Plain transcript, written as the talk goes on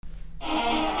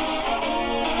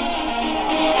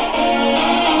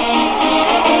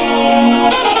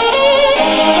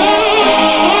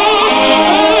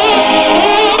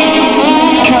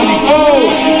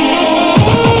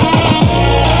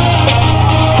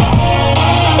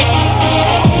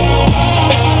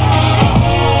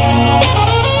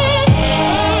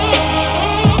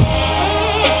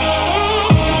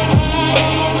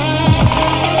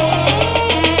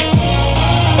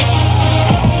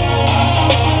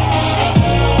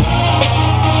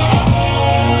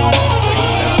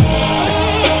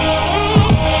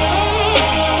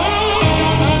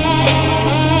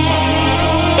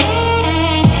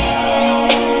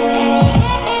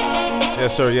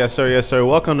Yes, sir. Yes, sir. Yes, sir.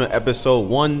 Welcome to episode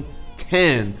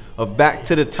 110 of Back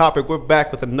to the Topic. We're back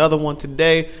with another one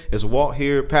today. It's Walt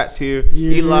here, Pat's here.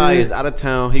 Yeah. Eli is out of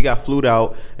town. He got flued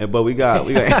out, but we got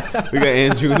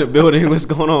Andrew in the building. What's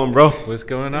going on, bro? What's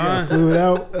going on? Flew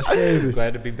out. That's crazy.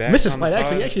 Glad to be back. Missed his on flight. the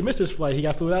pod. He actually missed his flight. He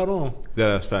got flew out on. Yeah,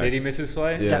 that's facts. Did he miss his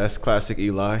flight? Yeah, that's classic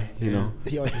Eli. You know.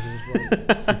 He always misses his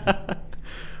flight.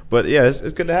 But yeah,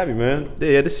 it's good to have you, man.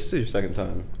 Yeah, this is your second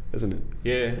time, isn't it?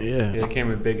 Yeah. It came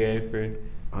with Big A for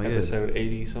episode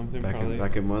 80 something probably.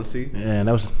 Back in Muncie. Yeah, and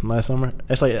that was last summer.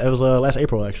 It's like it was last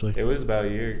April actually. It was about a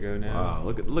year ago now. Wow,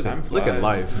 look at flies.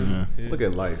 life. Yeah. Look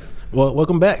at life. Well,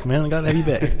 welcome back, man. Glad to have you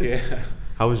back. Yeah.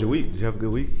 How was your week? Did you have a good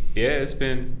week? Yeah, it's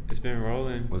been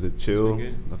rolling. Was it chill?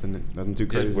 It's been good. Nothing too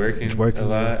crazy. Just working a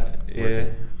lot. Yeah.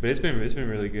 But it's been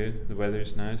really good. The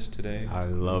weather's nice today. I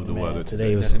love the weather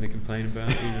today. Was nothing to complain about,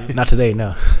 you know. not today,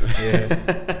 no.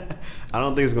 Yeah. I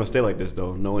don't think it's gonna stay like this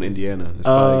though. Knowing Indiana, it's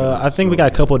probably gonna I think we snow.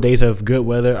 got a couple of days of good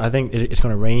weather. I think it's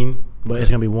gonna rain, but it's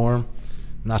gonna be warm.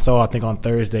 And I think on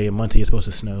Thursday in Muncie it's supposed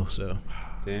to snow. So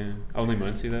Damn. Only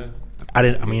Muncie though? I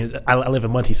live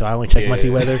in Muncie, so I only check Muncie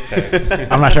weather.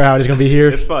 Facts. I'm not sure how it's gonna be here.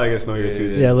 It's probably gonna snow here too. Yeah.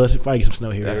 Then. Yeah, let's probably get some snow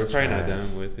here. Yeah, That's we're probably not trash.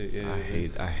 done with it. Yeah.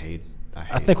 I hate.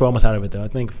 I think we're almost out of it though. I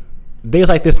think days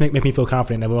like this make me feel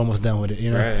confident that we're almost done with it.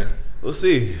 You know, Right. We'll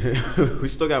see. We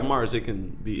still got March. It can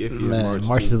be iffy in Man,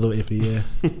 March. is too. a little iffy.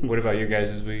 Yeah. What about your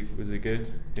guys' week? Was it good?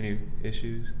 Any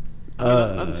issues?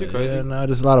 Nothing too crazy. Yeah, no,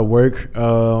 just a lot of work.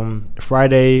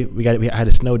 Friday we had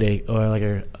a snow day or like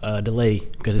a delay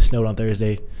because it snowed on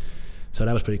Thursday, so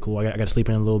that was pretty cool. I got to sleep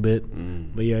in a little bit,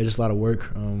 but yeah, just a lot of work.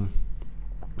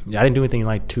 Yeah, I didn't do anything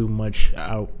like too much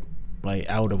out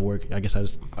of work. I guess I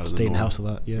just Out of the stayed in the norm. house a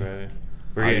lot. Yeah. Right.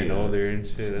 We're getting older and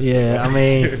shit. That's Yeah, like- I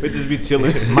mean, We just be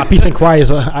chilling. my peace and quiet.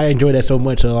 So I enjoy that so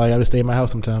much. So like, I just stay in my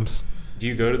house sometimes. Do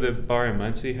you go to the bar in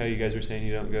Muncie? How you guys were saying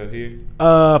you don't go here?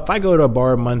 If I go to a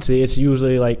bar in Muncie, it's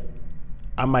usually like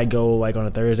I might go like on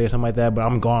a Thursday or something like that, but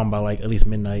I'm gone by like at least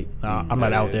midnight. I'm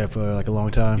not out there for like a long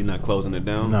You're time. not closing it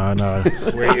down. No.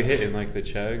 Where are you hitting? Like the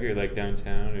Chug or like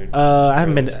downtown? Or I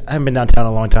haven't been downtown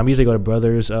in a long time. I usually go to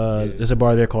Brothers. There's a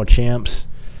bar there called Champs.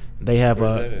 They have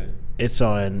Where's that at?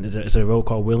 it's a road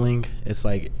called Willing. It's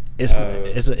like it's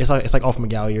like off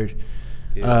McGalliard.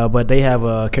 Yeah. But they have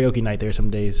a karaoke night there some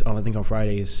days. I think on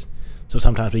Fridays. So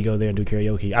sometimes we go there and do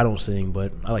karaoke. I don't sing,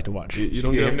 but I like to watch. You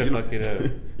don't Get get him up, to fuck it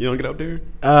up. you don't get up there.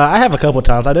 I have a couple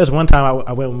times. There's one time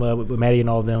I went with Maddie and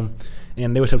all of them,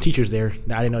 and there were some teachers there.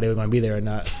 Now, I didn't know they were going to be there or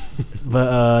not.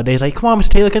 But they was like, "Come on, Mr.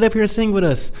 Taylor, get up here and sing with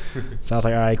us." So I was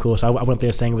like, "All right, cool." So I went up there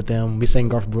and sang with them. We sang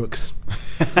Garth Brooks.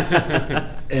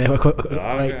 I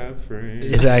Like, got friends.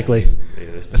 exactly.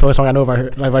 Yeah, that's That's the only song I know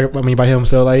by him.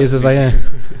 So like, it's just like, eh.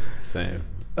 Same.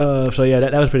 So yeah,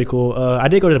 that was pretty cool. I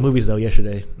did go to the movies though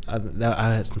yesterday.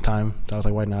 I had some time, so I was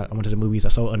like, why not? I went to the movies. I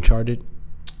saw Uncharted.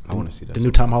 I want to see that. The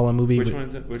new Tom Holland movie. Which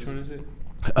one is it?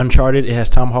 Uncharted. It has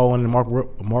Tom Holland and Mark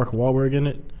Wahlberg in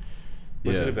it.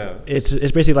 What's Yeah. it about? It's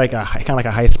basically like kind of like a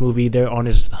heist movie. They're on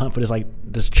this hunt for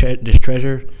this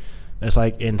treasure that's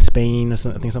like in Spain or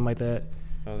something like that.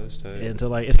 Oh, that's tight. And so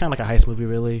like it's kind of like a heist movie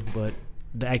really, but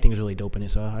the acting is really dope in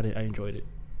it. So I enjoyed it.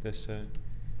 That's tight.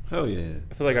 Hell yeah.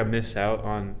 I feel like I miss out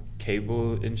on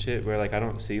cable and shit where like I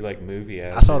don't see like movie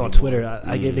ads. I saw it on anymore. Twitter.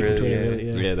 I gave it from Really, Twitter.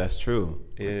 yeah. Really, Yeah, that's true.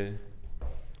 Yeah.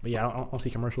 But yeah, I don't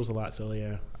see commercials a lot. So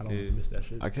yeah, I don't Yeah. miss that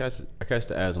shit. I catch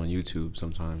the ads on YouTube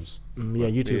sometimes. Yeah,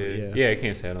 YouTube. Yeah, I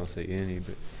can't say I don't see any,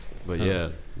 but But Huh. yeah,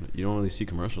 you don't really see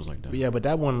commercials like that. But yeah, but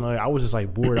that one, like, I was just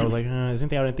like bored. I was like, is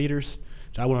anything out in theaters?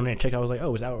 So I went on there and checked. I was like,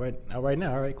 oh, it's out right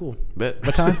now. All right, cool. Bet.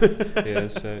 What time? yeah,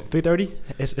 that's tight. 3:30.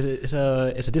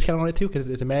 It's a discount on it too because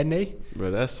it's a matinee.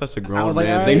 Bro, that's such a I grown was like,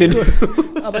 man all thing right, to cool. do.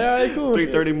 I was like, all right, cool.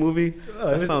 3:30 movie. Oh,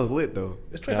 That it's- sounds lit though.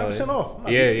 It's 25% off.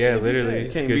 Yeah, literally. You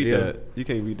It's can't a good beat deal. that. You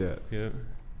can't beat that. Yeah.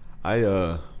 I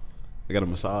got a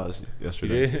massage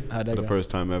yesterday Yeah. How'd for that the go? first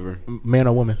time ever. Man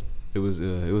or woman? It was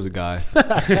a guy.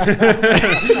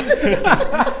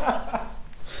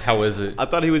 How was it? I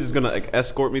thought he was just gonna like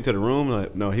escort me to the room.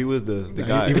 Like, no, he was the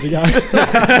guy. He was the guy.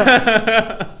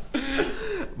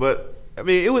 But I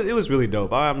mean, it was really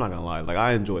dope. I'm not gonna lie. Like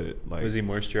I enjoyed it. Like Was he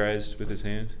moisturized with his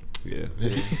hands? yeah,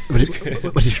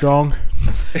 was he strong?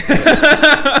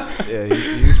 yeah.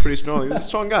 He's pretty strong. He was a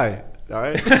strong guy. All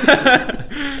right.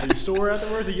 Are you sore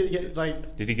afterwards? You get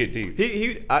like, Did he get deep?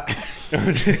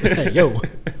 hey, yo.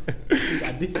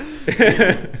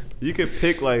 You could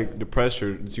pick like the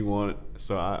pressure that you want.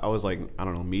 So I was like, I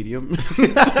don't know, medium.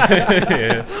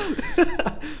 yeah.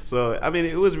 So I mean,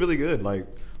 it was really good. Like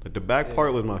the back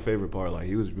part was my favorite part. Like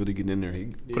he was really getting in there.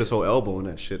 He put his whole elbow in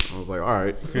that shit. I was like, all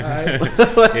right, All right.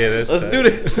 Yeah, that's let's tight. do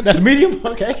this. That's medium.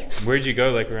 Okay. Where'd you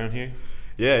go? Like around here?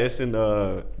 Yeah, it's in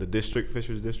the district,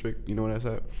 Fisher's District. You know where that's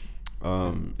at?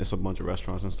 It's a bunch of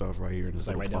restaurants and stuff right here in this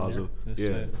like little right down plaza. there? That's Yeah,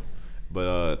 it.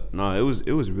 but no, it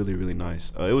was really really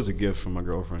nice. It was a gift from my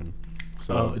girlfriend.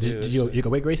 So Did you go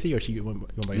with Gracie or she went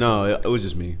by yourself? no, it was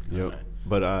just me. Yep. Alright.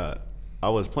 But I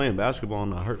was playing basketball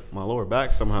and I hurt my lower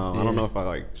back somehow. I don't know if I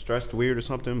like stretched weird or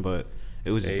something, but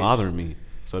it was Age. bothering me.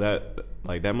 So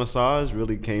that massage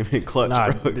really came in clutch,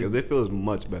 Nah, bro, because it feels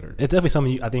much better. It's definitely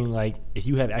something I think like if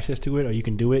you have access to it or you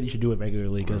can do it, you should do it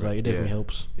regularly because like it definitely Yeah.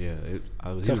 helps. Yeah, he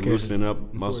was Self-care is loosening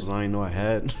up muscles I didn't know I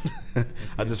had.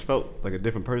 I just felt like a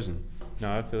different person.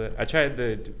 No, I feel it. I tried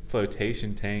the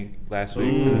flotation tank last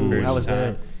week for the Ooh, first how was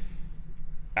time.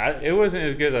 It wasn't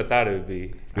as good as I thought it would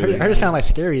be. I heard it's kind of like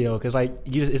scary though because like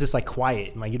it's just like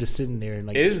quiet and like you're just sitting there and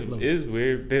like It float. is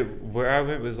weird, but where I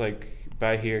went was like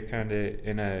by here, kind of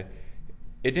in a.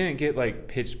 It didn't get like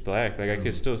pitch black. Like I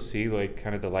could still see like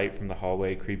kind of the light from the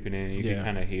hallway creeping in. You Yeah. could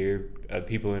kind of hear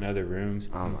people in other rooms.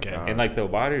 Oh my Okay. god! And like the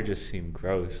water just seemed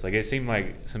gross. Like it seemed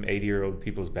like some 80-year-old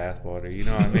people's bath water. You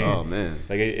know what I mean? Oh man!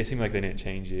 Like it seemed like they didn't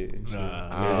change it. And shit.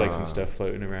 There was like some stuff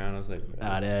floating around. I was like,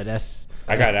 That's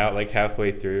I got out like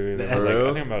halfway through, and I was like, real?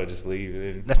 I think I'm about to just leave. And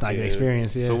then, that's not a good yeah, it was-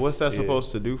 experience. Yeah. So what's that Yeah.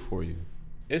 supposed to do for you?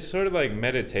 It's sort of like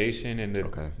meditation, and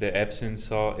Okay. the Epsom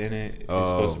salt in it is Oh.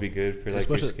 supposed to be good for like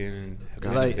your supposed to- skin and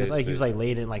It's like you just like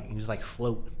laid in like you just like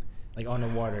float like on the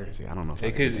water. See, I don't know if I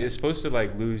can because do that. it's supposed to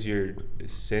like lose your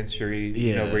sensory,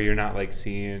 you know, Yeah. where you're not like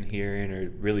seeing, hearing, or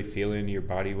really feeling your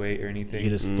body weight or anything. You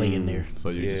just lay in there. So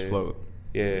you just Yeah. float.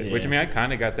 Yeah, which I Yeah. mean, I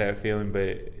kind of got that feeling,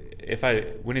 but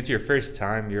when it's your first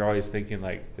time, you're always thinking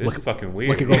like, this What is could- fucking weird.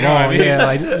 what could you go know what I wrong? mean? Yeah,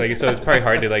 like- like so it's probably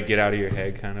hard to like get out of your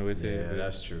head kind of with it.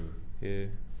 but, true. yeah.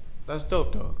 That's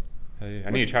dope though. Hell yeah.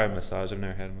 I need to try a massage. I've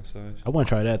never had a massage. I want to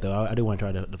try that though. I do want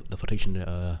to try the flotation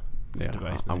Yeah,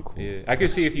 device. I'm thing. cool. Yeah, I could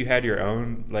see if you had your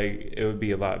own, like it would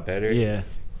be a lot better. Yeah.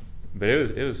 But it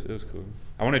was cool.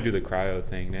 I want to do the cryo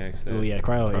thing next. Oh yeah,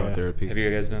 cryo. Yeah. Cryotherapy. Have you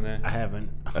guys done that? I haven't.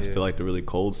 That's Yeah. still like the really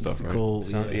cold stuff, It's right? cool.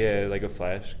 Yeah, like a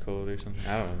flash cold or something.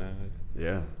 I don't know.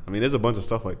 Yeah, I mean, there's a bunch of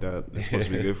stuff like that. It's supposed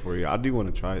to be good for you. I do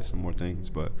want to try some more things,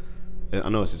 but I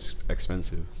know it's just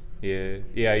expensive. Yeah,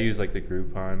 I use like the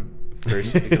Groupon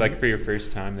first, like for your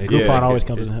first time. They Groupon like always a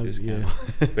comes in handy, discount.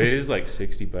 yeah. But it is like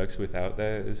 $60 without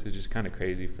that. This is just kind of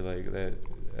crazy for like that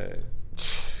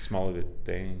small of a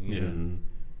thing. You know?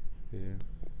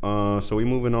 Yeah. So we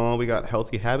moving on. We got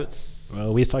healthy habits.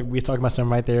 Well, we talked about something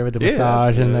right there with the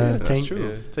massage and the that's tank. true.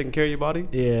 Yeah. Taking care of your body.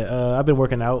 Yeah, I've been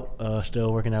working out.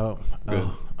 Still working out. Good.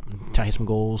 I'm trying to hit some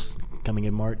goals coming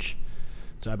in March,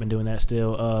 so I've been doing that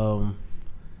still.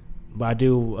 But I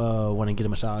do want to get a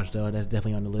massage though. That's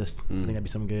definitely on the list. I think that'd be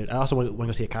something good. I also want to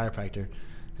go see a chiropractor.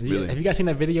 Really? Have you guys seen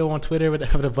that video on Twitter with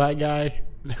the black guy?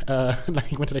 Like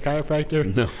he went to the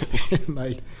chiropractor. No. And,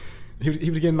 like he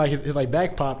was getting like his like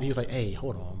back popped. He was like, "Hey,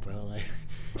 hold on, bro." Like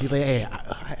he's like, "Hey,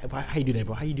 how you do that,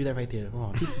 bro? How you do that right there?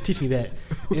 Hold on, teach me that."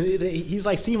 And he's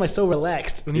like seemed like so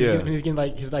relaxed when he was getting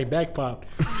like his like back popped.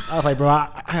 I was like, "Bro,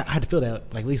 I had to feel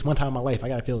that like at least one time in my life. I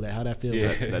gotta feel that. How that feel?"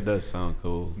 Yeah. That does sound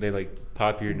cool. They like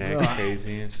pop your neck Bro.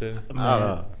 crazy and stuff.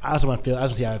 Man, I just want to feel. I just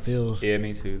want to see how it feels. Yeah,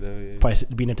 me too though. Yeah.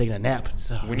 Probably being there taking a nap.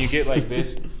 So. When you get like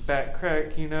this back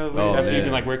crack, you know, Oh, after you've yeah.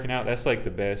 been like working out, that's like the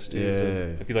best. Dude. So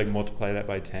Yeah. if you like multiply that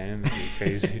by 10, that'd be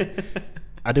crazy.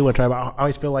 I do want to try, but I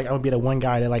always feel like I'm gonna be the one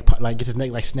guy that like gets his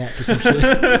neck like snapped or some shit.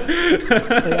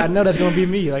 Like, I know that's gonna be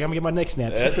me. Like I'm gonna get my neck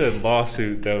snapped. That's a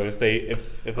lawsuit though. If a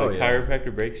Oh, yeah.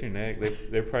 chiropractor breaks your neck,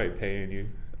 they're probably paying you.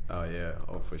 Oh yeah.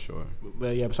 Oh for sure.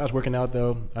 But yeah, besides working out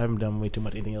though, I haven't done way too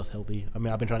much anything else healthy. I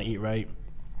mean, I've been trying to eat right.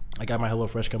 I got my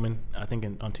HelloFresh coming, I think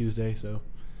on Tuesday, so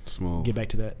Smooth. get back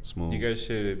to that. Smooth. You guys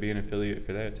should be an affiliate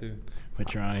for that too. We're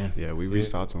trying. Yeah, we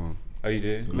reached out to him. Oh, you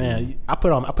did? Man, I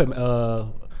put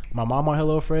my mom on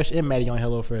HelloFresh and Maddie on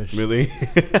HelloFresh. Really?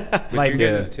 With Like,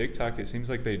 your guys' yeah. TikTok, it seems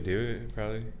like they do it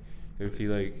probably. If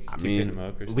you like I keep mean, hitting them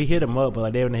up or something. We hit them up, but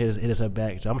like they haven't hit us up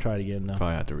back, so I'm gonna try it again though.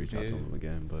 Probably have to reach out to Yeah. him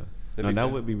again, but That'd no, be that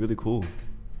cool. would be really cool.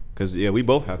 Cause yeah, we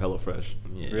both have HelloFresh.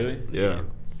 Yeah. Really? Yeah.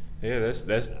 Yeah, that's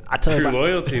I tell true everybody-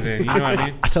 loyalty then. You know what I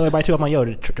mean? I tell everybody too. I'm like, yo,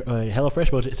 HelloFresh,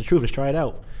 bro, it's the truth. Let's try it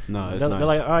out. No, it's they're, nice. they're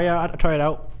like, oh yeah, I'll try it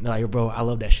out. They're like, bro, I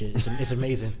love that shit. It's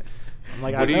amazing. I'm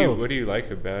like, What I know. do you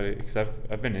like about it? Because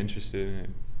I've been interested in it,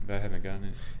 but I haven't gotten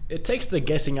it. It takes the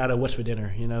guessing out of what's for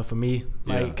dinner, you know, for me.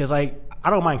 Like, Yeah. cause like I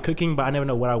don't mind cooking, but I never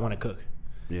know what I want to cook.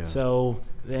 Yeah. So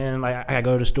then like I gotta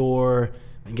go to the store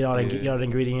and get all the, Yeah. get all the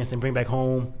ingredients and bring back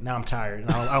home. Now I'm tired.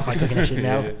 I don't like cooking that shit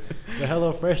now. Yeah. But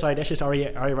HelloFresh, like that shit's already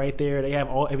right there. They have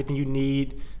everything you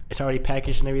need. It's already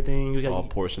packaged and everything. You all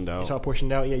portioned out. It's all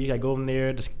portioned out. Yeah, you gotta go in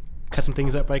there, just cut some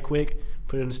things up right quick,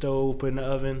 put it in the stove, put it in the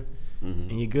oven.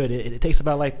 and you're good. It takes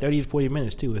about like 30 to 40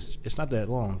 minutes too. It's not that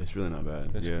long. It's really not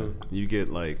bad. That's cool. You get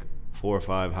like 4 or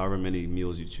 5, however many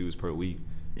meals you choose per week.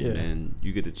 Yeah. And then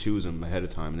you get to choose them ahead of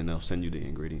time, and then they'll send you the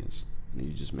ingredients, and then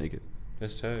you just make it.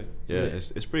 That's tight. Yeah,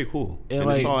 it's pretty cool. And And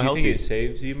like, it's all Do you healthy. think it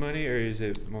saves you money, or is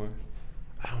it more?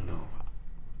 I don't know.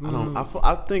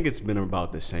 I think it's been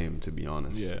about the same, to be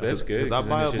honest. Yeah. That's good, Because I 'cause then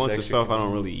buy it's a just bunch of extra stuff I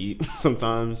don't convenient. really eat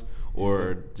sometimes,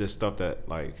 or just stuff that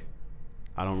like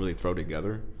I don't really throw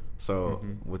together. So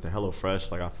with the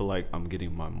HelloFresh, like I feel like I'm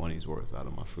getting my money's worth out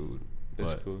of my food.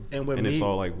 That's But- cool. And with And me, it's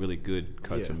all like really good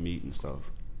cuts Yeah. of meat and stuff.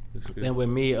 That's good. and with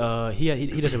me,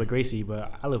 he does it with Gracie,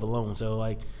 but I live alone, so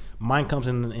like mine comes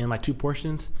in like 2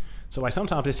 portions. So like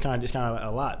sometimes it's kind of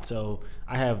a lot. So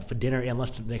I have for dinner and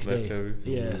lunch the next day. Leftovers.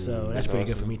 Yeah, so that's That's pretty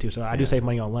good for awesome. me too. So I do save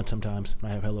money on lunch sometimes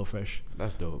when I have HelloFresh.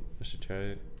 That's dope. I should try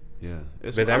it. Yeah.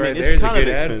 It's, But that I mean, right it's there is a kind of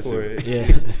good ad expensive. for it.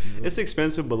 Yeah. It's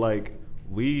expensive, but like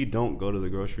we don't go to the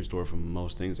grocery store for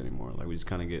most things anymore. Like we just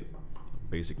kind of get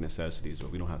basic necessities, but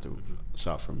we don't have to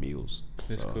shop for meals.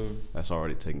 That's so cool. that's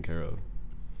already taken care of.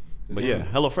 But That's yeah,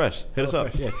 HelloFresh, hit us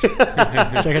up. HelloFresh,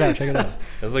 yeah. Check it out. Check it out.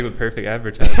 That's like the perfect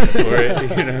advertisement for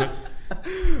it, you know.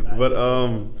 But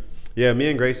yeah, me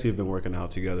and Gracie have been working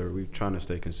out together. We're trying to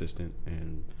stay consistent,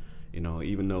 and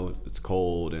even though it's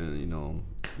cold and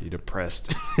you're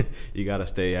depressed, you gotta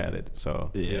stay at it.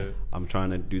 So Yeah. I'm trying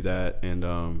to do that, and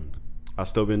I've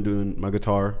still been doing my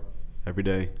guitar every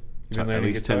day, You've been at learning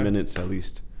least guitar? 10 minutes at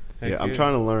least. Heck Yeah, I'm yeah.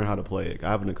 trying to learn how to play it. I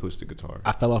have an acoustic guitar.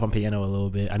 I fell off on piano a little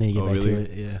bit. I need to get Oh, back really?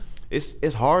 to it. Yeah.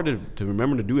 It's hard to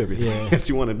remember to do everything Yeah. that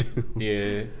you want to do.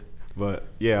 Yeah. But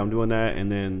yeah, I'm doing that, and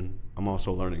then I'm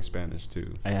also learning Spanish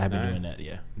too. I have been Nice. doing that.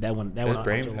 Yeah. That one. That's on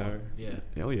brain October. power. Yeah.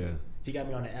 Hell yeah. He got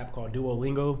me on an app called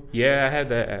Duolingo. Yeah, I had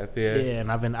that app. Yeah. Yeah,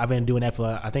 and I've been doing that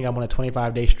for I think I'm on a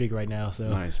 25-day streak right now. So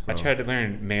Nice, I bro. tried to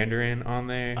learn Mandarin on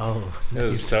there. Oh, It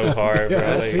was so hard, bro.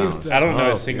 That Like, seems I don't know a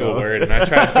tough, single yo. word, and I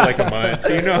tried for like a month.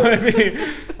 You know what I mean?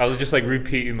 I was just like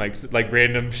repeating like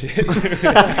random shit.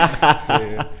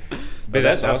 Yeah. But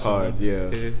that's that's awesome. hard,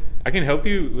 yeah. I can help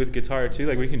you with guitar too.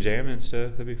 Like we can jam and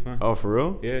stuff. That'd be fun. Oh, for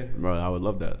real? Yeah. Bro, I would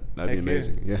love that. That'd Heck be yeah.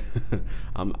 amazing. Yeah.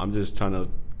 I'm just trying to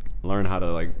learn how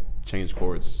to like change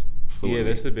chords fluidly. Yeah,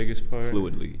 that's the biggest part.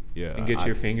 fluidly. Yeah. And get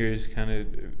your fingers kind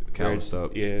of Calloused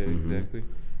up. Yeah, Mhm. exactly.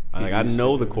 Like I Keep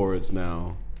know used the to it. chords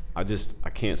now. I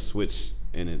can't switch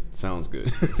and it sounds good.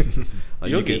 Like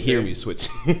You'll you can get hear there. me switch.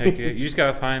 Heck yeah. You just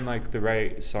gotta find like the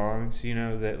right songs,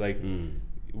 that like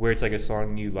where it's like a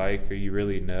song you like or you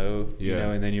really know,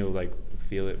 Yeah. and then you'll like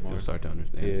feel it more. You'll start to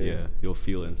understand. Yeah. Yeah. You'll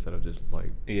feel it instead of just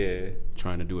like Yeah.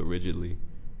 trying to do it rigidly.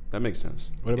 That makes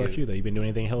sense. what about Yeah. you though? You been doing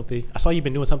anything healthy? I saw you've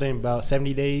been doing something about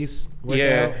 70 days. working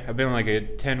Yeah, out. I've been on like a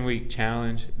 10-week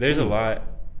challenge. There's a lot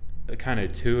kind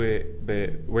of to it,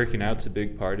 but working out's a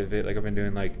big part of it. Like I've been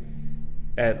doing like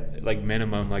at like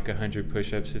minimum like 100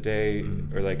 push-ups a day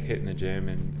or like hitting the gym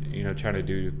and trying to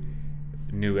do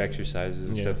new exercises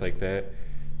and Yeah. stuff like that.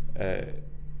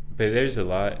 But there's a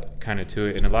lot kind of to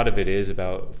it, and a lot of it is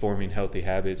about forming healthy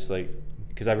habits. Like,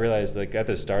 because I realized like at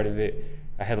the start of it,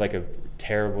 I had like a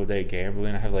terrible day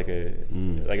gambling. I have like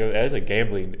as a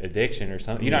gambling addiction or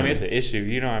something. You know what I mean? It's an issue.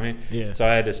 You know what I mean? Yeah. So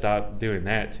I had to stop doing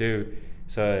that too.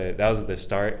 So that was the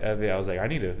start of it. I was like, I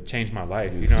need to change my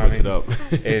life. You know Switch what I mean?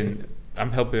 it up. And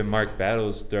I'm helping Mark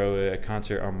Battles throw a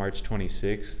concert on March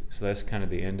 26th. So that's kind of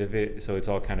the end of it. So it's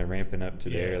all kind of ramping up to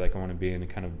there. Yeah. Like I want to be in a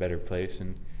kind of better place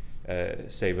and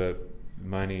save up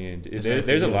money. And Exactly,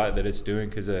 there's a yeah. lot that it's doing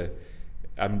because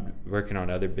I'm working on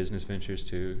other business ventures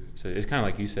too. So it's kind of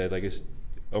like you said, like it's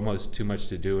almost too much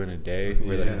to do in a day.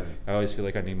 Where Yeah. like, I always feel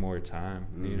like I need more time.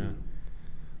 You know?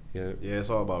 Yeah. Yeah, it's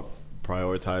all about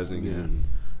prioritizing and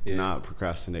Yeah. not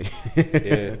procrastinating.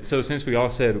 Yeah. So since we all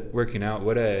said working out,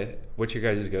 what's your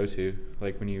guys' go-to?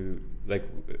 Like when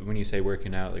you say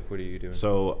working out, like what are you doing?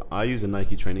 So I use a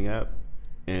Nike training app,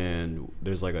 and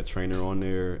there's like a trainer on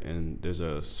there, and there's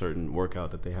a certain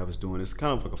workout that they have us doing. It's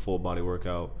kind of like a full body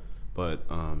workout, but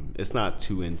it's not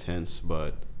too intense,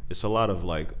 but it's a lot of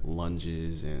like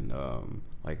lunges and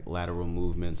like lateral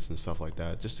movements and stuff like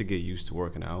that, just to get used to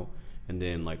working out. And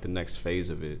then like the next phase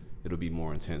of it, it'll be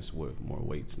more intense with more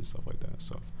weights and stuff like that.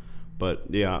 So, but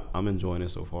yeah, I'm enjoying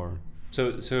it so far. So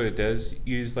it does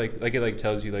use like it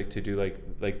tells you like to do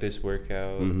like this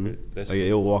workout. Mhm. That's Like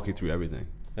it'll walk you through everything,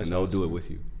 That's and they'll do it awesome.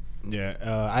 with you.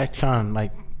 Yeah, I kind of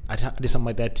like I did something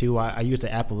like that too. I used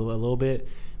the app a little bit.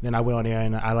 Then I went on there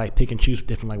and I like pick and choose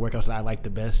different like workouts that I like the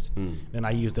best. Then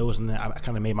I use those, and then I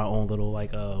kind of made my own little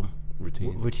like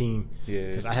routine. Yeah.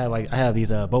 Because I have these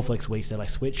Bowflex weights that like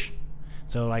switch.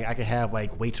 So like I could have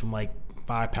like weights from like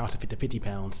 5 pounds to 50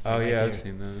 pounds. Oh right yeah, there. I've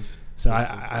seen those. So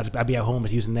I'd be at home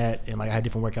just using that, and like I had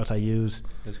different workouts I use,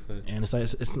 That's clutch. and it's like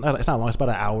it's not long. It's about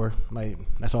an hour. Like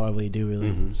that's all I really do really.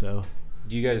 Mhm. So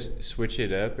Do you guys switch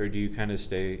it up, or do you kind of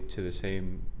stay to the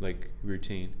same like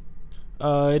routine?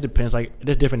 it depends. Like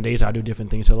there's different days I do different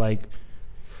things. So like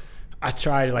I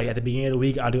try to, like at the beginning of the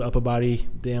week I'll do upper body.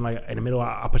 Then like in the middle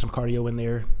I'll put some cardio in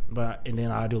there, and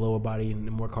then I'll do lower body and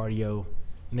more cardio.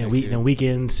 And then Thank you. then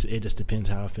weekends it just depends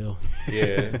how I feel.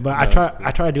 Yeah, But no, I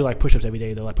that's try to do like push-ups every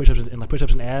day though, like push-ups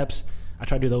and abs. I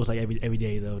try to do those like every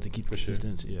day though to keep For sure.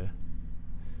 consistency. Yeah.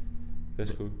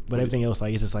 That's cool. But everything else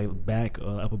like it's just like back,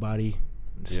 upper body.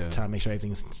 Just Yeah. trying to make sure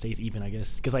everything stays even, I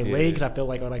guess. Because like Yeah. legs, I feel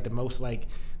like are like the most like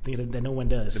things that no one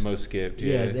does. The most skipped.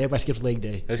 Yeah, Yeah, everybody skips leg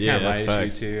day. that's Yeah, kind of that's my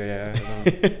facts. issue too. Yeah, I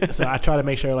don't- So I try to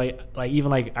make sure like even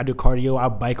like I do cardio, I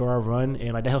bike or I run,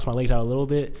 and like that helps my legs out a little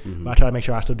bit. Mhm. But I try to make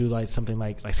sure I still do like something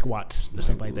like squats or Like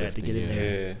something like that to get in lifting,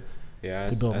 there. yeah.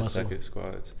 To build I muscle. suck at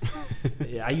squats.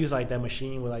 Yeah, I use like that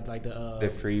machine with like the The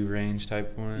free range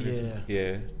type one.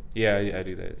 Yeah. Yeah. I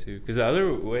do that too. Because the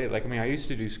other way, like, I mean, I used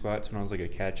to do squats when I was like a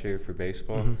catcher for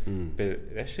baseball. Mhm. Mm.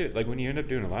 But that shit, like, when you end up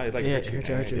doing a lot, it like Yeah, hurts your it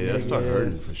hurts neck. your Yeah, that start Yeah.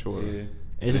 hurting for sure. Yeah. It's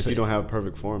And just if you don't have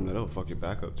perfect form, that'll fuck your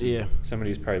back up too. yeah.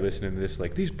 Somebody's probably listening to this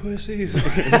like, these pussies.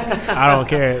 I don't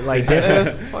care. Like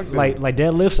Fuck them. like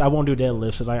deadlifts, I won't do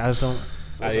deadlifts. Like I just don't.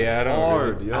 Those Yeah, are I don't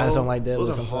hard, really- yo. I just don't like deadlifts. Those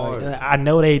are I'm hard. sorry. I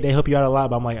know they help you out a lot,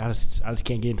 but I'm like I just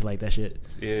can't get into like that shit.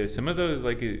 Yeah, some of those,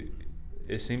 like,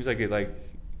 it seems like it, like,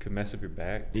 could mess up your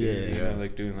back, too. Yeah. You know,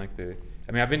 like, doing, like,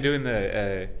 I mean, I've been doing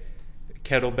the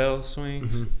kettlebell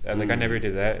swings. Mhm. Like, I never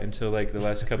did that until, like, the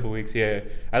last couple weeks. Yeah.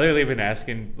 I literally been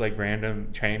asking, like, random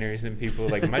trainers and people,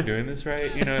 like, am I doing this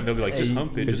right? You know, and they'll be like, just Hey,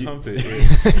 hump it, 'cause just you- hump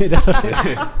it. That's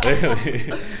what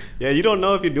Literally. Yeah, you don't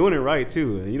know if you're doing it right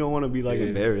too, and you don't want to be like Yeah.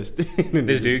 embarrassed.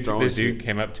 This dude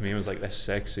came up to me and was like, "That's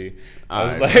sexy." I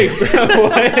was Alright. like, "Bro,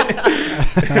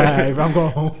 what?" Alright, I'm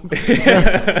going home.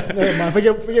 Never mind.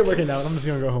 Forget working out. I'm just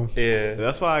gonna go home. Yeah.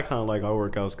 That's why I kind of like our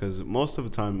workouts because most of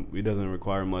the time it doesn't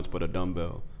require much but a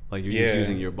dumbbell. Like you're just Yeah.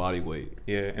 using your body weight.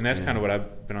 Yeah, and that's Yeah. kind of what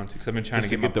I've been on too, because I've been trying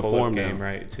Just to to get my get the pull-up form game down.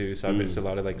 right too. So I've been, it's a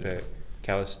lot of like Yeah. the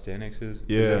calisthenics is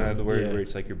Yeah. that the word Yeah. where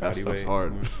it's like your That body stuff's weight.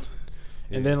 hard. more.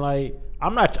 And Yeah. then like I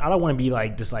don't want to be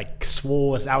like just like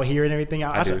swole out here and everything.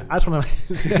 I do. I just want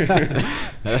to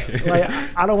like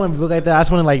I don't want to look like that. I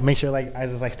just want to like make sure like I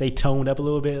just like stay toned up a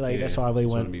little bit. Like that's Yeah. all I really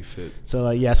Just want. to be fit. So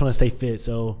like, yeah, I just want to stay fit.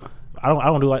 So I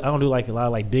don't do like a lot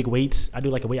of like big weights. I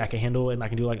do like a weight I can handle and I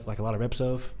can do like a lot of reps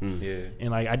of. Mm. Yeah. And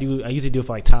like I usually do it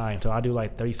for like time. So I do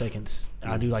like 30 seconds.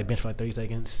 I do like bench for like 30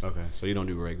 seconds. Okay, so you don't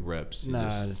do like reps. You Nah,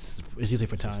 just, it's usually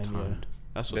for it's just time. Yeah. timed.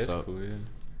 That's what's That's up. cool. Yeah.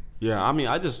 Yeah, I mean,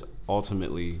 I just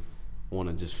ultimately want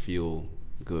to just feel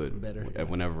good Better.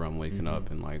 whenever I'm waking Mhm.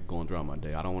 up and like going throughout my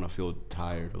day. I don't want to feel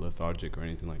tired or lethargic or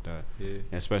anything like that. Yeah.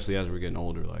 And especially as we're getting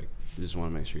older, like you just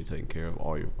want to make sure you're taking care of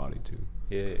all your body too.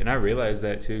 Yeah, and I realized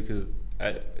that too because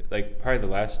like probably the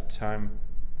last time.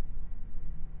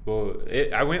 Well,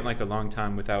 I went like a long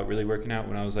time without really working out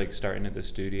when I was like starting at the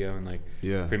studio and like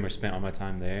Yeah. pretty much spent all my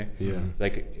time there. Yeah.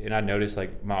 Like, and I noticed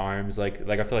like my arms, like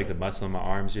I feel like the muscle in my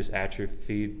arms just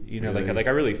atrophied. You know, Really? like I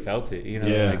really felt it. You know,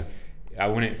 Yeah. like I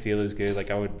wouldn't feel as good.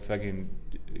 Like I would fucking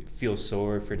feel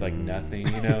sore for like nothing.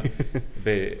 You know,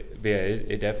 but yeah,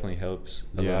 it definitely helps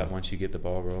a Yeah. lot once you get the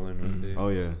ball rolling with it. Oh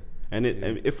yeah, and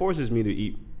Yeah. it forces me to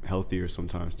eat healthier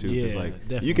sometimes too. 'Cause, Yeah, like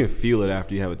definitely. you can feel it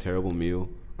after you have a terrible meal.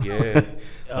 Yeah.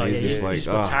 Oh, Like, it's yeah, just you like, just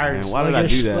feel oh, tired, man, why did I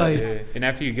do sluggish, that? like- Yeah. And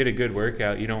after you get a good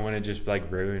workout, you don't want to just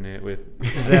like ruin it with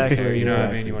Exactly, you know what I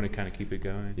exactly. mean? You want to kind of keep it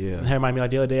going. Yeah. That reminded me like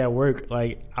the other day at work,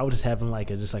 like I was just having like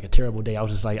a terrible day. I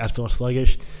was feeling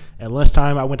sluggish. At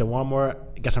lunchtime, I went to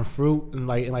Walmart, got some fruit and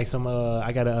like some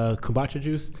I got a kombucha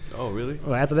juice. Oh really?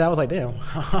 Well, after that, I was like, damn,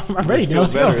 I'm ready You now.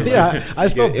 feel better, Yeah, like, I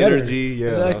just you felt get better. energy, yeah.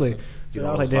 exactly. Awesome. So Get I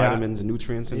all was those like, damn. vitamins and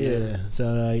nutrients in Yeah, there.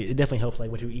 so it definitely helps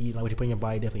like what you eat, like what you put in your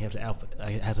body. Definitely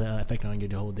has an effect on you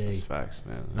the whole day That's facts,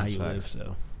 man. and how That's you live. facts.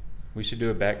 So We should do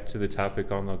it back to the topic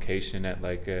on location at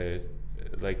like a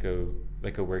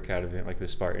workout event, like the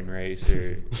Spartan race,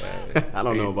 or I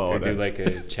don't know about or all do that. like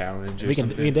a challenge. Or we can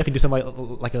something. definitely do something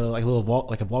like a little vlog,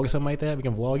 like a vlog or something like that. We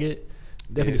can vlog it.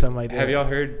 Definitely Yeah. do something like that. Have y'all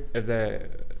heard of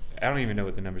that? I don't even know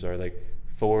what the numbers are. Like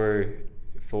 4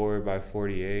 by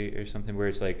 48 or something, where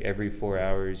it's like every 4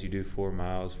 hours you do 4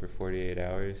 miles for 48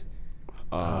 hours.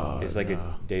 It's like no.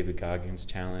 a David Goggins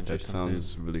challenge. or That something.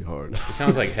 sounds really hard. It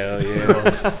sounds like hell, yeah.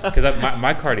 Because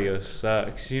my cardio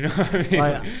sucks. You know what I mean?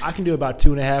 Like, I can do about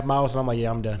 2.5 miles, and I'm like, yeah,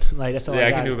 I'm done. Like that's all. yeah, I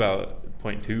got. can do about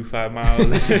 0.25 miles.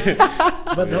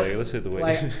 But Like, let's hit the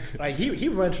weights. like he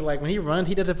runs for like when he runs,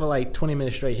 he does it for like 20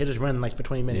 minutes straight. He just run like for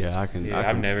 20 minutes. Yeah, I can. Yeah, I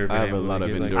I've can, never been I have a able to lot of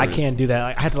get, like- endurance. I can't do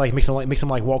that. I have to like make some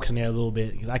like walks in there a little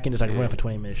bit. I can just like Yeah. run for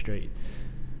 20 minutes straight.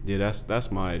 Yeah,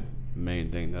 that's my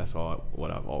main thing. That's all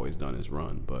what I've always done is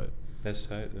run. But That's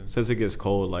tight though. since it gets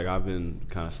cold, like I've been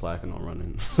kind of slacking on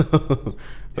running. But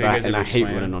you guys I ever hate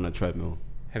swam? running on a treadmill.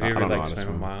 Have you I ever don't know like how to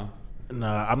swam a mile? No,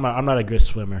 I'm not a good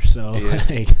swimmer. So Yeah.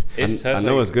 like, It's tough. I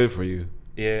know like- it's good for you.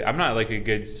 Yeah, I'm not like a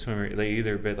good swimmer like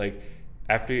either, but like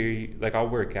after you, like I'll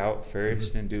work out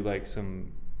 1st and do like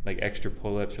some like extra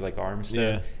pull-ups or like arm stuff,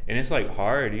 Yeah. and it's like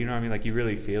hard. You know what I mean? Like you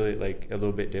really feel it like a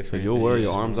little bit So different. you'll than wear just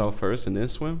your arms swimming. out first and then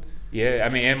swim. Yeah, I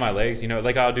mean, and my legs. You know,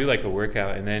 like I'll do like a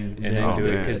workout and then Yeah. do Oh,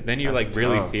 it man. because then you're That's like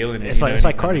really tough. feeling it. it's you like know, it's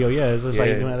like and you cardio. Yeah, it's just Yeah.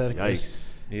 like doing that.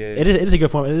 Yikes. Yeah, It is a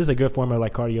good form. It is a good form of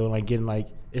like cardio and like getting like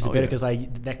it's Oh, better yeah. because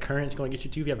like that current's going to get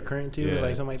you too. If you have a current too, Yeah,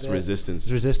 like something like it's that. resistance.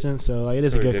 It's resistance. So like, it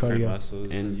is for a good different cardio. muscles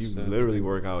And you stuff. literally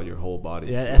work out your whole body.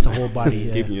 Yeah, that's a whole body.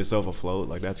 Yeah. Keeping yourself afloat,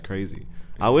 like that's crazy.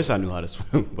 I wish I knew how to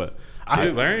swim, but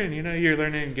Dude, learn. You know, you're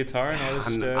learning guitar and all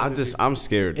this stuff. I'm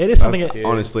scared. It is something That's- that- Yeah.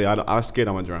 honestly, I'm scared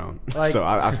I'm gonna drown. Like- So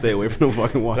I stay away from the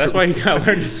fucking water. That's why you gotta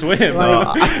learn to swim.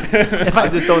 No, If I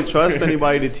just don't trust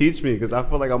anybody to teach me because I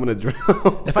feel like I'm gonna drown.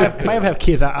 If I ever have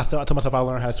kids, I tell myself I'll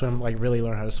learn how to swim. Like really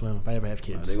learn how to swim. If I ever have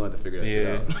kids. They're gonna have to figure that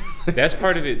Yeah, shit out. that's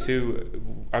part of it too.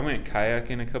 I went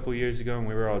kayaking a couple years ago and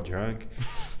we were all drunk,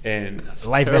 and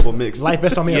Life terrible vest, mix. life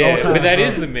vest on me at all yeah, times. but that bro.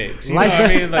 is the mix. You Life know what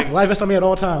vest, I mean? Like, life vest on me at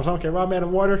all times. I don't care. Raw man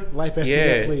in water, life vest on me,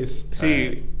 yeah, please.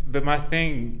 See, but my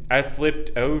thing, I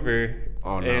flipped over,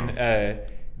 Oh, no. and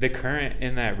the current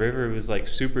in that river was like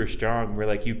super strong, where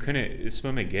like you couldn't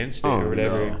swim against it Oh, or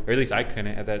whatever, no. or at least I couldn't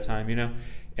at that time, you know,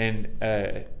 and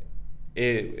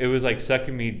it was like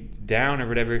sucking me down or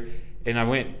whatever, and I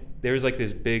went. There was like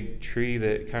this big tree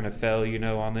that kind of fell, you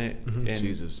know, on it, and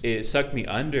Jesus. it sucked me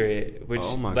under it. Which,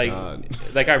 Oh my like, God.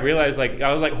 like I realized, like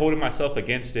I was like holding myself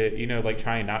against it, you know, like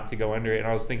trying not to go under it, and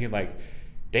I was thinking like,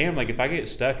 damn, like if I get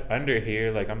stuck under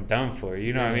here, like I'm done for,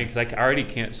 you know what I mean? Because like I already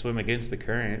can't swim against the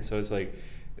current, so it's like,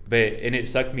 and it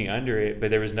sucked me under it,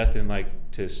 but there was nothing like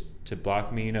to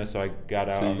block me, you know, so I got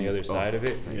out on the other side of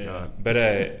it. Thank God. But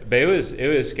it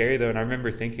was scary though, and I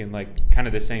remember thinking like kind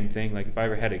of the same thing. Like if I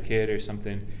ever had a kid or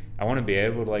something, I want to be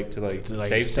able to like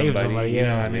save somebody, you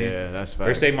know what I mean? Yeah, that's Or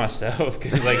facts. save myself,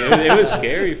 because like it was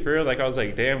scary for real. Like I was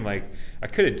like, damn, like I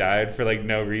could have died for like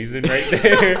no reason right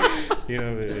there, you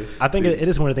know. But I think it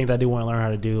is one of the things I do want to learn how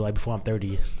to do, like before I'm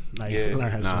 30. Like Yeah. learn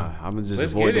how to Nah, swim. I'm gonna just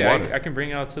let's avoid get the it. water. I can bring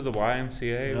y'all to the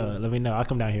YMCA. Let me know. I'll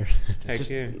come down here. Heck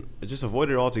just, yeah. just avoid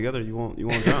it altogether. You won't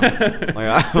drown. Like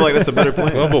I feel like that's a better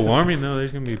plan. Global warming though,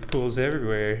 there's gonna be pools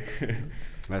everywhere.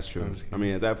 That's true. I'm just I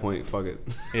mean, at that point, fuck it.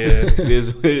 Yeah. it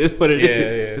is what it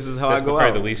is. Yeah. This is how That's I go probably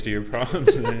out. the least of your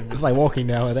problems. Then. It's like walking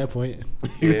now at that point.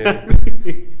 Yeah.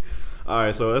 All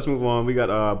right, so let's move on. We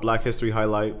got Black History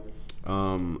highlight. I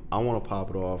want to pop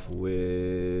it off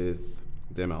with.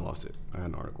 Damn, I lost it. I had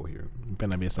an article here. Better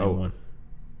not be the same Oh. one.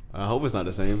 I hope it's not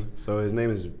the same. So his name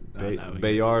is no, we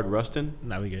Bayard Rustin.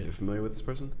 Now we You good. familiar with this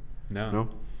person? No. No.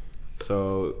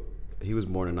 So he was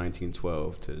born in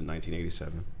 1912 to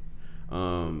 1987.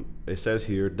 It says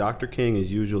here, Dr. King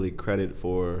is usually credited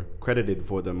for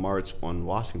the March on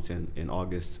Washington in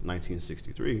August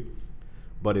 1963,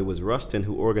 but it was Rustin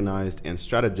who organized and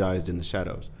strategized in the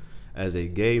shadows. As a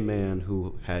gay man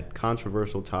who had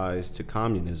controversial ties to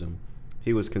communism,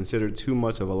 he was considered too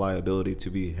much of a liability to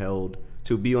be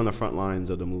on the front lines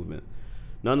of the movement.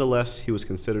 Nonetheless, he was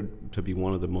considered to be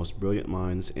one of the most brilliant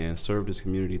minds and served his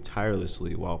community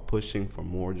tirelessly while pushing for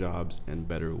more jobs and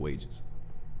better wages.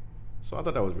 So I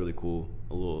thought that was really cool.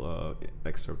 A little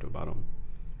excerpt about him.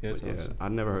 Yeah, But it's awesome. I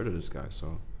never heard of this guy,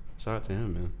 so shout out to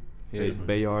him, man. Yeah.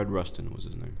 Bayard Rustin was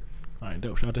his name. All right,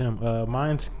 dope. Shout out to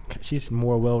him. She's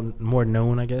more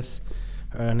known, I guess.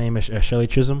 Her name is Shelley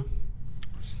Chisholm.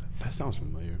 That sounds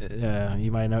familiar.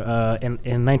 You might know. In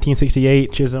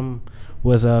 1968, Chisholm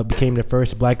became the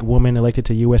first black woman elected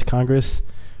to U.S. Congress,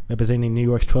 representing New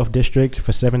York's 12th district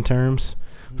for 7 terms,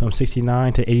 from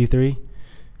 69 to 83.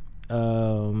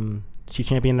 She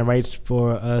championed the rights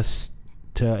for us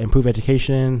to improve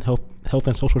education, health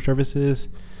and social services,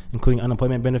 including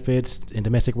unemployment benefits and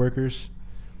domestic workers.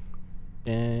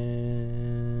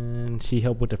 And she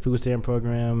helped with the food stamp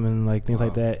program and like things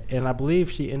like that. And I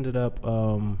believe she ended up.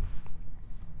 I'm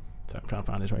trying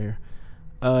to find this right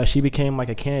here. She became like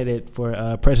a candidate for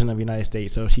president of the United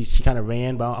States. So she kind of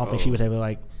ran, but I don't think she was ever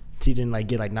like. She didn't like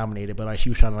get like nominated, but like she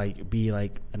was trying to like be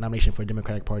like a nomination for the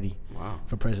Democratic Party. Wow.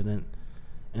 For president.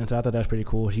 And so I thought that was pretty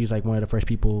cool. She was like one of the first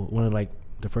people, one of like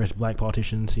the first black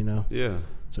politicians, you know. Yeah.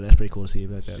 So that's pretty cool to see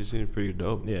like that. She seemed pretty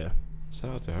dope. Yeah. Shout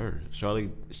out to her, Shirley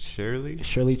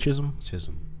Shirley Chisholm.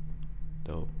 Chisholm.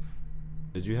 Dope.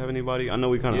 Did you have anybody? I know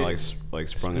we kind of like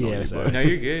sprung it on you, sorry. but No,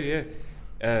 you're good.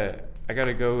 Yeah, I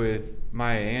gotta go with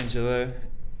Maya Angelou.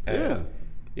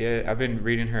 Yeah, I've been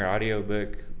reading her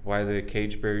audiobook, Why the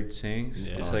Caged Bird Sings.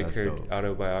 Yeah. It's Oh, like that's her dope.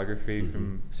 autobiography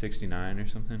from '69 or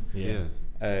something. Yeah.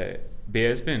 But yeah,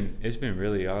 it's been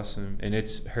really awesome, and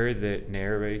it's her that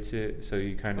narrates it, so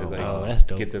you kind Oh, of wow. that's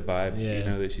dope. get the vibe,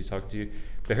 Yeah. that she's talking to you.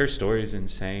 But her story is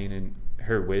insane, and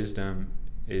her wisdom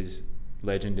is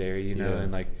legendary, Yeah.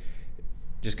 and like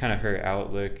just kind of her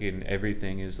outlook and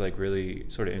everything is like really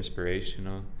sort of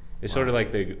inspirational. It's sort of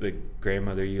like the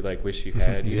grandmother you like wish you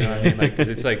had, you know what I mean? Like, 'cause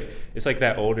it's like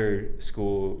that older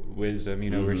school wisdom,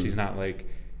 where she's not like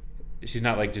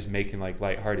just making like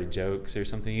lighthearted jokes or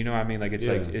something, you know what I mean? Like it's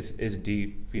like it's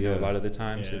deep, a lot of the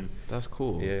times, Yeah. and that's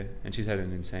cool. and she's had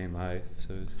an insane life.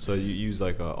 So you use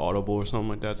like a Audible or something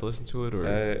like that to listen to it, or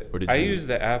did I you use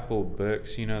the Apple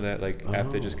Books, that like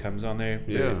app that just Oh. comes on there.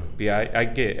 Yeah. But I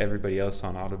get everybody else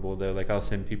on Audible though. Like I'll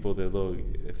send people the little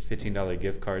 $15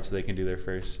 gift card so they can do their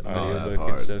first Oh, that's audiobook and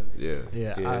hard. stuff. Yeah.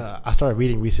 Yeah, I started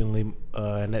reading recently,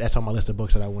 and that's on my list of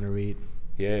books that I want to read.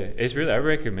 Yeah, it's really, I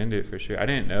recommend it for sure. I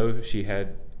didn't know she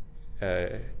had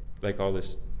like all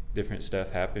this different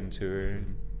stuff happen to her.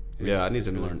 And Yeah, I need it's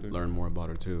to really cool. learn more about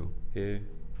her too. Yeah,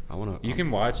 I wanna. you can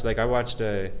watch, like I watched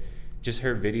just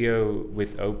her video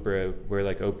with Oprah, where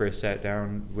like Oprah sat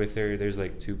down with her. There's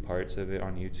like 2 parts of it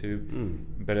on YouTube,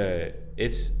 but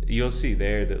you'll see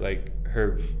there that like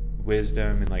her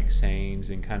wisdom and like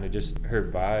sayings and kind of just her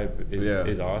vibe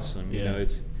is awesome. Yeah.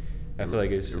 I feel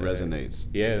like it resonates.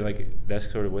 Yeah, like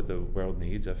that's sort of what the world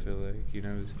needs. I feel like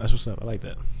That's what's up. I like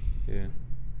that. yeah.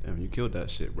 Damn, you killed that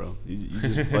shit, bro. You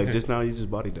just like just now you just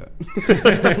bodied that.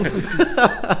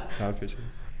 Not for sure.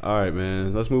 All right,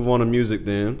 man. Let's move on to music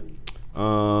then.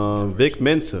 Vic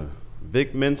Mensa.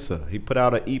 He put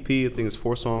out an EP. I think it's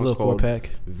 4 songs Little called 4-pack.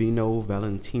 Vino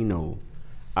Valentino.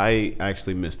 I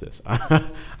actually missed this. I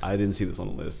didn't see this on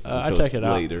the list I until check it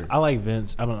later. out. I like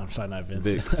Vince. I'm sorry, not Vince.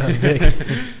 Vic. Vic.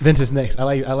 Vince is next. I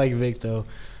like Vic though.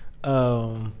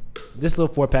 This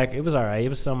little 4-pack, it was alright. He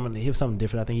was something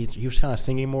different. I think he was kind of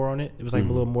singing more on it. It was like a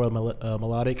little more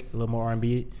melodic, a little more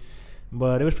R&B.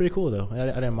 But it was pretty cool though. I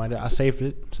didn't mind it. I saved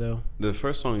it. So The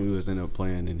first song you was ended up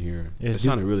playing in here, It's it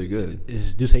sounded really good.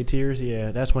 is Do Say Tears?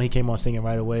 Yeah, that's when he came on singing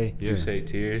right away. Yeah. Do say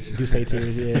tears. Do Say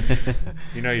Tears? Yeah.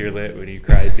 You know you're lit when you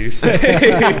cry. Do say.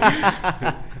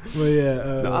 Well,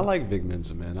 yeah. No, I like Vic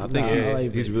Mensa, man. I think I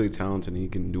like he's Vic. really talented and he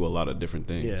can do a lot of different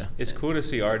things. Yeah. It's cool to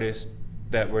see artists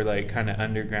that were like kind of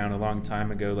underground a long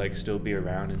time ago, like still be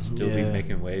around and still be Yeah.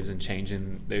 making waves and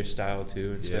changing their style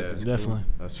too and stuff. Yeah. It's Definitely.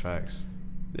 That's facts.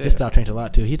 Yeah. His style changed a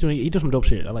lot too. He does some dope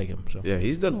shit. I like him. So Yeah,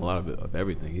 he's done a lot of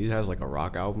everything. He has like a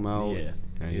rock album out. Yeah.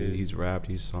 And Yeah. he's rapped,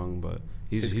 he's sung, but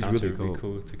His he's concert really would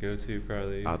cool. be cool to go to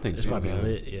probably. I think it's so. probably man.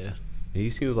 lit. Yeah. He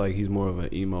seems like he's more of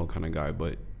an emo kind of guy,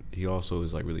 but he also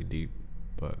is like really deep.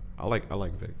 But I like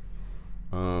Vic.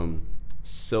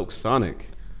 Silk Sonic,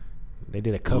 They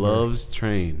did a cover. Love's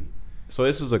Train. So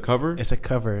this is a cover. It's a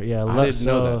cover. Yeah. I didn't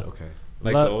know that. Okay.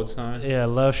 like Lo- the old song, Yeah,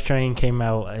 Love's Train came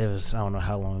out. It was I don't know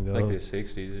how long ago. like the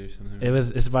 '60s or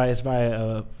something. It's by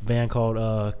a band called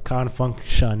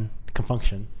Confunction.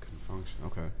 Confunction.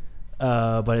 Okay.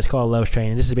 But it's called Love's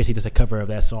Train. And this is basically just a cover of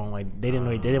that song. Like they didn't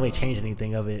really change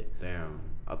anything of it. Damn.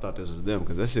 I thought this was them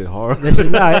because that shit hard.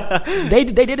 They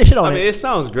did the shit on I it. mean, it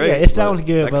sounds great. Yeah, it sounds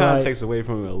good, That but, kind of like- takes away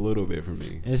from it a little bit for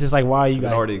me. And it's just like, why are you It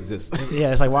guys? already exists.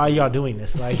 Yeah, it's like, why are y'all doing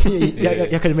this? Like, y'all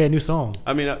could have made a new song.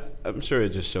 I mean, I'm sure it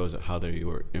just shows how they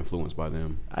were influenced by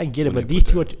them. I get it, when but they these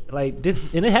put two are like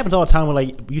this, and it happens all the time. When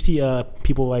like you see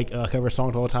people like cover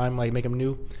songs all the time, like make them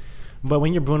new. But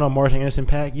when you're Bruno Mars and Anderson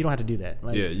 .Paak, you don't have to do that.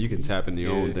 Like, Yeah, you can tap into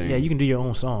your Yeah. own thing. yeah, you can do your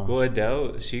own song. Well,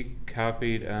 Adele, she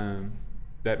copied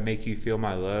that "Make You Feel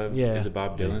My Love" Yeah. is a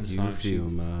Bob Dylan Make song. you feel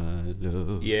my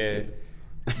love. Yeah,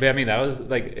 but I mean that was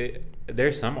like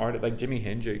there's some artists like Jimi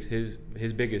Hendrix.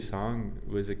 His biggest song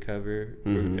was a cover.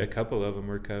 Mhm. Or a couple of them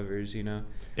were covers. You know.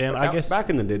 and I guess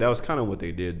back in the day, that was kind of what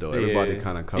they did, though. Everybody Yeah.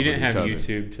 kind of covered You didn't each have other.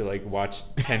 YouTube to like watch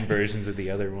 10 versions of the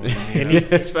other one. You And know?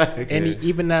 It's facts. and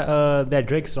even that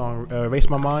Drake song, "Race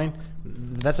My Mind,"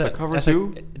 that's It's a cover that's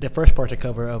too? the first part's a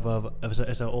cover of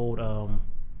it's an old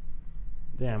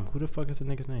damn, who the fuck is the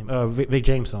nigga's name? Vic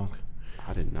James song.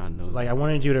 I did not know. Like, that. I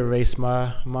wanted you to race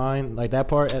my mind. Like that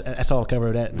part, that's all a cover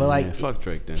of that. But Man, like, fuck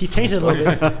Drake then. he changed it a little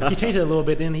bit. He changed it a little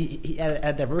bit. Then he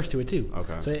added that verse to it too.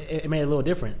 Okay. So it made it a little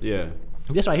different. Yeah,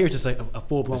 This right here is just like a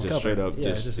full blown It's cover. just straight up, Yeah,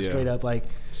 it's just- just a yeah. straight up like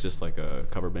it's just like a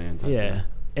cover band type yeah. thing.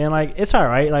 And like it's all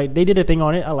right. Like they did a thing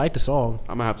on it. I like the song,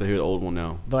 I'm gonna have to hear the old one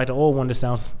now. but like the old one just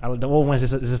sounds. The old one is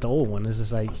just the old one. It's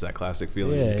just like It's that classic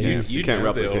feeling. Yeah, You can't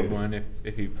know the replicate old it. one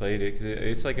if you played it, because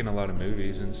it's like in a lot of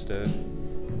movies and stuff.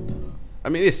 I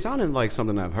mean, it sounded like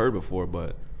something I've heard before,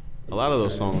 but a lot of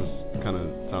those songs kind of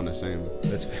sound the same.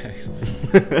 That's facts.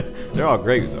 They're all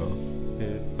great though. Yeah.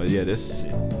 But yeah, this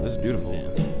is beautiful.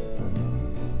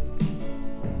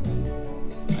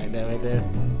 like that right there.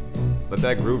 But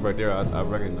that groove right there, I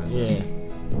recognize Yeah. it.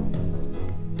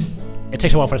 It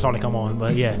takes a while for the song to come on,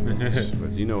 but yeah.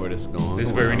 But you know where this is going. This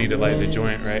is where we need to light the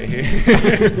joint right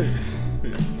here.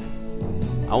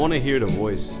 I want to hear the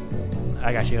voice.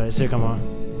 I got you. Let's see it come on.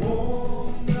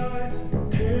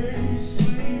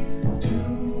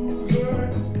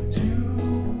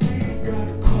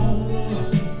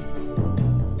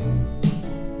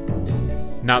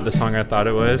 Not the song I thought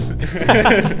it was.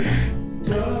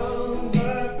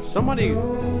 Somebody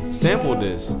sampled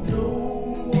this.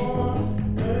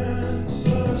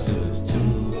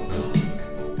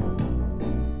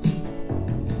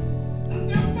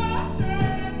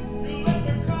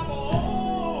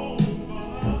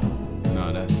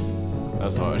 No,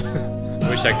 that's hard.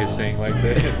 Wish I could sing like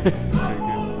that.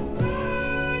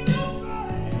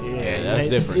 Yeah, that's like,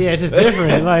 different. Yeah, it's just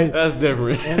different. Like, That's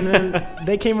different. and then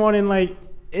they came on and like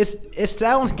it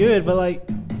sounds good, but like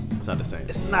It's not the same.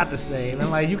 it's not the same. And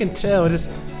like you can tell, it's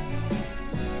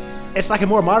like a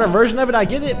more modern version of it. I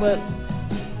get it, but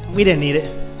we didn't need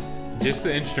it. Just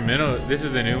the instrumental. This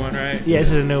is the new one, right? Yeah,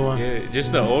 this is a new one. Yeah,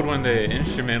 just the old one, the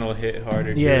instrumental hit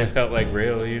harder too. Yeah. It felt like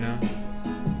real, you know?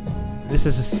 This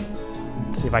is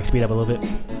let's see if I can speed up a little bit.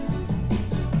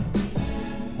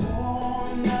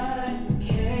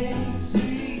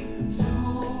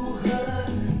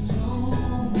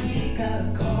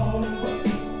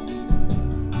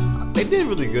 They did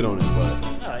really good on it, but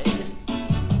No,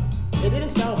 it didn't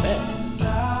sound bad.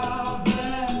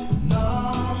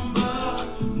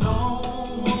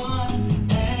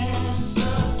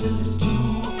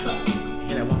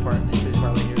 Yeah, that one part. This is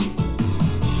part right here.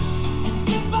 Yeah.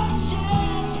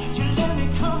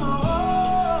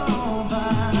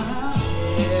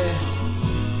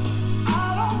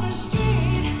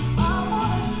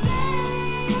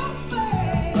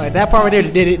 Like that part right there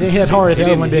did it hit as hard as the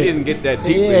other one he did. didn't get that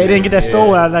deep. Yeah, in it there. didn't get that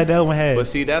soul Yeah. out like the other one had. But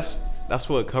see, that's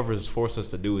what covers force us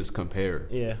to do is compare.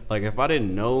 Yeah. Like if I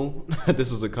didn't know that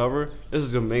this was a cover, this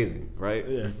is amazing, right?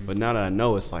 Yeah. But now that I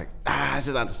know, it's like it's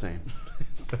just not the same.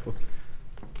 So,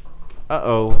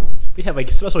 We have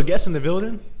a special guest in the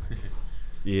building.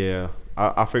 yeah.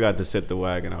 I forgot to set the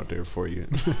wagon out there for you.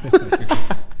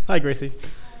 Hi, Gracie.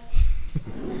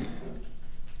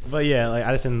 But yeah, like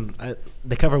I just didn't.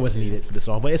 The cover wasn't needed for the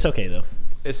song, but it's okay though.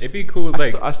 It'd be cool,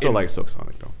 like I still in- like Silk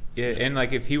Sonic though. Yeah, and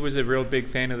like if he was a real big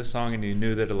fan of the song and he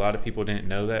knew that a lot of people didn't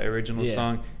know that original Yeah.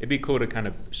 song, it'd be cool to kind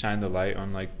of shine the light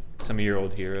on like some of your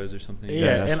old heroes or something.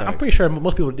 Yeah, that's and I'm facts. pretty sure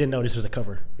most people didn't know this was a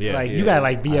cover. Yeah. like Yeah. you gotta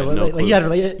like be I had able, no like, clue. you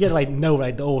gotta like know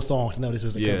like the old songs to know this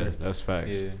was a Yeah, cover. that's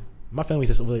facts. Yeah. My family's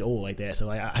just really old like that, so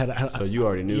like So you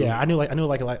already knew. Yeah, I knew like a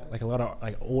lot of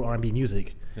like old R&B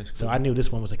music, That's so cool. I knew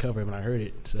this one was a cover when I heard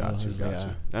it. So Got I you, was got like,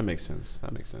 you. That makes sense.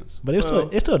 That makes sense. But it's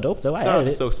still dope though. I Shout out added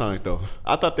to it. Silk Sonic though.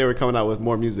 I thought they were coming out with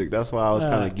more music. That's why I was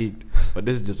kind Nah. of geeked. But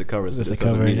this is just a cover, so It's this a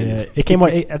doesn't cover. mean Yeah, anything. it came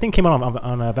out. I think it came out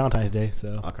on Valentine's Day.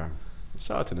 So Okay.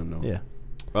 Shout out to them though.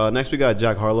 yeah, Next we got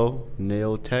Jack Harlow,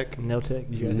 Nail Tech. no tech.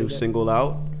 You guys New heard that? single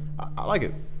out. I like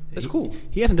it. It's cool.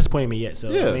 He hasn't disappointed me yet. So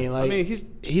Yeah. I mean,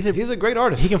 he's a great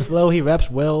artist. he can flow. He raps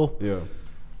well. Yeah.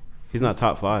 He's not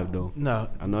top 5 though. No,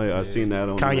 I know. I've seen that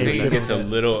on. Kanye I think he Driven. gets a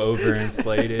little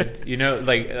overinflated. You know,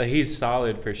 like he's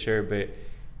solid for sure, but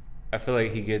I feel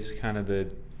like he gets kind of the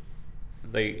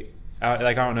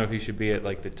I don't know if he should be at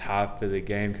like the top of the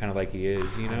game, kind of like he is.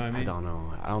 You know what I mean? I don't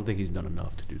know. I don't think he's done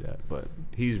enough to do that, but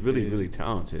he's really, really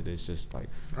talented. It's just like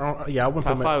I wouldn't top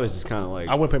put him. 5 is just kind of like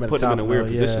I wouldn't put him at the putting him in top, a weird though,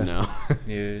 position yeah.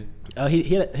 now. Yeah.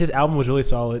 He had, his album was really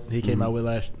solid. He came Mhm. out with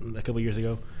a couple years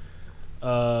ago.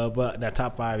 But that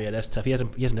top 5, yeah, that's tough. He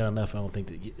hasn't done enough. I don't think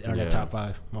to earn Yeah. that top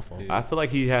 5. My fault. Yeah. I feel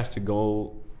like he has to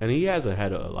go, and he has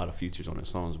had a lot of features on his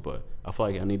songs, but I feel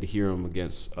like I need to hear him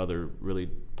against other really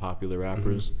popular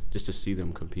rappers just to see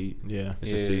them compete. Yeah.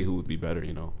 Just to Yeah. see who would be better,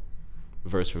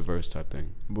 verse for verse type thing.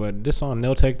 But this song,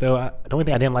 No Tech, though, the only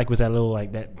thing I didn't like was that little,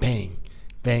 like, that bang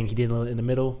he did in the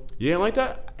middle. You didn't like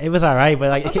that? It was all right, but,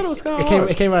 like, I thought it was kinda it came,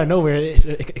 hard. it came out of nowhere.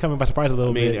 It came by surprise a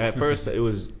little I mean, bit. at first I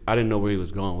didn't know where he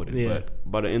was going with it, Yeah.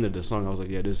 but by the end of the song, I was like,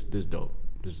 yeah, this dope.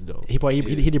 just dope. He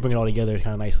did bring it all together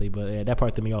kind of nicely, but that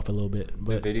part threw me off a little bit. The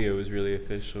But video was really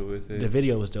official with it. the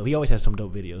video was dope. He always has some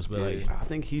dope videos, but like I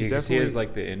think he's he definitely has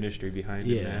like the industry behind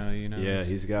him Yeah. now, you know. yeah,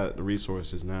 he's got the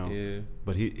resources now. Yeah.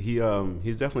 But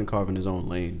he's definitely carving his own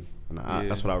lane, and Yeah.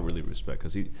 that's what I really respect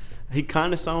because he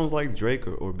kind of sounds like Drake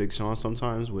or Big Sean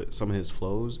sometimes with some of his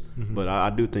flows, but I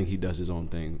do think he does his own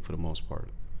thing for the most part,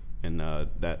 and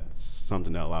that's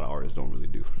something that a lot of artists don't really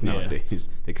do Yeah. nowadays.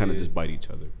 They kind of Yeah. just bite each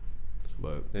other,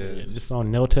 but Yeah. just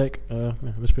on Neltec,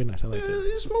 it was pretty nice. I liked it.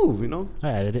 it's smooth, you know. I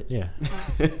added it, yeah.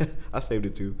 I saved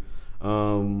it too.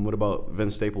 What about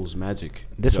Vince Staples' Magic?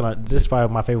 This Yo- one, this is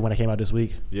probably my favorite one that came out this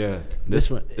week. Yeah, This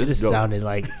one, it just dope. sounded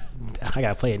like I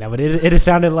gotta play it now, but it just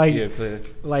sounded like Yeah, play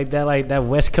it. like that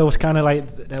West Coast kind of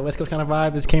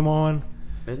vibe just came on.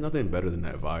 There's nothing better than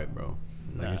that vibe, bro.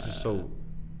 Like it's just so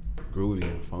groovy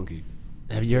and funky.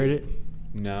 Have you heard it?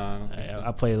 No, I don't think so.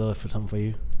 I'll play a little for something for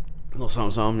you. A little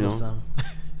something, you know. Some.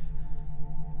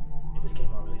 It just came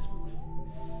on really smooth.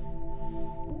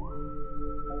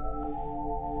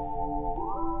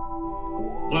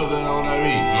 What's that on that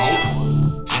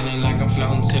beat? Feeling like I'm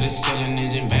floating to the ceiling,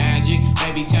 is it magic?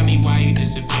 Baby, tell me why you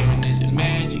disappearing, is it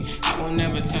magic? I won't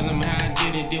never tell him how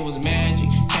I did it was magic.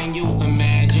 Can you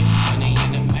imagine? Honey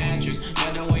in the mattress,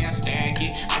 love the way I stack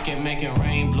it. I can make it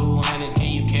rain blue honey's, can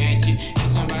you catch it?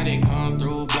 If somebody come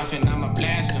through bluffing, I'm a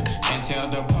blaster. And tell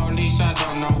the police I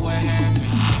don't know what happened.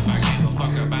 If I gave a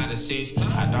fuck about a six,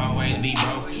 I'd always be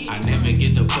broke. I never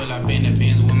get to pull up in the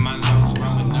bins with my lows.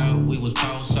 Growing up, we was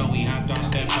post, so we hopped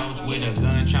off that post with a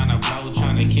gun, tryna blow,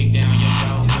 tryna kick down your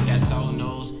door. But that's so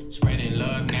news, spreading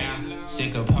love now.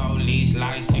 Sick of police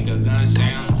lights, sick of gun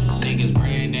sounds. Niggas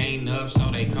brand ain't up, so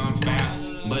they come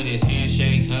foul. But it's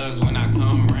handshakes, hugs when I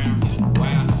come around.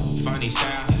 Wow, funny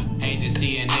style. Hate to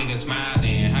see a nigga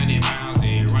smiling, 100 miles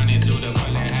and running through the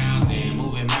bullet house and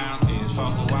moving mountains.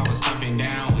 Fuck who I was stomping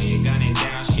down with, gunning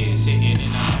down shit, sitting in the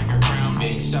background,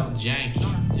 big so janky.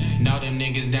 Know them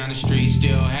niggas down the street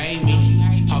still hate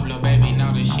me. Hope little baby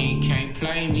know that she can't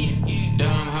play me.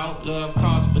 Dumb hoe, love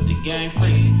cost, but the game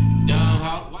free. Dumb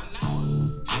hoe.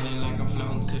 Feeling like I'm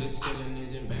floating to the ceiling,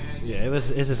 is it bad? Yeah, it's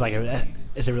just like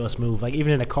it's a real smooth. Like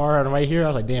even in the car and right here, I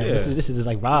was like, damn, Yeah. this is just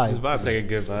like It's vibe. vibing. It's like a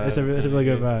good vibe. It's a really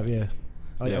good vibe. Yeah,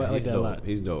 I like he's that dope. a lot.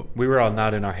 He's dope. We were all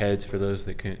nodding our heads for those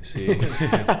that couldn't see.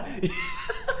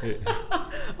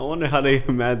 I wonder how they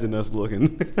imagine us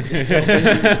looking.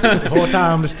 The whole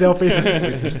time the still face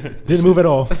didn't move at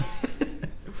all.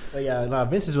 But yeah, no,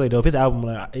 Vince is really dope. His album,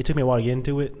 it took me a while to get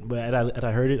into it, but as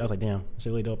I heard it, I was like, damn, it's a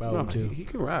really dope album No, too. he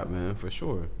can rap, man, for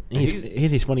sure. And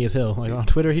he's funny as hell. Like on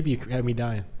Twitter, he be having me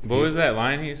dying. What was that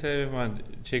line he said? If my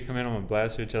chick come in, I'm gonna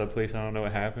blast her, tell the police I don't know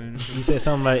what happened. He said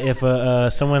something like,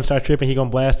 if someone starts tripping, he gonna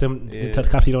blast him. Yeah. Tell the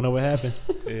cops he don't know what happened.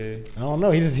 Yeah, I don't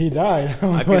know. He died.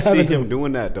 I can see him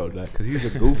doing that though, because he's a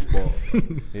goofball.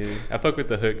 yeah. I fuck with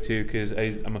the hook too, cause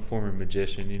I'm a former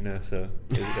magician, you know, so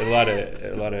there's a lot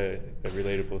of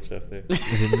relatable stuff there.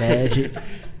 Is it magic?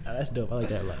 Oh, that's dope. I like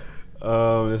that a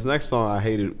lot. This next song I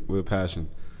hated with passion.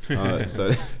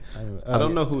 So I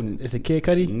don't know who Is it Kid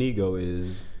Cudi? Nego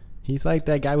is. He's like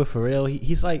that guy with Pharrell.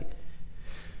 He's like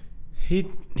he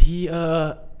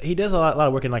does a lot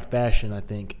of work in like fashion, I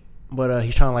think. But he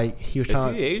was Is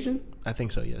trying. he Asian? I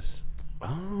think so. Yes.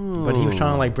 Oh. But he was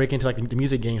trying to like break into like the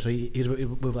music game. So he's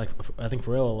with like I think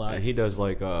Pharrell a lot. And he does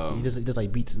like he does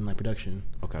like beats and like production.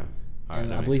 Okay. All right,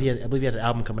 And that I believe makes he has an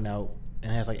album coming out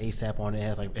and it has like ASAP on it.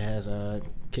 It has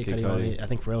Kid Kid Cudi on Cudi. it. I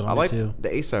think Pharrell's on I it like too. the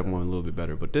ASAP one a little bit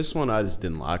better, but this one I just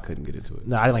didn't. I couldn't get into it.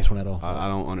 No, I didn't like this one at all. I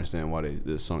don't understand why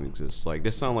this song exists. Like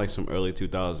this sound like some early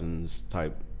 2000s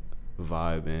type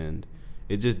vibe, and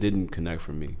it just didn't connect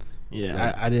for me. Yeah,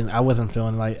 Like, I didn't. I wasn't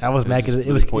feeling like I was It's mad because just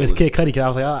it was pointless. Kid Cudi. Cause I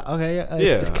was like, oh, okay,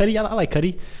 it's Yeah. Cudi. I like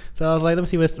Cudi. So I was like, let me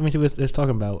see what it's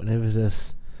talking about, and it was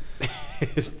just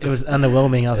it was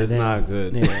underwhelming. I was It's like, not damn.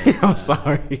 good. Yeah. I'm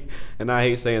sorry, and I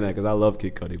hate saying that because I love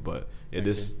Kid Cudi, but it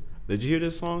just. Did you hear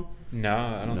this song? No,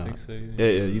 I don't No. think so. Either.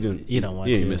 Yeah, you didn't. You don't want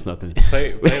You to. ain't miss nothing.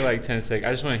 Play like 10 seconds.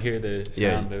 I just want to hear the sound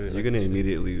Yeah, of it. you're like gonna you said.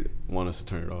 immediately want us to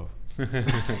turn it off.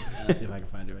 Let's see if I can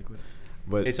find it right quick.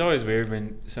 But It's always weird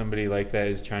when somebody like that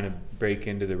is trying to break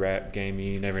into the rap game.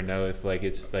 You never know if like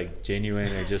it's like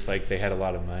genuine or just like they had a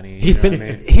lot of money. You He's know been what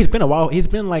I mean? he's been a while. He's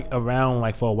been like around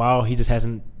like for a while. He just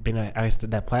hasn't been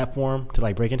that platform to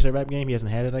like break into the rap game. He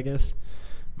hasn't had it, I guess.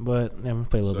 But yeah, we'll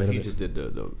play a little so bit he of it. just did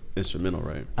the instrumental,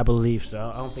 right? I believe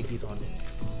so. I don't think he's on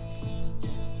it.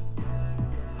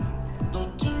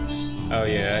 Oh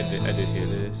yeah, I did hear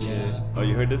this. Yeah. Oh,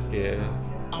 you heard this? Yeah.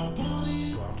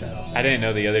 I didn't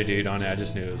know the other dude on it. I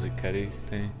just knew it was a Cudi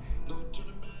thing.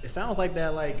 It sounds like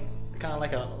that, like kind of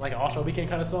like an All-Star Weekend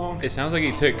kind of song. It sounds like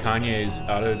he took Kanye's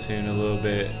auto tune a little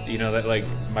bit. You know that like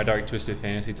My Dark Twisted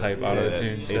Fantasy type auto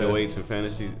tune. 808s and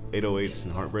fantasy, 808s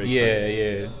and heartbreak.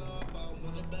 Yeah.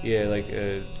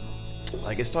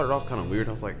 Like it started off kind of weird.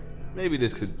 I was like, maybe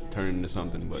this could turn into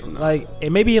something, but no. Like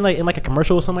it maybe in like a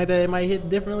commercial or something like that, it might hit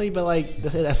differently. But like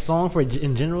that song for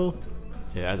in general,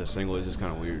 yeah, as a single, it's just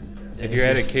kind of weird. if you're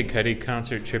at a Kid Cudi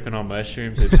concert tripping on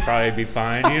mushrooms, it'd probably be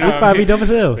fine. You know, it'd probably be dope as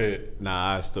hell.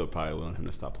 Nah, I still probably want him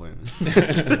to stop playing.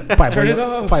 Turn it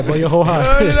off. Probably blow your whole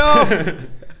heart. Turn it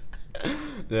off.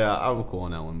 Yeah, I'm cool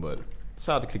on that one, but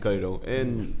shout out to Kid Cudi though,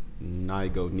 and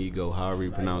Nigo, however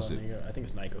you pronounce it. I think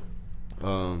it's Nigo. I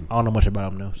I don't know much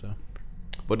about him though, so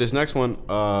But this next one,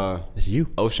 it's you.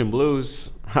 Ocean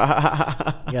Blues. You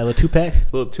got a little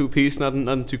 2-pack, Little 2-piece,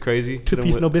 nothing too crazy.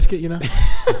 2-piece, no biscuit, you know.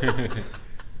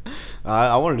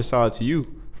 I wanted to shout out to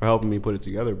you for helping me put it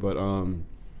together, but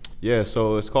yeah.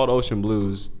 So it's called Ocean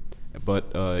Blues,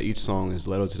 but each song is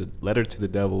Letter to the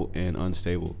Devil and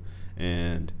Unstable,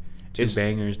 and Two it's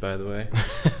bangers, by the way.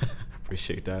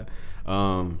 Appreciate that.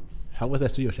 How was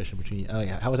that studio session between?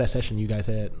 How was that session you guys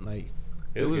had? Like,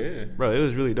 It was good. bro. It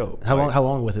was really dope. how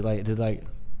long was it? Like,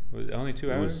 Was it only 2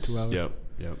 It hours? was 2 hours?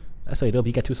 Yep. that's so dope.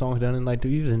 You got 2 songs done in like 2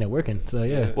 years and they're working. So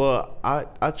yeah. Well,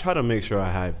 I try to make sure I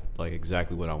have like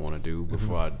exactly what I want to do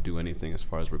before I do anything as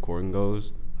far as recording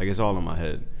goes. Like it's all in my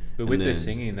head. But And with the then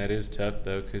singing, that is tough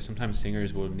though, because sometimes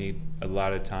singers will need a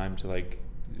lot of time to like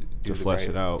do to the flesh right-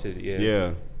 it out.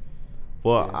 Yeah.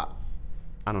 Well, Yeah.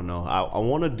 I don't know. I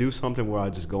want to do something where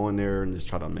I just go in there and just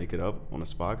try to make it up on the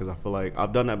spot, because I feel like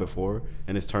I've done that before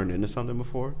and it's turned into something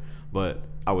before, but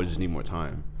I would just need more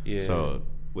time. Yeah. So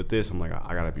with this, I'm like,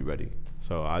 I gotta be ready.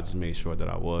 So I just made sure that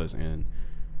I was, and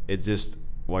it just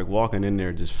like walking in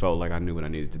there just felt like I knew what I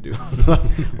needed to do.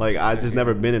 Like I just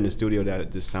never been in a studio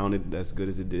that just sounded as good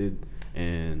as it did,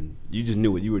 and you just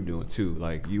knew what you were doing too.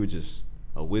 Like you were just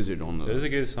a wizard on the. It was a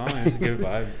good song. It was a good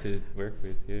vibe to work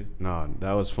with. Yeah. Nah,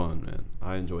 that was fun, man.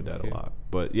 I enjoyed that a Yeah. lot.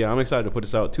 But yeah, I'm excited to put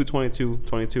this out.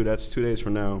 2/22, that's 2 days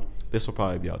from now. This will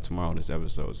probably be out tomorrow, this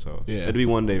episode. So Yeah. it'll be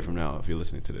 1 day from now if you're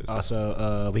listening to this.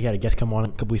 Also, we had a guest come on a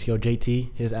couple weeks ago. JT,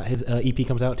 his EP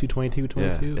comes out 2/22/22,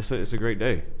 yeah, it's a great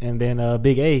day. and then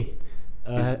Big A,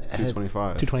 It's had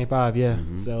 225. 225. Yeah.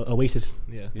 Mhm. So Oasis.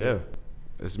 Yeah. Yeah,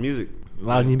 it's music. A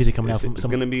lot of new music coming out It's, from it's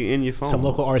some gonna be in your phone. some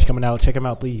local artists coming out. Check them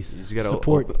out, please. You just gotta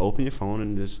support. open your phone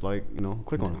and just click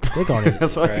on it. Click on it.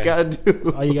 That's all you Right. gotta do. That's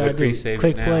all you gotta do. Pre-save it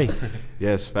Click now. play.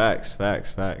 Yes, facts.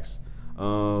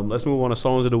 Let's move on to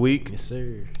songs of the week. Yes,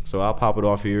 sir. So I'll pop it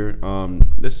off here.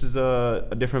 This is a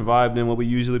different vibe than what we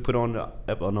usually put on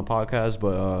the podcast,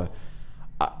 but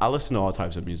I listen to all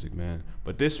types of music, man.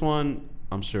 But this one,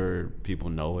 I'm sure people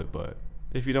know it, but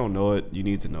if you don't know it, you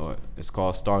need to know it. It's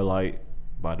called Starlight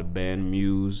by the band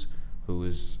Muse, who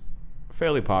is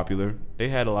fairly popular. They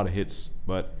had a lot of hits,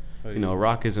 but Oh, you know, yeah.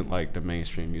 rock isn't like the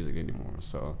mainstream music anymore.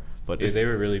 So, but Yeah, it's they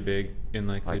were really big in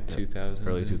like like the the 2000s.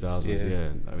 early 2000s. Yeah.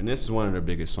 I mean, this is one of their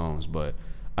biggest songs, but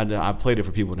I played it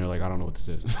for people and they're like, I don't know what this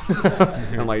is.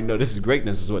 I'm like, no, this is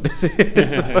greatness, is what this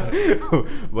is.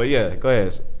 But yeah, go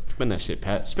ahead, spin that shit,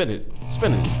 Pat. Spin it.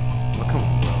 Oh, come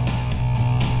on,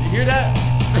 bro. You hear that?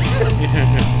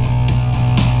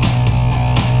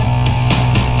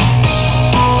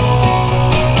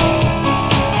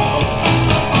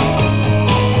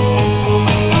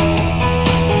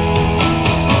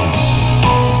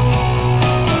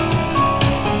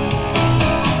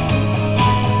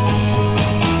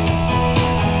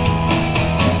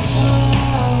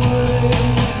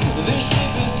 This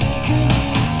ship is taking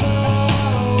me far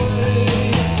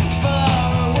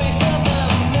away from the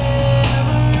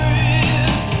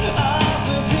memories of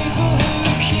the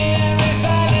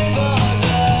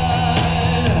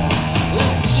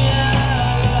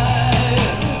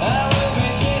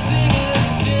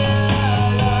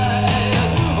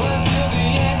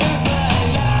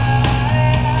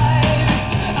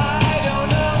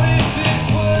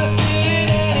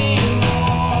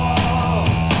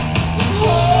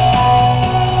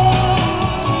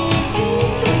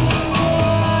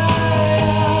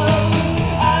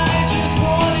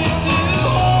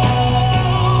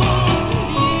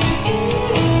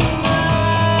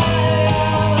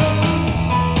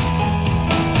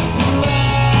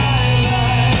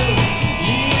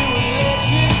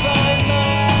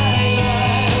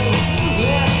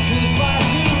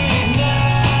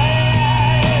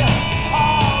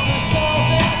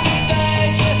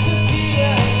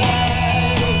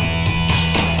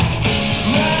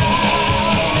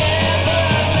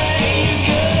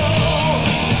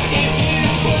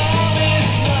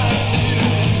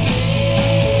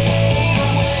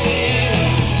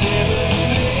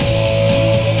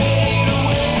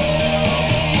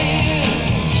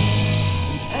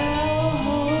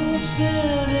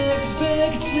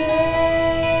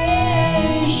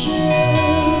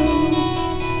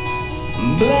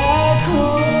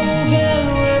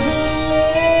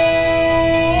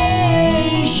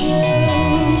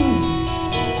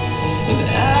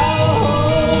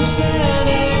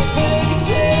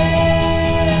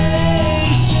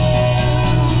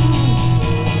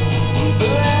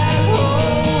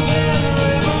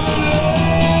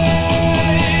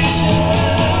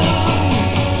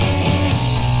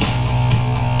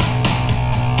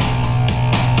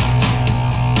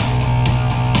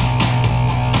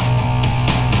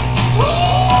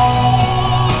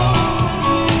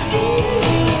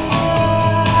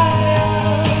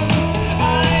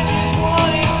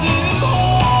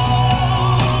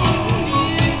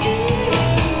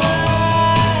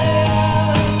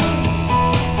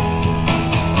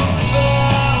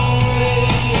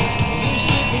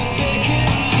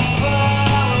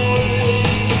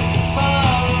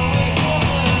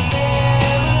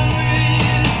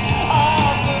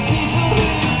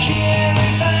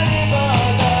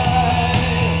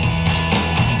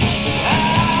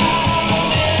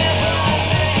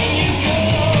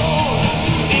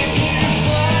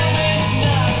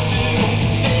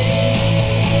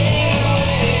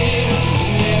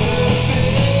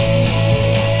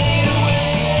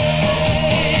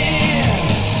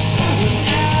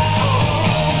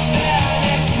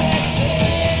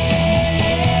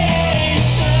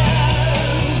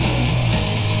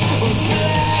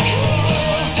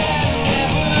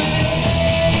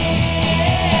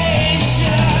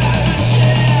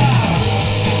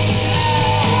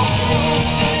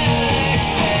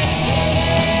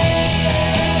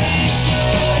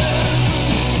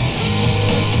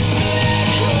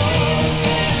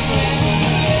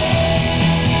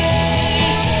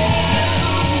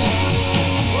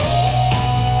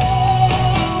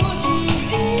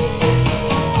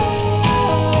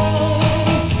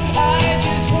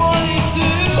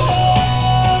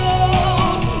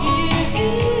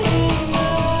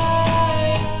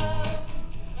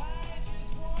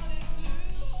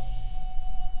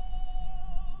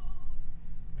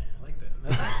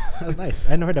That's nice.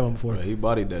 I never heard that one before. Bro, he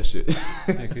bodied that shit.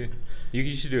 Okay.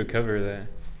 You should do a cover of that.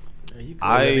 Yeah, you could.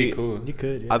 That'd be cool. You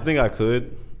could. Yeah. I think I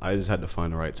could. I just had to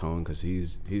find the right tone because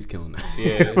he's killing that.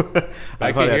 Yeah.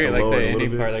 I probably can had hear to like lower the it a little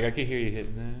ending bit. part. Like I can hear you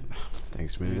hitting that.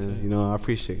 Thanks, man. You know, I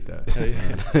appreciate that. Hell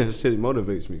yeah. Shit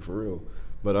motivates me for real.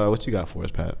 But what you got for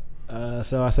us, Pat?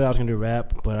 So I said I was gonna do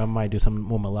rap, but I might do something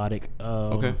more melodic.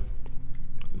 Okay.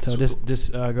 So this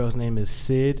girl's name is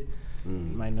Sid. You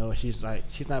Mm. might know her. She's not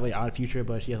really Odd Future,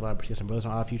 but she has some brothers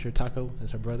on Odd Future. Taco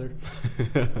is her brother.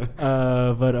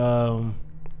 But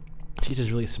she's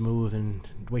just really smooth, and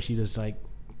the way she does like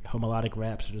her melodic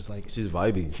raps are just like She's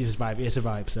vibey. she's just vibe. It's a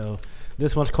vibe. So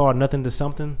this one's called Nothing to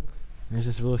Something, and it's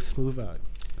just a real smooth vibe.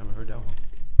 Never heard that one.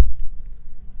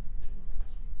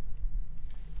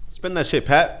 Spin that shit,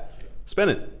 Pat. Spin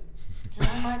it.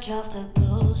 Too much of the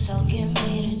glue, so give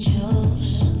me the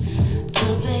juice.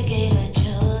 Too picky to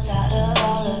choose out of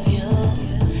all of you.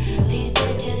 These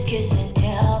bitches kiss and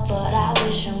tell, but I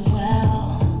wish them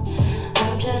well.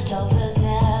 I'm just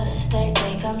overzealous, they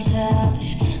think I'm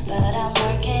selfish, but I'm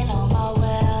working on my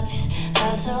wellness.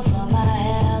 Hustle for my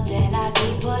health, and I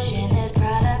keep pushing this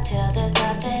product till there's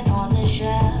nothing on the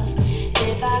shelf.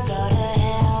 If I go to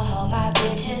hell, all my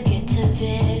bitches get to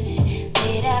visit.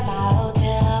 Meet at my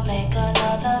hotel, make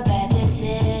another bad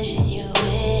decision. You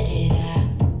with it,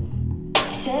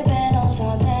 sipping on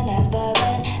something that's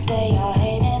bubbling. They all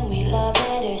hating, we love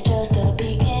it. It's just the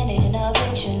beginning of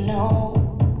it, you know.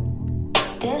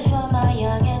 This for my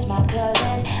youngins, my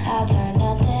cousins. I'll turn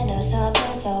nothing to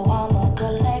something, so I'ma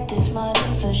collect this money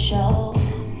for sure.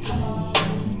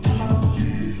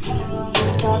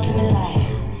 Talk to me like.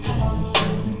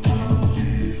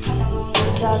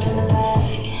 Talk to me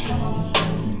like.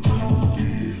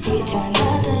 We turn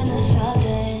nothing to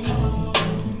something.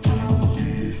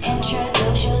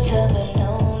 Introduce you to the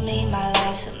new me. My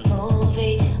life's a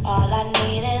movie. All I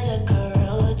need is a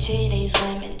Karuchi. These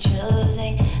women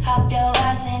choosing. Hop your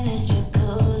ass in this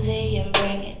jacuzzi and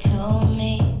bring it to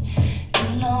me. You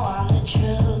know I'm the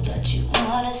truth, but you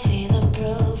wanna see the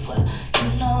proof. Well, you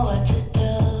know what to do.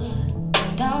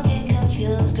 Don't get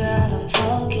confused, girl. I'm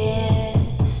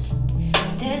focused.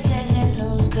 This isn't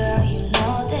news, girl. You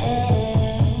know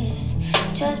this.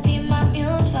 Just be my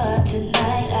muse for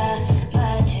tonight. I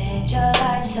might change your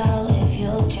life, so if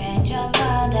you change your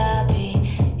mind, I'll be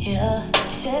here.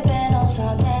 Sipping on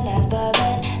something that's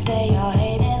bubbling. They all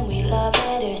hating, we love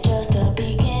it. It's just the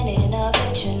beginning of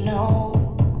it, you know.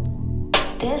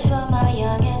 This for my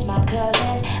youngins, my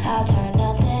cousins. I'll turn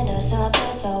nothing to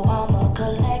something, so I'ma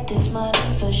collect this money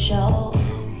for sure.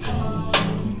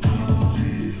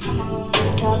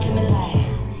 Talk to me like.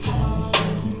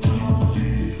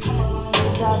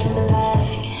 Talk to me like.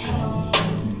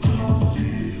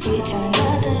 We turn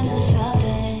nothing to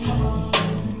something.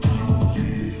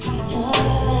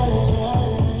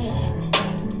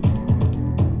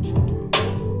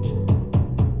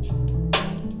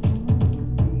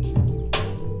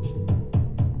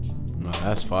 Nah,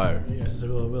 that's fire. Yeah, it's a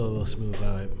real smooth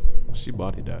vibe. She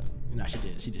bodied that. Nah, she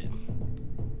did.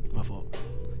 My fault.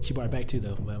 She brought it back too,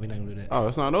 though. But we're not gonna do that. Oh,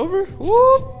 it's not over?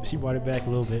 Whoop. She brought it back a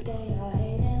little bit. They are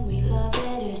hating, we love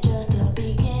it. It's just the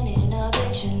beginning of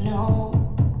it, you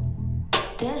know.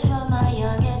 This for my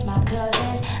youngins, my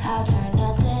cousins. I'll turn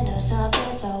nothing to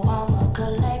something, so I'ma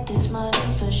collect this money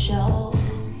for sure.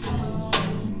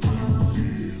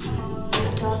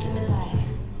 Talk to me like.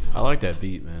 I like that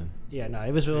beat, man. Yeah, no,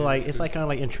 it was real like it's like kind of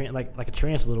like in like a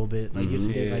trance a little bit. Like you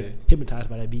get Yeah. like hypnotized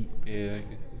by that beat. Yeah.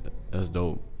 That's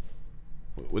dope.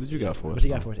 What did you got for us? What you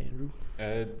got bro? for us, Andrew?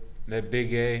 That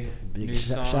Big A Big new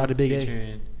shout song out to Big A.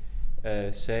 featuring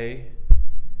Say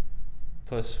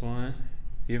 +1.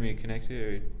 You have me connected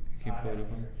or can you pull it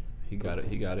up on?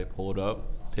 He got it pulled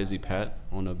up. Pizzy Pat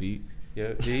on the beat.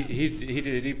 Yeah. Did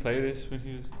he play this when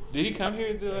he was? Did he come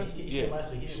here the last? Yeah.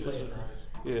 Last week he didn't play it.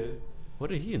 Yeah. What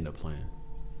did he end up playing?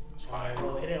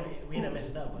 Well, we ended up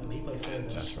messing up, but he played Sir.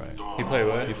 That's right. He played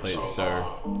what? He played Sir.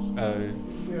 We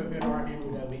were in R&B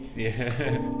mood that week. Yeah.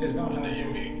 It's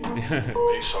Valentine's Day.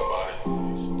 Meet somebody.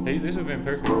 Hey, this would have been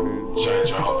perfect for Change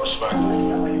your whole perspective.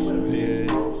 Sound like it would've been. yeah.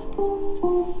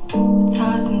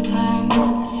 Toss and turn,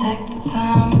 check the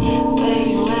time. Where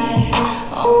you at?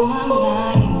 On my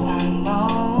mind, I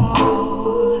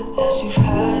know that you've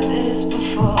heard this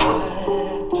before,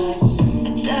 but I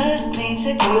just need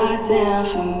to go down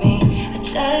for me. I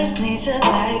just need a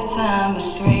lifetime of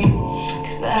 3,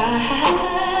 'cause I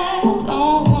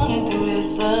don't wanna do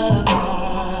this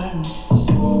alone.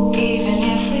 Even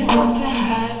if we both been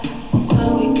hurt,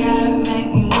 what we got make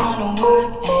me wanna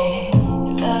work.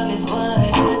 Your love is what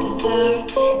I deserve.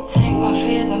 Take my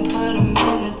fears and put them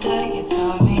in the dirt. You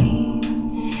told me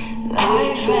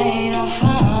Life ain't no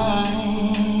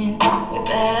fun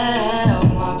without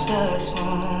my plus one.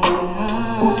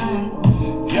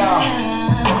 Yeah,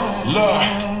 look,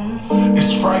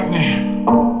 it's frightening.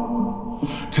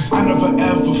 Cause I never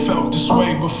ever felt this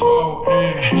way before,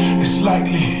 and it's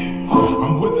likely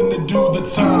I'm willing to do the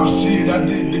time. Shit, I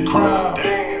did the crime.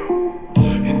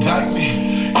 Indict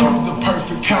me, you the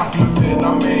perfect compliment. I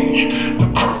mean, the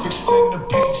perfect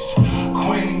centerpiece.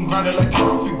 Queen, grinding like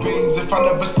coffee beans. If I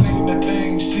never seen a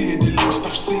thing, shit, at least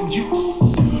I've seen you.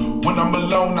 When I'm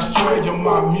alone, I swear you're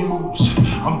my muse.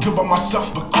 I'm good by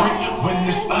myself, but great when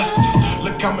it's us.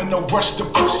 Look, I'm in no rush to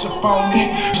push up on it.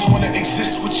 Just wanna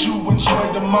exist with you,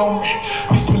 enjoy the moment.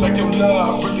 I feel like your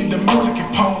love, really the missing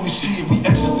component. Shit, we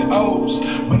X's and O's,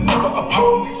 but never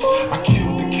opponents. I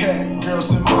killed the cat, girls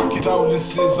and my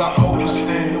condolences. I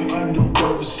overstand your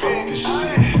underwear is soaking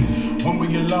shit. When we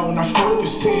alone, I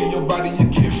focus, seeing your body a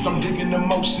gift. I'm digging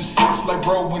emotion sense like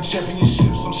rowing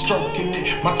championships. I'm stroking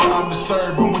it, my time to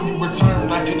serve. And when you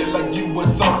return, I hit it like you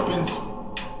was opens.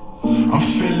 I'm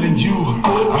feeling you,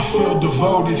 I feel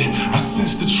devoted. I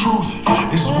sense the truth,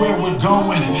 it's where we're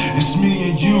going. It's me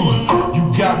and you,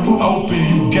 you got me open.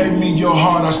 You gave me your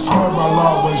heart, I swear I'll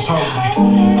always hold it.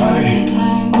 Hey. I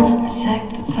check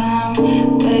the time,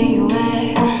 where you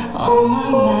at? On my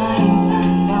mind, I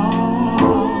know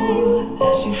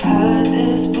that you've heard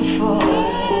this before. I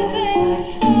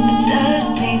just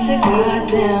need to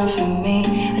goddamn for me.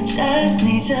 I just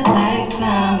need a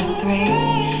lifetime of 3.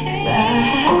 'Cause I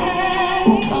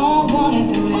don't wanna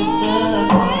do this alone.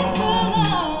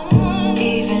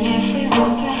 Even if we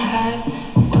both get hurt,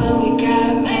 what we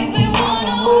got makes me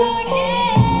wanna work.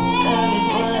 Love is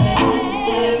what I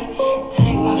deserve.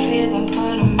 Take my fears and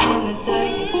put them in the dirt.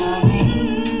 You tell me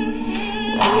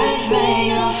life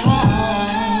ain't no fun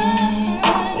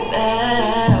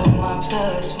without my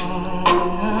plus one.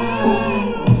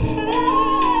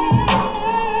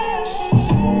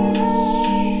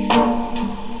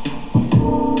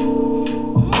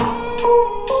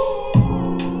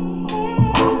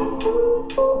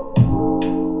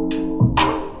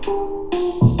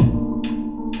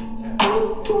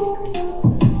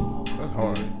 That's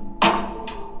hard.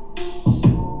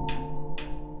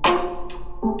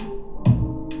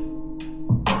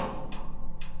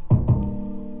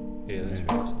 Yeah, that's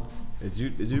right.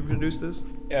 Did you produce this?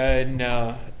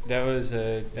 No, that was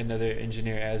another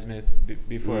engineer, Asmith,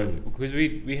 before, because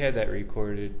we had that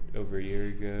recorded over a year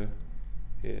ago.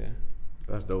 Yeah,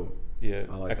 That's dope. yeah.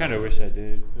 I like I kind that. of wish I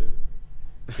did.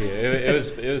 But yeah,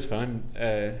 it was fun.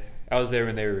 I was there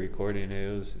when they were recording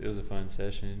it. It was a fun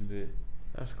session.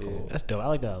 But That's cool. That's dope. I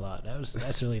like that a lot.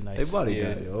 That's really nice. Hey, buddy,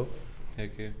 Yeah. guy, yo.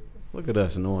 heck yeah. Look at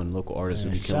us knowing local artists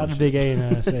who be Shout out to killing Big shit.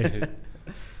 A and say,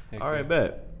 Heck All yeah. right,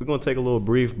 bet. We're gonna take a little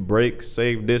brief break,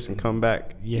 save this, and come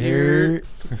back. you heard?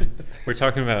 We're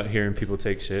talking about hearing people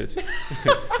take shits.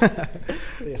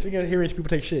 Yeah, speaking of hearing people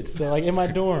take shit, so like in my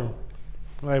dorm,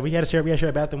 like we had to share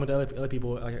a bathroom with the other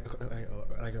people,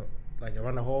 like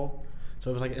around the hall.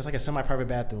 So it's like a semi-private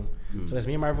bathroom. So it's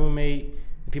me and my roommate,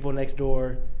 the people next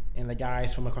door, and the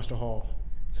guys from across the hall.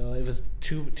 So it was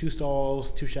two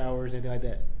stalls, 2 showers, anything like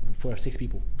that for 6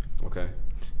 people. Okay.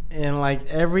 And like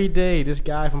every day, this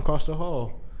guy from across the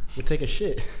hall would take a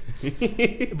shit,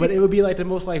 but it would be like the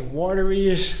most like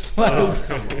watery-ish, like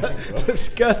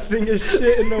disgusting as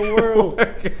shit in the world.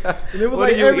 And it was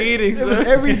What like are you eating, it was sir?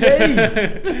 every day.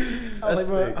 I was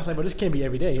That's like, bro, this can't be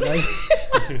every day.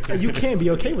 Like you can't be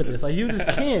okay with this. Like you just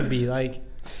can't be. Like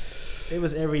it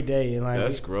was every day, and like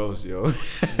That's gross, yo.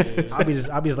 I'll be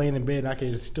just laying in bed, and I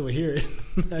can just still hear it.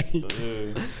 Like,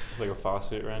 It's like a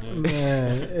faucet right now.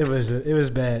 man, it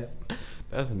was bad.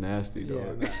 That's nasty, Yeah,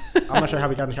 dog. nah. I'm not sure how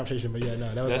we got in the conversation, but yeah,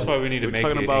 no, that was. That's why we need to We're make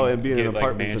talking it about and it being in get, like,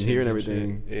 apartments and hearing mansions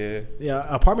everything. shit. Yeah,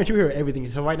 apartment you hear everything.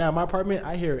 So right now, my apartment,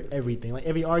 I hear everything. Like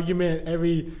every argument,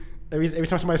 every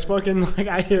time somebody's fucking, like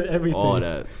I hear everything. All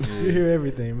that. You hear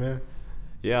everything, man.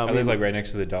 Yeah, I I mean, live like right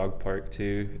next to the dog park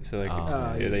too, so like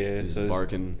Oh, yeah, just so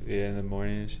barking. yeah, in the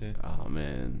morning and shit. Oh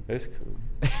man, That's cool.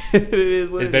 it is.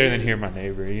 What It's it better is. than hearing my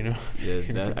neighbor, you know.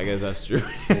 Yeah, I guess that's true.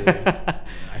 Yeah.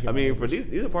 I mean, for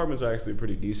these apartments are actually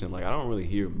pretty decent. Like I don't really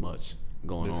hear much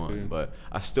going That's on, good. but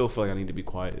I still feel like I need to be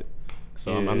quiet.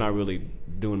 So I'm Yeah. not really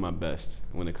doing my best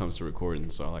when it comes to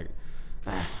recording. So like,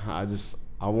 I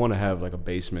want to have like a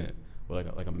basement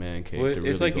with like a man cave. Well, to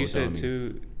it's really like go you said dummy.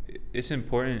 too. It's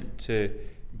important to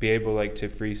be able like to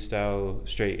freestyle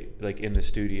straight like in the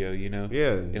studio, you know.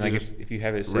 Yeah, And like just if you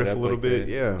have it set riff up a little like bit,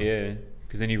 that, yeah. yeah.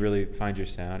 Because then you really find your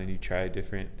sound and you try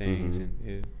different things Mhm.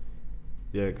 and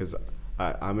yeah. Yeah, because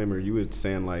I remember you were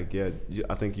saying like, yeah,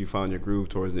 I think you found your groove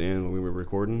towards the end when we were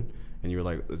recording, and you were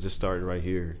like, just start right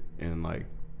here, and like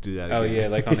do that. Oh again. yeah,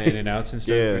 like on the in and outs and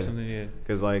stuff Yeah. or something. Yeah.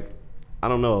 Because like, I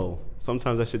don't know.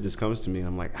 Sometimes that shit just comes to me, and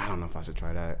I'm like, I don't know if I should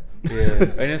try that. Yeah,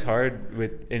 and it's hard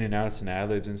with in and outs and ad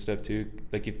libs and stuff too.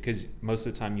 Like, because most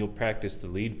of the time you'll practice the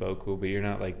lead vocal, but you're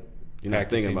not like You're not thinking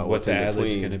practicing about what what's the in ad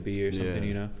lib's between. gonna be or something. Yeah.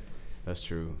 You know? That's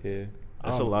true. Yeah.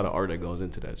 That's a lot of art that goes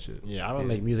into that shit. Yeah, I don't Yeah.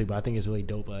 make music, but I think it's really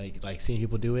dope. Like seeing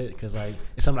people do it, because like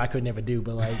it's something I could never do.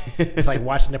 But like it's like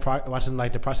watching watching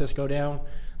like the process go down,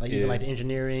 like even Yeah. like the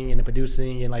engineering and the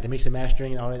producing and like the mix and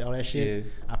mastering and all that shit.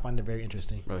 Yeah. I find it very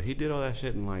interesting. Bro, he did all that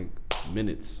shit in like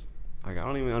minutes. Like, I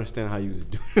don't even understand how you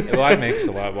do it. Well, I mix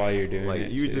a lot while you're doing Like,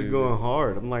 it. you were just too, going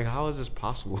hard. I'm like, how is this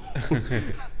possible?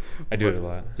 I do it a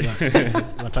lot. You want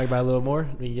to talk about it a little more?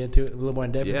 We can get into it a little more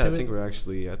in depth Yeah, into I think it. we're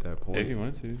actually at that point. If you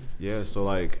want to. Yeah, so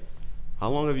like, how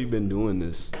long have you been doing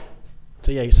this?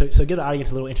 So yeah, so give the audience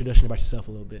a little introduction about yourself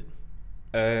a little bit.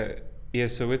 Yeah,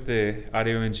 so with the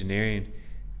audio engineering,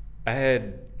 I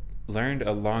had learned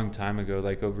a long time ago,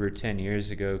 like over 10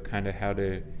 years ago, kind of how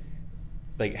to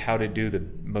do the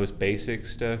most basic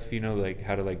stuff, you know, like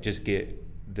how to like just get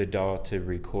the DAW to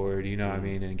record, you know what I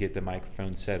mean, and get the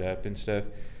microphone set up and stuff.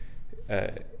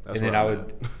 And then I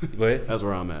would, what? That's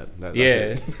where I'm at. That's Yeah,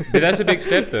 it. but that's a big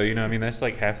step though, you know what I mean? That's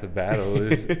like half the battle.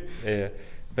 Yeah,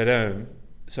 but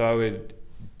so I would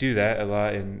do that a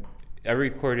lot, and I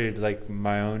recorded like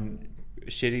my own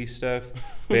shitty stuff,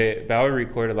 but I would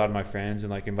record a lot of my friends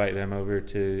and like invite them over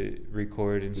to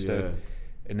record and stuff. Yeah.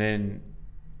 And then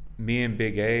me and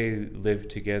Big A lived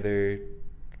together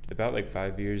about like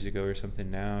 5 years ago or something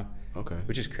now, Okay.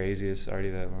 which is crazy. It's already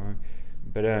that long.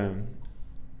 But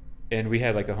and we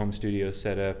had like a home studio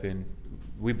set up, and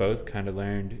we both kind of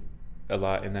learned a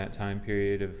lot in that time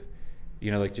period of,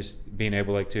 you know, like just being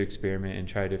able like to experiment and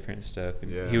try different stuff. And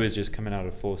Yeah. he was just coming out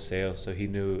of Full Sail, so he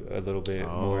knew a little bit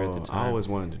more at the time. I always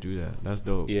wanted to do that. That's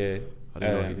dope. Yeah. I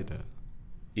didn't know he did that.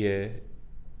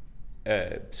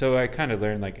 Yeah. So I kind of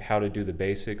learned like how to do the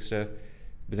basic stuff,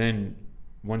 but then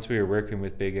once we were working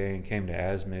with Big A and came to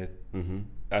Azimuth, Mm-hmm.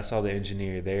 I saw the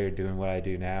engineer there doing what I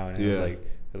do now, and I was Yeah. like,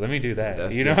 let me do that.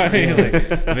 That's you know what I mean?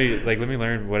 different. Like let me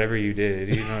learn whatever you did.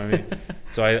 You know what I mean?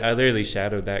 So I literally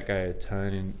shadowed that guy a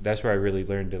ton, and that's where I really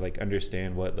learned to like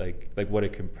understand what like what a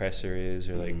compressor is,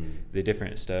 or like the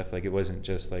different stuff. Like it wasn't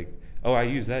just like, oh, I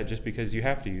use that just because you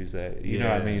have to use that. You know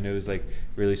what I Yeah. mean? It was like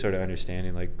really sort of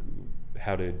understanding like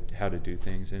how to do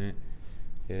things in it.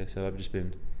 Yeah. So I've just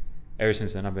been, ever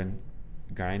since then, I've been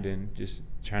grinding, just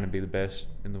trying to be the best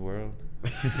in the world.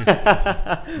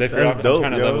 That's I'm dope,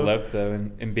 trying to yo. level up though,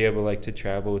 and be able like to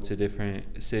travel to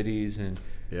different cities and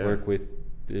Yeah. work with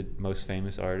the most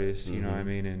famous artists. You know what I Mhm.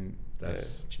 mean? And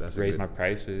That's a raise good- my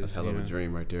prices. That's hell you of a know?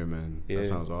 dream right there, man. Yeah. That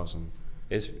sounds awesome.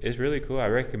 It's really cool. I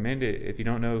recommend it if you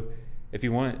don't know, if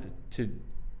you want to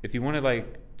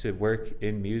like to work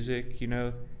in music, you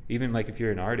know, even like if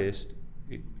you're an artist,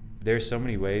 there's so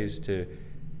many ways to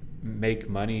make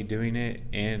money doing it,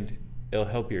 and it'll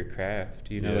help your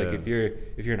craft. You know, like Yeah.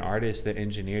 if you're an artist that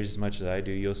engineers as much as I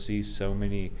do, you'll see so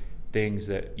many things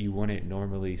that you wouldn't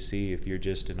normally see if you're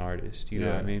just an artist. You know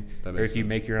what I Yeah, mean? that Or makes if you sense.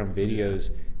 make your own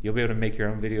videos, you'll be able to make your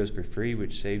own videos for free,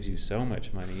 which saves you so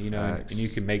much money. You know, and you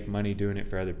Facts. can make money doing it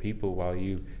for other people while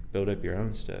you build up your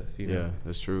own stuff. You know? Yeah,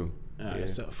 that's true. Yeah.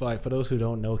 So for those who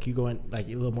don't know, can you go in like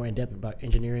a little more in depth about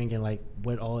engineering and like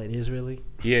what all it is really?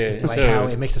 Yeah. Like so, how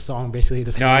it makes the song basically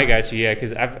the same. no, I got you. Yeah,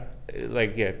 because I've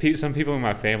some people in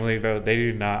my family, bro, they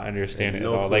do not understand it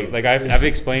No at all. clue. Like I've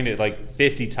explained it like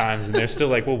 50 times, and they're still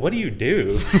like, well, what do you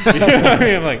do? You know what I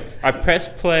mean? I'm like, I press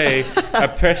play, I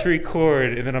press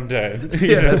record, and then I'm done. You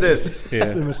Yeah, know? that's it. Yeah.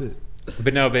 That's it.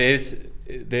 But no, but it's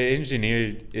the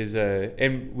engineer is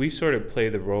and we sort of play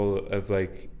the role of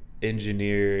like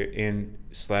engineer and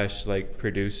 / like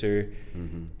producer,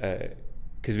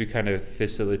 because we kind of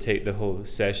facilitate the whole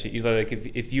session. You know, like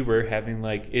if you were having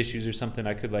like issues or something,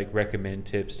 I could like recommend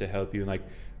tips to help you, and like,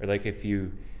 or like if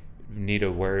you need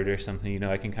a word or something, you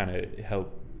know, I can kind of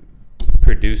help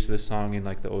produce the song in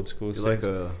like the old school You're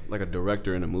sense. like a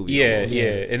director in a movie. Yeah, almost. yeah,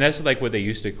 and that's like what they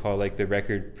used to call like the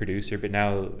record producer, but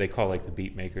now they call like the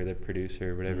beat maker the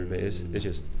producer or whatever. But it's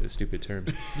just stupid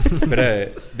terms.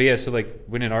 but yeah, so like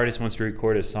when an artist wants to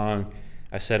record a song,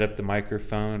 I set up the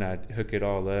microphone, I hook it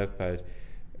all up, I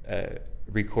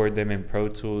record them in Pro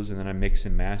Tools, and then I mix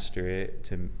and master it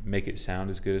to make it sound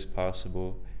as good as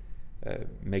possible.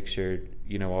 Make sure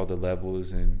you know all the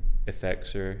levels and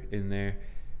effects are in there.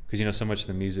 Because you know so much of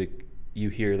the music you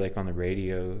hear like on the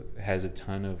radio has a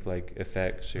ton of like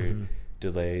effects or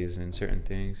delays and certain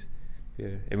things. Yeah,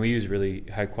 and we use really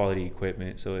high quality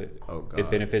equipment, so it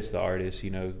benefits the artist. You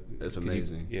know, That's 'cause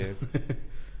amazing. yeah,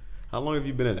 How long have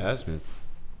you been at Azimuth?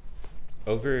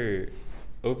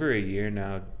 over a year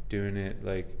now, doing it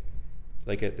like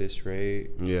at this rate.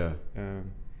 Yeah.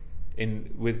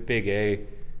 And with Big A,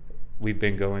 we've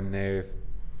been going there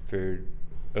for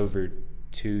over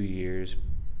 2 years,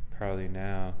 probably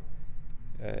now.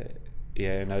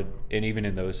 Yeah, and even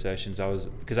in those sessions,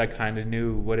 because I kind of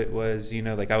knew what it was, you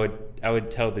know, like I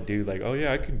would tell the dude like, oh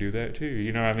yeah, I can do that too,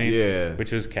 you know what I mean? Yeah.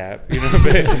 Which was cap, you know,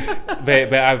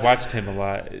 but I watched him a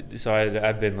lot, so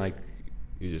I've been like,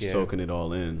 You're just soaking it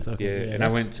all in. yeah, and I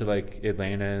went to like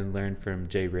Atlanta and learned from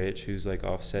Jay Rich, who's like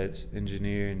Offset's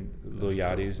engineer and Lil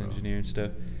Yachty's engineer and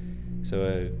stuff.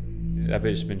 So I've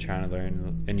just been trying to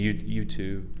learn, and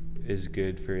YouTube is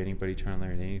good for anybody trying to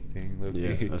learn anything.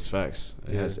 Yeah, that's facts.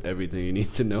 It has everything you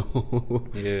need to know.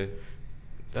 Yeah,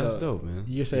 that's dope, man.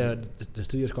 You say the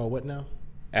studio's called what now?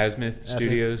 Azimuth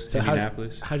Studios, so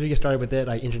Indianapolis. How did you get started with that?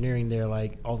 Like engineering there,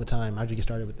 like all the time. How did you get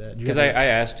started with that? Because I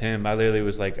asked him, I literally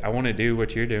was like, I want to do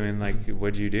what you're doing. Like,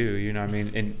 what'd you do? You know what I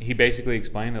mean? And he basically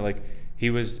explained that like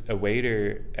he was a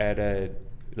waiter at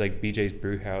like BJ's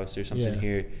Brew House or something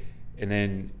here, and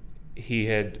then he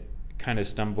had kind of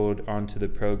stumbled onto the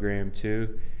program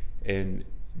too, and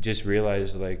just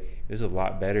realized like this is a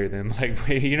lot better than like,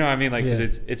 you know what I mean? Like,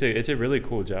 'cause it's a really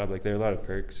cool job. Like there are a lot of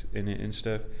perks in it and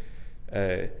stuff.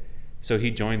 So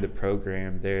he joined the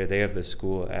program there. They have the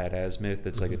school at Azimuth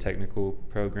that's like a technical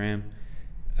program,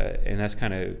 and that's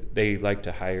kind of, they like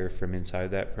to hire from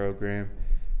inside that program.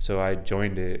 So I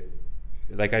joined it.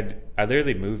 Like I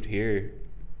literally moved here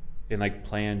and like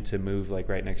planned to move like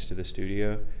right next to the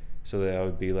studio, so that I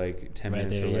would be like 10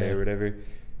 minutes away or whatever.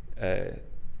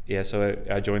 So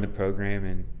I joined the program,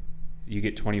 and you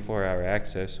get 24-hour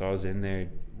access. So I was in there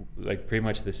like pretty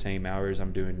much the same hours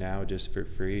I'm doing now, just for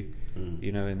free,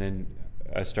 you know. And then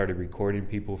I started recording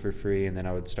people for free, and then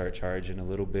I would start charging a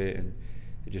little bit, and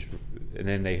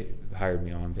then they hired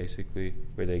me on basically,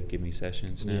 where they give me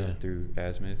sessions now through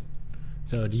Azimuth.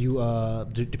 So do you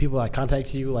do people like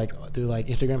contact you like through like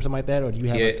Instagram, something like that, or do you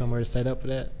have somewhere set up for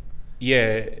that?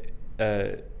 Yeah,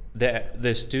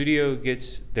 the studio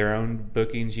gets their own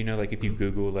bookings. You know, like if you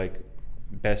Google like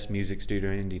best music studio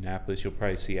in Indianapolis, you'll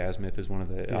probably see Azimuth as one of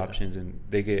the options, and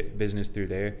they get business through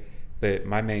there. But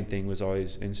my main thing was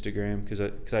always Instagram, because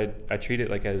I treat it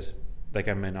like as like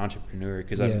I'm an entrepreneur,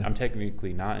 because I'm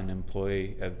technically not an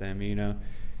employee of them, you know.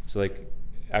 So like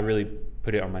I really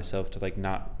put it on myself to like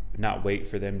not wait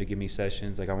for them to give me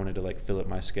sessions. Like I wanted to like fill up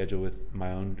my schedule with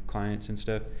my own clients and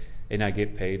stuff, and I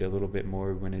get paid a little bit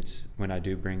more when I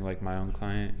do bring like my own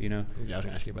client, you know. Yeah, I was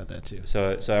gonna ask you about that too.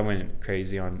 So I went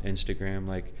crazy on Instagram,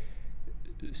 like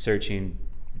searching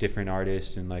different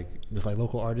artists and like just like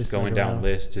local artists, going down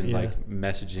lists and like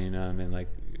messaging them and like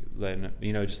letting,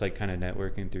 you know, just like kind of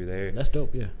networking through there. That's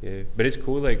dope. Yeah. But it's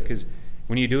cool, like, because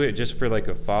when you do it just for like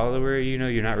a follower, you know,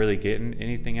 you're not really getting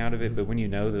anything out of it. But when you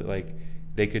know that like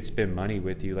they could spend money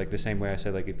with you, like the same way I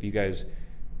said, like if you guys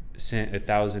sent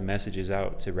 1,000 messages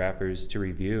out to rappers to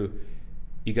review,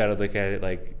 you got to look at it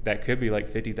like that could be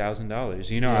like $50,000.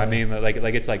 You know what I mean? Like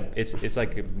it's like it's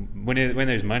like when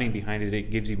there's money behind it, it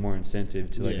gives you more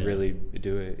incentive to like really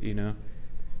do it. You know?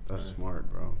 That's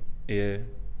smart, bro. Yeah,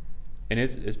 and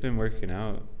it's been working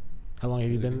out. How long have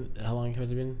you been? How long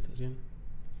has it been? Again?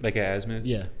 Like at Azimuth?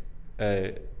 Yeah.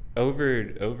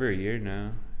 Over a year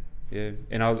now. Yeah,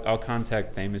 and I'll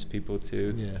contact famous people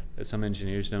too. Yeah. Some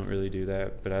engineers don't really do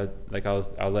that, but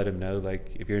I'll let them know,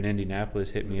 like, if you're in Indianapolis,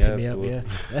 hit me up. Yeah.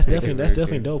 That's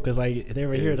definitely dope, because like if they're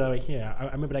over here, they're like,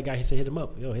 I remember that guy. He said hit him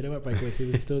up. Hit him up right quick. See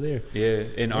if he's still there. Yeah,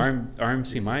 and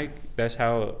RMC Mike, that's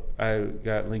how I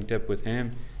got linked up with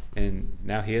him, and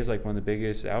now he has like one of the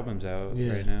biggest albums out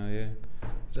right now. Yeah,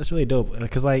 that's really dope.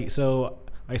 Because like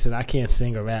I said, I can't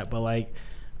sing or rap, but like.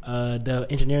 The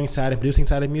engineering side and producing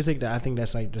side of music, I think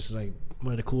that's like just like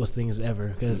one of the coolest things ever,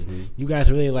 because you guys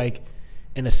really like,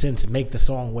 in a sense, make the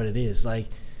song what it is. Like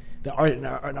an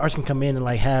artist can come in and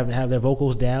like have their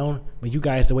vocals down, but you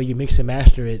guys, the way you mix and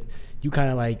master it, you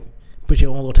kind of like put your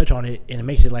own little touch on it, and it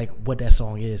makes it like what that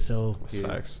song is. So that's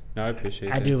facts. No, I appreciate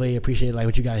it. I do really appreciate like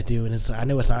what you guys do, and I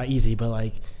know it's not easy, but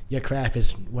like your craft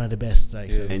is one of the best.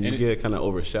 Like, so. And you get kind of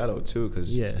overshadowed too,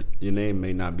 because your name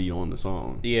may not be on the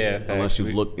song. Yeah, unless you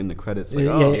look in the credits. Like,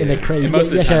 in the credits.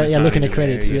 Look in the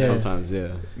credits. There, yeah, sometimes,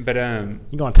 But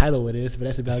you go on title with this, but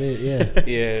that's about it. Yeah.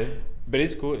 Yeah, but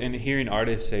it's cool, and hearing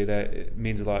artists say that, it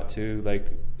means a lot too.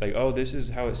 Like oh, this is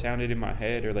how it sounded in my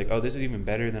head, or like, oh, this is even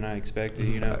better than I expected.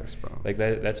 You Facts, know, bro. like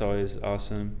that's always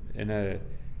awesome. And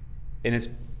it's,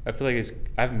 I feel like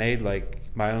I've made like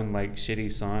my own like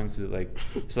shitty songs that like,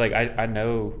 so like I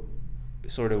know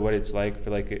sort of what it's like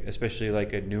for like especially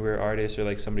like a newer artist, or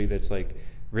like somebody that's like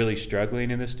really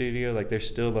struggling in the studio. Like they're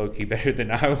still low key better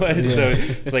than I was. So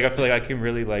it's like I feel like I can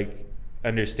really like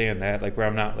understand that, like where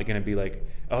I'm not like gonna be like,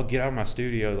 oh, get out of my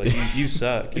studio, like you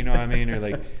suck, you know what I mean, or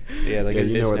like yeah, like Yeah,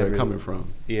 you it's know where they're never- coming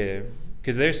from. Yeah,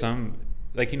 because there's some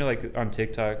like like on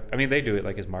TikTok. I mean, they do it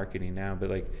like as marketing now, but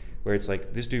like where it's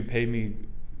like this dude paid me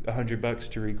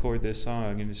 $100 to record this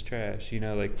song and it's trash.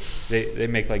 Like they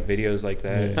make like videos like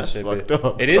that. And That's shit, fucked but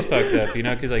up. It is fucked up,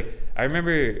 because like I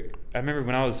remember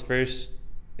when I was first.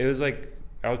 It was like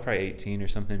I was probably 18 or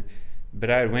something,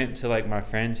 but I went to like my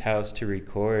friend's house to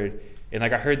record. And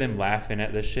like I heard them laughing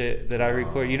at the shit that I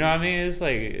record. You know what I mean? It's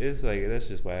like that's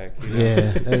just whack.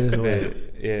 Yeah, that is whack.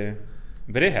 But, yeah,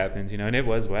 but it happens, and it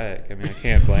was whack. I mean, I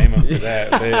can't blame them for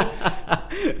that.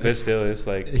 But still, it's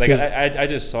like I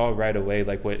just saw right away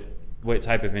like what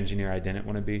type of engineer I didn't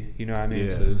want to be. You know what I mean?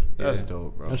 Yeah, So, that's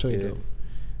dope, bro. That's really Yeah. dope.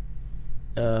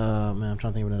 Man, I'm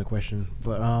trying to think of another question,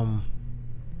 but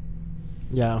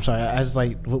yeah, I'm sorry. I just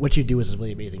like what you do is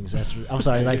really amazing. So I'm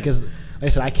sorry, like because like I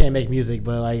said, I can't make music,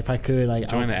 but like if I could, like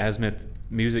Join the Azimuth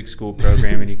Music School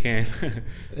program, and you can.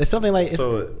 it's something like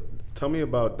So tell me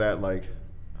about that. Like,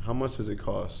 how much does it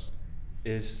cost?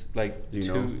 It's like Do you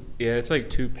two. know? Yeah, it's like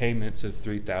 2 payments of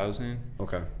 $3,000.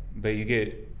 Okay. But you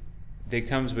get, it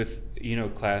comes with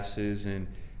classes, and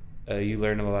you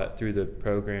learn a lot through the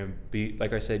program.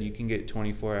 Like I said, you can get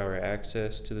 24-hour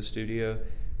access to the studio,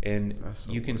 and That's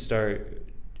so you can start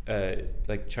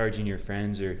like charging your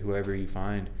friends or whoever you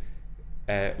find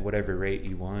at whatever rate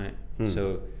you want.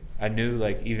 So I knew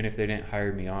like even if they didn't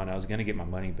hire me on, I was gonna get my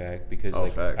money back because Oh,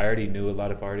 like facts. I already knew a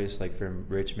lot of artists like from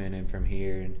Richmond and from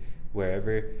here and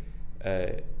wherever,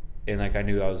 and like I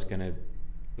knew I was gonna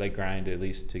like grind at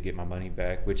least to get my money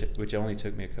back, which only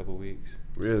took me a couple weeks.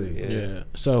 Really? Yeah. yeah.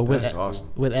 So That's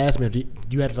awesome. with Azimuth, do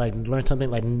you have to like learn something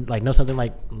like know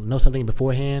something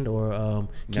beforehand, or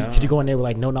could you go in there with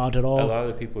like no knowledge at all? A lot of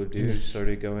the people do Yes. sort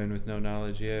of go in with no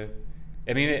knowledge. Yeah,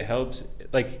 I mean it helps.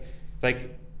 Like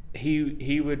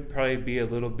he would probably be a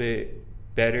little bit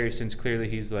better since clearly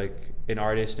he's like an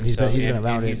artist He's himself, been and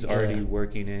around it, he's already yeah.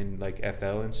 working in like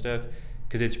FL and stuff.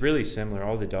 Because it's really similar.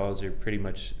 All the dolls are pretty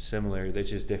much similar. There's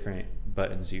just different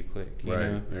buttons you click. You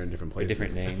Right. know? They're in different With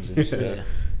places. different names and stuff. Yeah.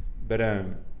 But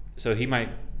so he might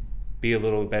be a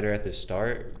little better at the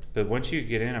start, but once you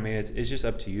get in, I mean, it's just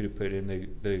up to you to put in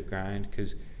the grind,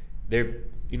 because they're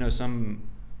some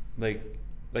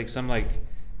some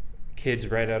kids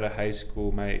right out of high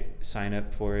school might sign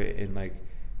up for it and like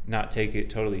not take it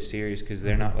totally serious because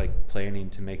they're not like planning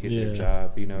to make it their Yeah.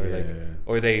 job, Yeah.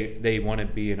 or they want to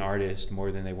be an artist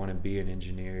more than they want to be an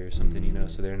engineer or something,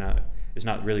 so it's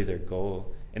not really their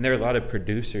goal. And there are a lot of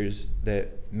producers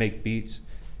that make beats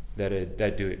that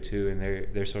do it too, and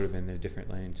they're sort of in a different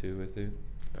lane too with it.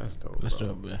 That's dope. That's bro.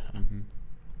 dope. Yeah.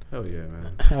 Hell yeah,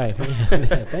 man. All right.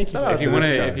 Thank you. Shout out If to you want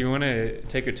this guy. if you want to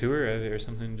take a tour of it or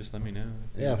something, just let me know.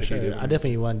 Yeah, for If you sure. do. I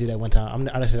definitely want to do that one time.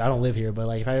 Honestly, I don't live here, but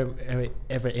like if I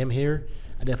ever am here,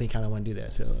 I definitely kind of want to do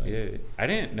that. So like, Yeah, I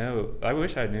didn't know. I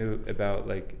wish I knew about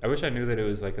I wish I knew that it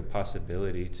was like a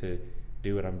possibility to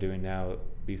do what I'm doing now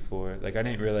before. Like I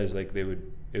didn't realize like it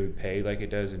would pay like it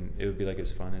does, and it would be like as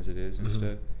fun as it is and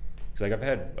stuff. Because like I've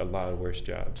had a lot of worse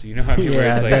jobs, you know what I mean? Where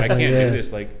Yeah, it's like I definitely, can't yeah. do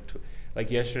this. Like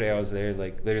yesterday, I was there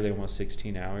like literally almost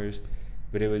 16 hours,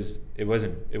 but it wasn't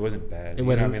bad. It You know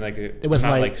what I wasn't- mean? Like it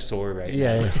wasn't I'm not like- like sore right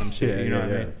Yeah, now yeah. or some shit. Yeah, you know yeah,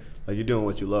 what I yeah. mean? Like you're doing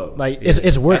what you love. like Yeah.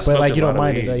 it's work, I but smoked like a you don't lot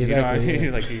of mind it. weed, Exactly. You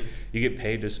know what I mean? yeah. Like you get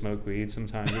paid to smoke weed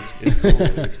sometimes. It's cool.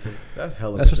 It's cool. That's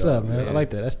hella. That's good what's up, job, man. yeah. I like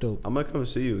that. That's dope. I'm gonna come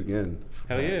see you again.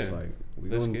 Hell It's yeah. like we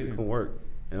Let's can get it. work,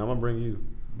 and I'm gonna bring you.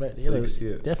 But So yeah, you can see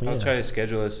it. definitely. I'll yeah. try to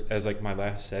schedule us as like my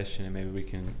last session, and maybe we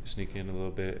can sneak in a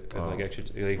little bit of like Oh, extra.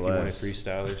 Like if you want to bless.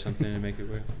 freestyle or something to make it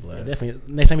work. Yeah, Bless.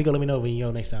 definitely. Next time you go, let me know when you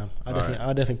go next time. I'll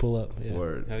All definitely pull up. Yeah.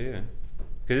 Word. Hell yeah,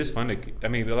 because it's fun to. I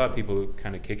mean, a lot of people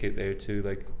kind of kick it there too.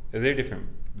 Like they're different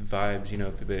vibes,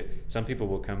 but some people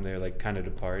will come there like kind of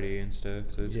to party and stuff.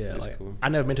 So it's, Yeah, it's like cool. I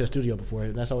never been to a studio before.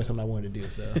 And that's always something I wanted to do.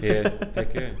 So Yeah,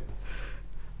 heck yeah.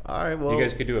 All right. Well, You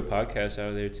guys could do a podcast out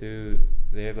of there too.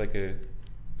 They have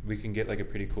we can get like a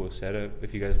pretty cool setup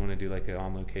if you guys want to do like an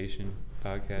on location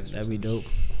podcast. or that'd be something. dope.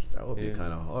 that would be Yeah.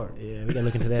 kind of hard. Yeah, we gotta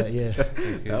look into that. Yeah.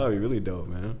 That would be really dope,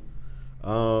 man.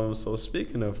 So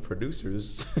speaking of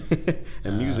producers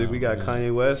and music, we got man.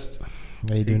 Kanye West.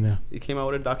 How you doing now? He came out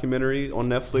with a documentary on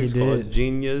Netflix He called did.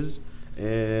 Genius,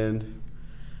 and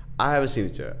I haven't seen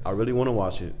it yet. I really want to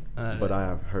watch it, Uh, but I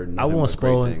have heard I nothing won't but great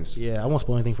spoil. things. Yeah, I won't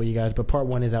spoil anything for you guys. But part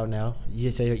 1 is out now.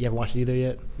 You say you haven't watched it either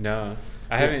yet? No,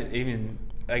 I haven't even.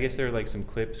 I guess there are like some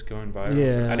clips going viral.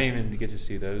 Yeah. I didn't even get to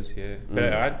see those yet.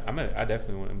 But I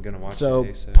definitely I'm gonna watch So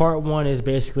it. ASAP. part 1 is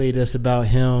basically just about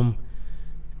him.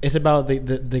 It's about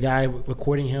the guy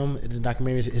recording him. The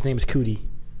documentary. His name is Cootie.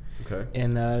 Okay.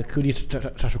 And Cootie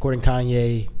starts recording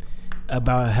Kanye.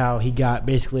 about how he got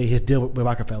basically his deal with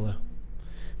Rockefeller.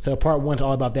 So part 1's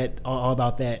all about that. All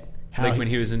about that. How Like when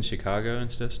he was in Chicago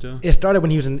and stuff still? it started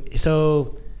when he was in.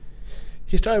 So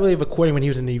he started really recording when he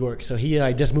was in New York. So he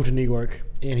like just moved to New York,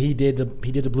 and he did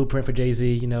the blueprint for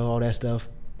Jay-Z, you know, all that stuff.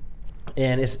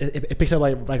 And it picks up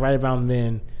like right around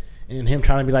then, and him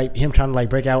trying to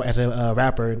break out as a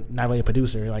rapper, not really a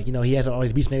producer. Like, you know, he has all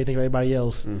these beats and everything for everybody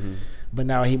else, but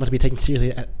now he must be taken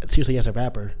seriously as a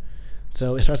rapper.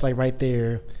 So it starts like right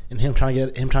there, and him trying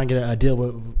to get a deal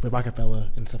with Rockefeller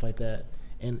and stuff like that,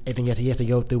 and everything he has to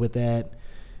go through with that.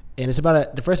 And it's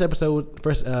about the first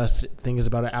thing is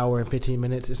about an hour and 15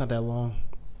 minutes. It's not that long,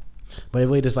 but it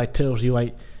really just like tells you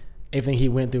like everything he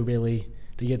went through really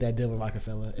to get that deal with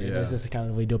Rockefeller. And it's just kind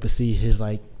of really dope to see his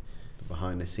like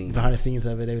behind the scenes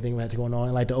of it, everything that's going on,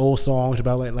 and like the old songs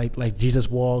about like Jesus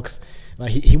Walks.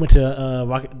 Like he went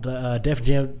to Def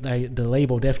Jam, like the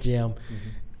label Def Jam,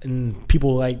 and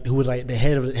people like who was like the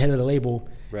head of the label,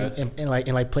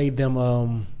 and played them.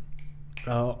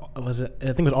 Was it? I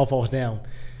think it was All Falls Down,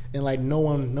 and like no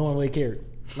one really cared.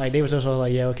 Like they was just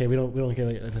like, yeah, okay, we don't care.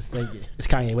 It's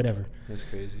Kanye, whatever. That's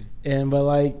crazy. But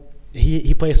like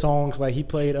he played songs like he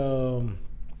played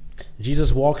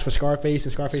Jesus Walks for Scarface,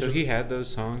 and Scarface. So he had those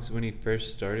songs when he first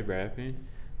started rapping.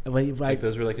 Like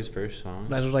those were like his first songs.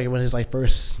 That was like one of his like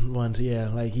first ones. Yeah,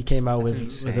 like he came out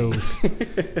with those,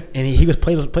 and he was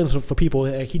playing for people.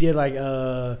 Like, he did like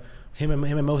him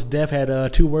and Mos Def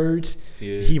had 2 words.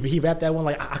 Yeah. He rapped that one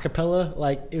like a cappella.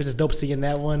 Like it was just dope seeing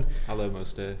that one. I love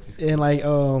Mos Def. And like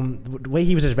the way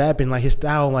he was just rapping, like his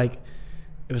style, like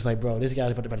it was like, bro, this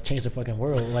guy's about to change the fucking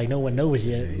world. Like no one knows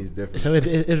yet. Yeah, he's different. So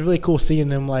it's really cool seeing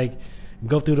him like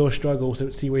go through those struggles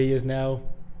to see where he is now.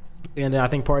 And then I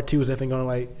think part 2 is definitely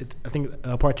going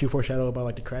to part 2 foreshadow about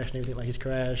like the crash and everything, like his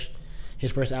crash,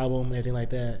 his first album and everything like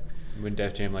that. When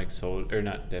Def Jam like sold, or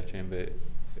not Def Jam, but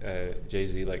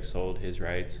Jay-Z like sold his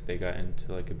rights, they got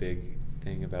into like a big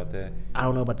thing about that. I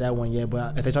don't know about that one yet,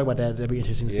 but if they talk about that, that'd be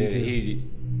interesting to see too.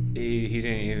 He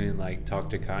didn't even like talk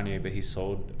to Kanye, but he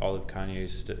sold all of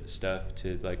Kanye's stuff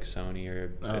to like Sony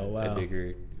or a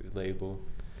bigger label.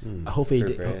 I hope they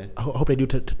do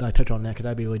touch on that, because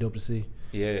that'd be really dope to see.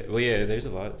 Yeah, well, yeah, there's a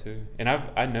lot too, and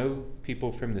I know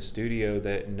people from the studio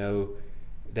that knew.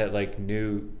 I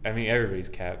mean, everybody's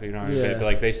cap, you know what I mean? But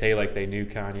like they say like they knew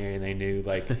Kanye and they knew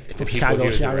like the people Chicago, he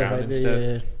was around right and there, stuff.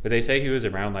 yeah. But they say he was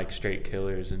around like straight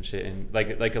killers and shit, and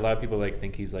like a lot of people like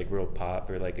think he's like real pop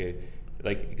or like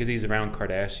because he's around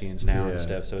Kardashians now and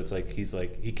stuff. So it's like he's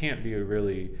like he can't be a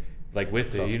really like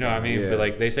with it, you know what I mean? Yeah. But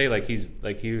like they say like he's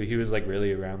like he was like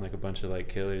really around like a bunch of like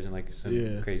killers and like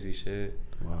some crazy shit.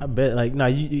 Wow. I bet like no,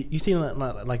 you seen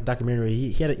like documentary.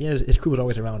 He had his crew was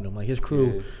always around him. Like his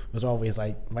crew was always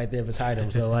like right there beside him.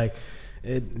 So like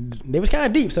they was kind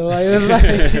of deep. So like it was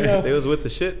like, you know, they was with the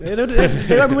shit. They were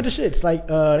with the shit. It's like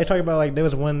they talk about like there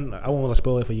was one. I won't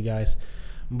spoil it for you guys.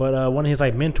 But one of his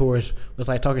like mentors was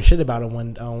like talking shit about him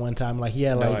one time. Like he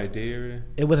had like No ID. Really?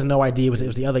 It wasn't No ID. It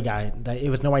was the other guy. It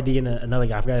was No ID and another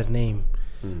guy. I forgot his name.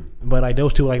 But like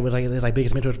those two like was like his like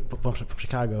biggest mentors from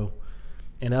Chicago.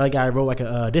 And the other guy wrote like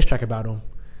a diss track about him.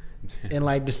 And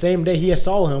like the same day he had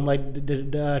saw him, like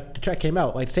the track came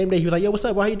out. Like the same day he was like, "Yo, what's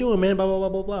up? How you doing, man?" Blah blah blah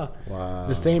blah blah. Wow.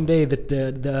 The same day that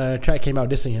the track came out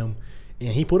dissing him, and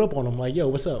he put up on him like, "Yo,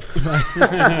 what's up?"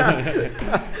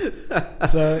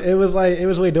 So it was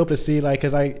really dope to see, like,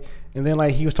 cause like, and then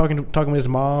like he was talking with his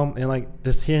mom, and like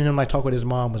just hearing him like talk with his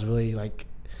mom was really like,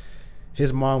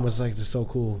 his mom was like just so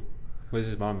cool. Was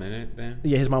his mom in it then?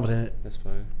 Yeah, his mom was in it. That's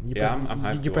fine. I'm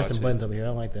hyped. You're pressing buttons over here. I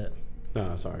don't like that.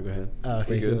 No, sorry. Go ahead. Oh,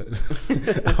 okay, good.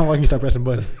 I don't like you start pressing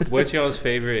buttons. What's y'all's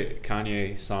favorite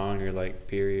Kanye song or like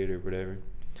period or whatever?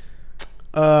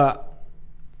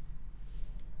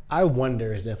 I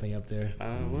Wonder is definitely up there. I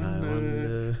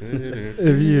wonder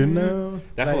if you know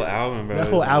that whole album, bro. That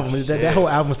whole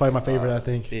album is probably my favorite. I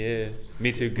think. Yeah,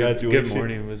 me too. Good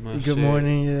Morning was my. Good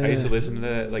Morning. Yeah. I used to listen to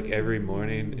that like every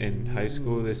morning in high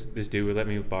school. This dude would let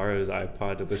me borrow his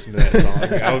iPod to listen to that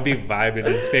song. I would be vibing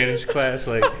in Spanish class.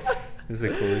 Like, this is the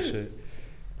coolest shit.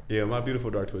 Yeah, My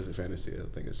Beautiful Dark Twisted Fantasy, I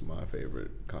think it's my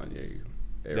favorite Kanye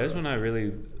era. That's when I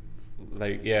really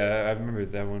like. Yeah, I remember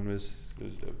that one was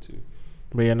dope too.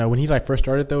 But yeah, no, when he like first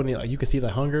started though, and he, like you could see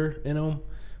the hunger in him.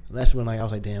 That's when like I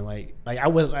was like, damn, like I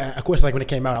was of course like when it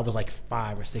came out I was like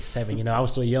 5 or 6, 7, you know, I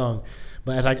was still young.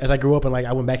 But as I grew up and like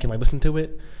I went back and like listened to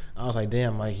it, I was like,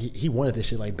 damn, like he wanted this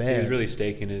shit like bad. He was really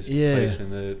staking his place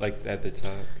in the like at the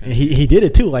top. And he did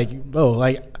it too, like bro,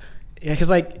 like yeah, cause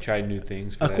like tried new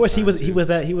things. Of course he was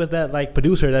that like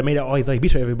producer that made all these like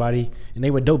beats for everybody, and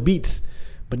they were dope beats.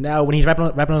 But now when he's rapping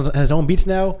on his own beats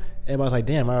now, everybody's like,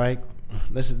 damn, all right.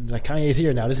 this is like Kanye's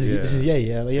here now. This is Ye.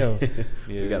 Yeah, like, yo.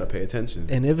 You gotta pay attention.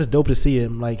 And it was dope to see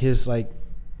him, like his like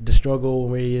the struggle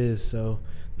and where he is. So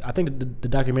I think the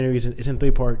documentary is it's in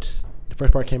 3 parts. The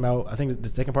first part came out. I think the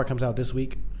second part comes out this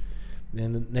week.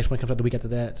 Then the next one comes out the week after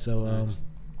that. So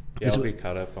I'll be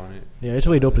caught up on it. yeah, it's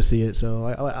really dope to see it. So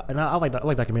I like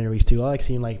documentaries too. I like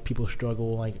seeing like people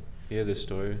struggle, like The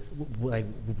story. like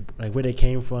where they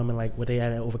came from and like what they had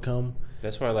to overcome.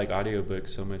 That's why I like audiobooks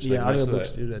so much. Yeah, like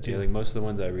audiobooks do that too. Yeah, like most of the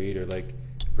ones I read are like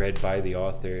read by the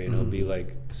author, and it'll be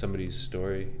like somebody's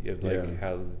story of like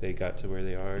how they got to where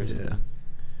they are. Or something.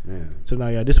 Yeah. So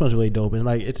now, this one's really dope, and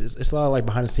like it's a lot of like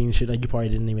behind the scenes shit like you probably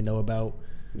didn't even know about.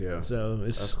 Yeah. So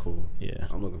that's cool. Yeah.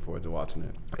 I'm looking forward to watching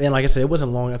it. And like I said, it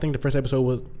wasn't long. I think the first episode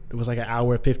was like an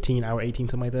hour 15, hour 18,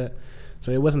 something like that.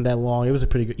 So it wasn't that long. It was a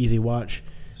pretty good, easy watch.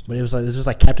 But it was just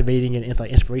like captivating and it's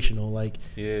like inspirational. Like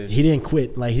he didn't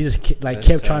quit. Like he just like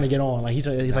kept trying to get on. Like he's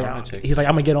like I'm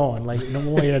gonna get on. Like no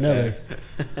one way or another.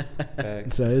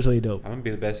 Facts. So it's really dope. I'm gonna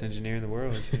be the best engineer in the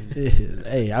world.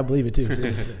 Hey, I believe it too.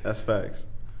 That's facts.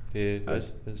 Yeah,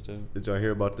 that's dope. Did y'all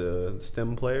hear about the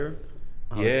STEM player?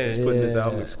 Yeah, he's putting his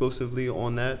album exclusively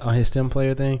on that. On his STEM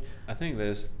player thing. I think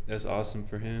that's awesome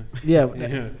for him. Yeah,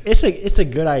 it's a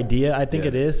good idea. I think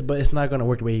it is, but it's not gonna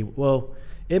work the way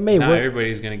it may not work.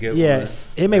 Everybody's gonna get one.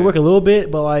 It may work a little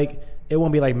bit, but like it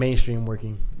won't be like mainstream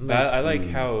working. But I like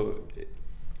how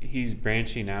he's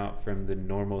branching out from the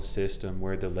normal system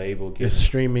where the label gets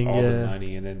streaming all the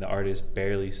money and then the artist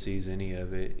barely sees any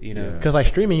of it. You know, because like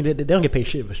streaming, they don't get paid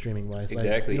shit for streaming wise.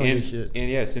 Exactly, like, and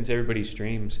yeah, since everybody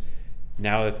streams.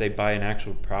 Now, if they buy an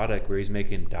actual product where he's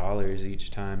making dollars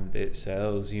each time it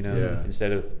sells, you know,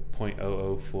 instead of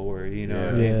 0.004, you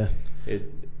know,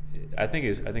 I think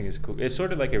it's cool. It's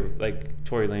sort of like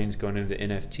Tory Lane's going into the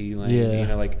NFT lane, you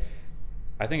know, like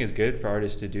I think it's good for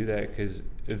artists to do that because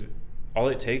if all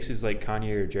it takes is like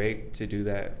Kanye or Drake to do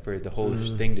that for the whole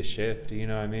thing to shift, you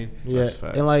know what I mean? Yeah,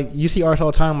 and like you see artists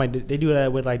all the time, like they do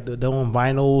that with like their own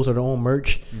vinyls or their own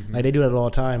merch, like they do that all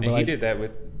the time. And but he did that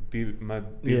with My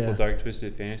Beautiful Dark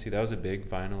Twisted Fantasy. That was a big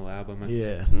vinyl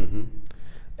album.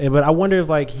 But I wonder if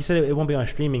like he said it won't be on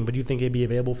streaming, but do you think it'd be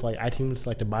available for like iTunes,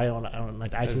 like to buy it on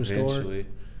like the iTunes Eventually.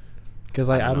 store? Because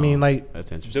like I mean like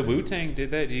that's interesting. The Wu-Tang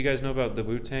did that. Do you guys know about the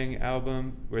Wu-Tang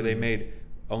album where they made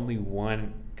only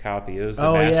one copy? It was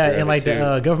the master and like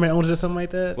the government owns it or something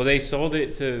like that. Well, they sold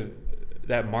it to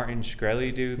that Martin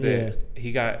Shkreli dude. That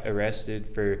he got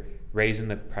arrested for raising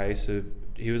the price of.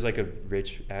 He was like a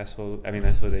rich asshole. I mean,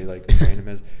 that's what they like brand him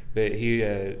as. But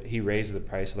he raised the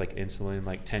price of like insulin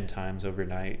like 10 times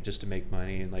overnight just to make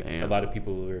money, and like a lot of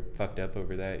people were fucked up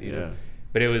over that, you know.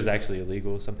 But it was actually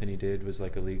illegal. Something he did was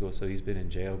like illegal, so he's been in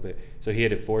jail. But so he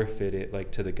had to forfeit it like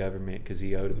to the government because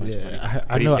he owed a bunch of money.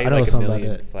 I know like something $1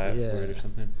 million about that. flat for it or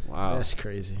something. Wow, that's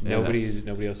crazy. Nobody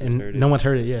else has heard it. No one's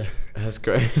heard it. Yeah, that's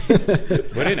great.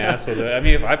 What an asshole! Though. I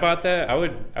mean, if I bought that, I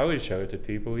would show it to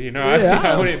people. You know,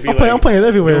 I wouldn't be I'm playing it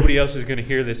everywhere. Nobody else is gonna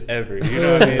hear this ever. You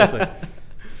know what I mean? It's like,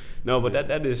 no, but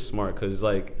that is smart because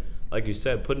like you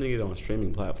said, putting it on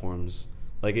streaming platforms,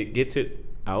 like it gets it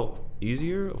out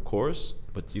easier, of course,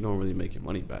 but you don't really make your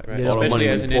money back. Right. Especially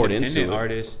as an independent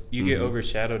artist, you get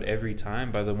overshadowed every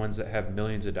time by the ones that have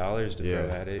millions of dollars to throw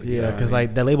at it. Yeah, because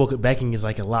like the label backing is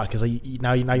like a lot. Because like,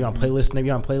 now you're on playlist. Maybe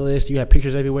you're on playlist. You have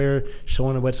pictures everywhere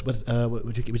showing what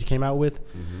you came out with.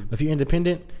 But if you're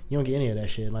independent, you don't get any of that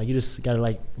shit. Like you just gotta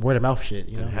like word of mouth shit.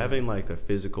 You know, and having like the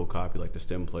physical copy, like the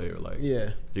STEM player, like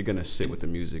you're gonna sit with the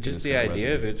music. Just the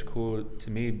idea of it's cool to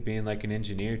me, being like an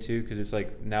engineer too, because it's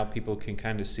like now people can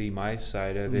kind of see my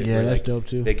side of it. Yeah, where, that's like, dope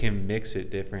too. They can mix it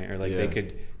different, or like they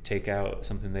could take out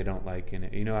something they don't like in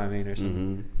it. You know what I mean, or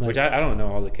something. Which I don't know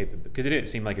all the capabilities, because it didn't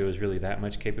seem like it was really that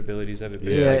much capabilities of it.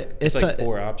 But it's like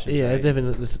 4 options. Yeah, right? It's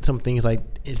definitely some things like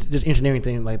it's just engineering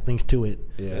things to it.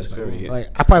 Yeah, that's cool.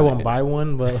 Like I probably won't buy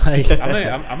one, but like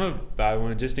I'm gonna buy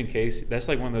one just in case. That's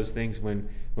like one of those things when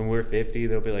we're 50,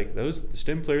 they'll be like, those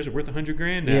STEM players are worth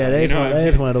 $100,000 now. Yeah,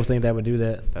 that's one of those things that would do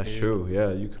that. That's true.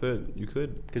 Yeah, you could.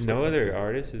 Because no other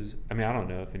artist is. I mean, I don't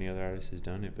know if any other artist has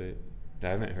done it, but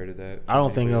I haven't heard of that. I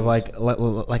don't think of like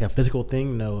a physical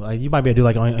thing. No, like you might be able to do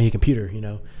like on your computer, you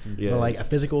know. Yeah. But like a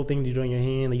physical thing you do in your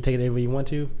hand, like you take it everywhere you want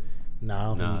to. No, I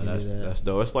don't think that's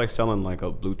dope. It's like selling like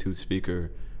a Bluetooth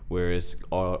speaker where it's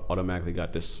automatically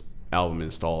got this album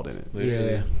installed in it.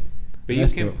 Literally. Yeah, but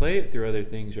that's you can play it through other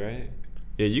things, right?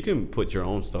 Yeah, you can put your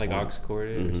own stuff like on. aux cord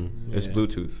it. Mm-hmm. It's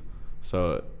Bluetooth,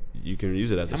 so you can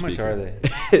use it as a speaker. How much are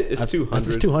they? It's $200.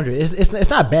 It's $200. It's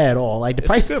not bad at all. Like the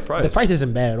price, a good price. The price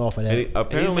isn't bad at all for that. And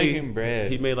apparently, he's making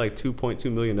bread. He made like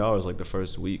 $2.2 million like the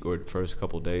first week or first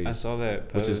couple days. I saw that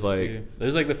post, which is like it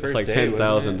was like the first it's like day,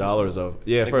 $10,000 of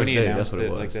like first day. That's what it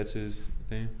it, was. Like that's his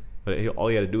thing. But all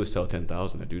he had to do was sell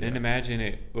 10,000 to do that. And imagine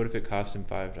it. What if it cost him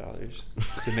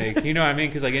 $5 to make? You know what I mean?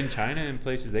 Because like in China and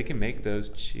places, they can make those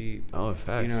cheap. Oh,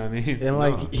 facts. You know what I mean? And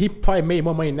like he probably made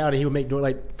more money now than he would make doing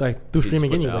like through He just streaming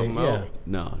put the anyway. album Yeah. out.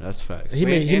 No, that's facts. He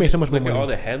made so much more Look at money. all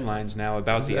the headlines now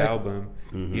about the Exactly. album.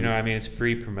 Mhm. You know what I mean? It's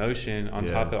free promotion on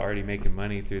Yeah. top of already making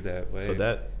money through that way. So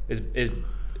that is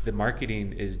the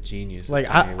marketing is genius. Like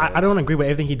of Kanye I West. don't agree with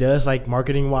everything he does, like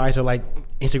marketing wise or like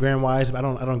Instagram wise. I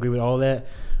don't agree with all that,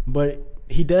 but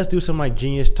he does do some like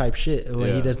genius type shit. Where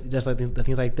Yeah. he does like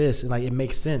things like this, and like it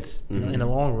makes sense you know, in the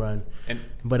long run. And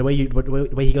But the way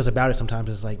he goes about it sometimes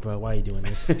is like, bro, why are you doing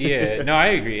this? yeah, no, I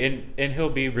agree, and he'll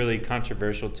be really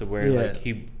controversial to where Yeah.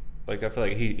 I feel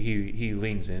like he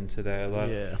leans into that a lot.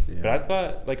 Yeah. But I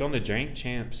thought like on the Drink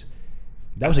Champs,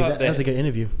 That was thought that was a good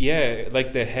interview. yeah,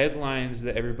 like the headlines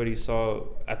that everybody saw,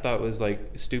 I thought was like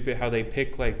stupid how they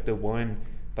picked like the one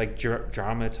like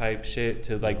drama type shit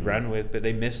to like run with, but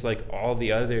they missed like all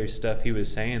the other stuff he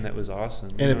was saying that was awesome.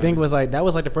 you And the know? thing was like that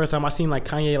was like the first time I seen like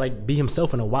Kanye like be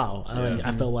himself in a while.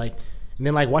 I felt like, and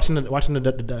then like watching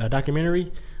the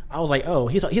documentary, I was like, oh,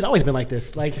 he's always been like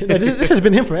this. Like this has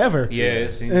been him forever. yeah,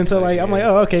 it seems And so like I'm like, yeah.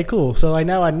 oh, okay, cool. So like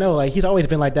now I know like he's always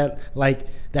been like that. Like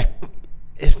that.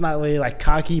 It's not really like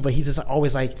cocky, but he's just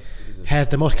always like has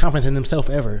the most confidence in himself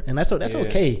ever, and that's Yeah.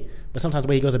 okay. But sometimes the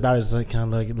way he goes about it is like kind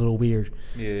of like a little weird.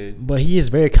 Yeah. But he is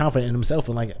very confident in himself,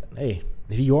 and like, hey,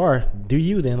 if you are, do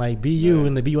you then like be you Yeah.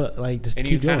 and be like just And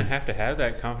keep you kind doing. of have to have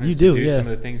that confidence You to do, do yeah. some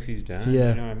of the things he's done. Yeah.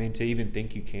 You know what I mean? To even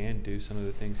think you can do some of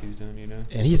the things he's done, you know?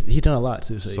 And he's done a lot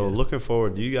too. So, So yeah. looking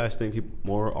forward, do you guys think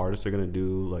more artists are gonna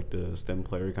do like the STEM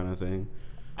player kind of thing?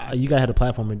 You gotta have the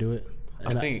platform to do it.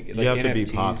 I And think You like have to be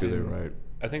NFTs popular, and- right?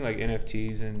 I think like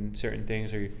NFTs and certain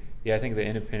things are, yeah, I think the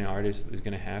independent artist is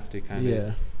going to have to kind of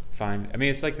Yeah. find, I mean,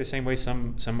 it's like the same way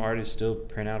some artists still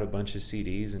print out a bunch of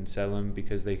CDs and sell them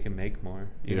because they can make more.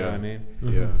 You know what I mean?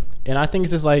 Yeah. And I think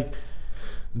it's just like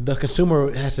the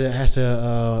consumer has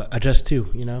to adjust too,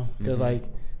 you know, because like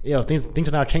things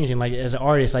are now changing. Like as an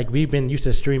artist, like we've been used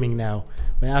to streaming now,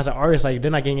 but as an artist, like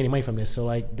they're not getting any money from this. So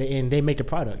like they make a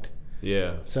product.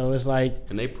 Yeah. So it's like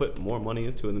And they put more money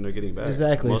into it than they're getting back.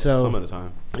 Exactly, Most, so- some of the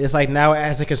time. it's like now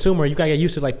as a consumer, you gotta get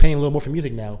used to like paying a little more for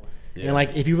music now. Yeah. And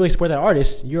like if you really support that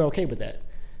artist, you're okay with that.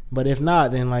 But if not,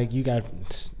 then like you gotta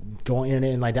go on the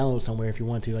internet and like download somewhere if you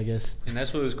want to, I guess. And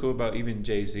that's what was cool about even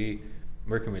Jay-Z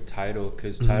working with Tidal,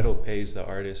 because Tidal pays the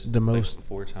artist The most. like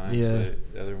 4 times Yeah.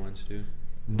 what the other ones do.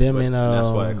 Them But and that's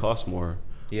why it costs more.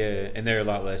 Yeah, and there are a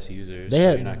lot less users. they so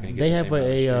have you're not gonna get they the have same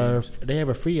amount of streams. they have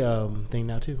a free thing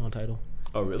now too on Tidal.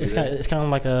 Oh, really? It's kind of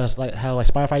like how like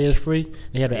Spotify is free.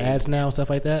 They have the ads now and stuff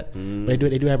like that. Mm. But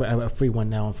they do have a free one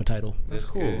now for Tidal. That's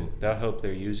cool. cool. That'll help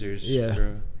their users Yeah.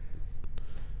 grow.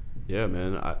 Yeah,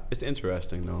 man. It's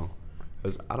interesting though,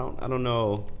 because I don't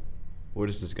know where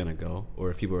this is gonna go, or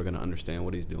if people are gonna understand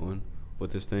what he's doing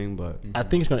with this thing. But I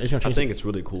think it's gonna I change. think it's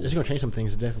really cool. It's gonna change some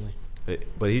things definitely.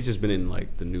 But he's just been in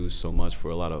like the news so much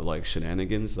for a lot of like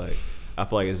shenanigans. Like I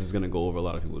feel like this is gonna go over a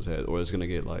lot of people's head, or it's gonna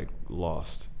get like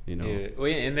lost. You know? Yeah, well,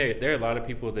 yeah, and there are a lot of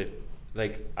people that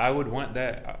like I would want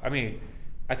that. I mean,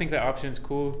 I think that option's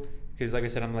cool because, like I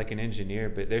said, I'm like an engineer,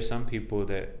 but there's some people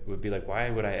that would be like, why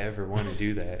would I ever want to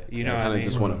do that? You know, I what I kind of mean?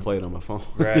 just want to play it on my phone.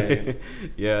 Right.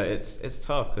 Yeah, it's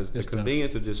tough because the It's tough.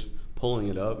 convenience of just pulling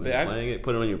it up and But playing it,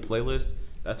 putting it on your playlist.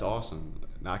 That's awesome.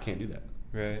 Now I can't do that.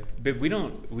 Right, but we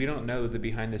don't know the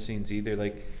behind the scenes either.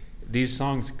 Like these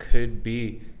songs could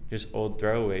be just old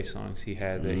throwaway songs he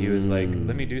had that he was like,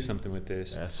 let me do something with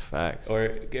this. That's facts. Or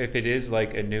if it is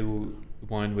like a new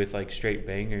one with like straight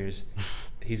bangers,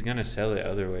 he's gonna sell it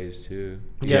other ways too.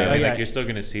 You Yeah, know what I mean? yeah. Like you're still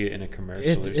gonna see it in a commercial.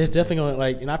 It's or something. definitely gonna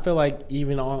like, and I feel like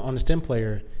even on the STEM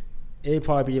player, it'd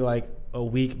probably be like a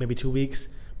week, maybe 2 weeks.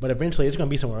 But eventually, it's gonna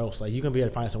be somewhere else. Like you're gonna be able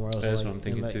to find it somewhere else. That's like, what I'm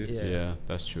thinking and, like, too. yeah,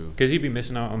 that's true. Because you'd be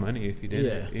missing out on money if you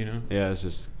didn't. Yeah. You know, Yeah,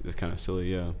 it's kind of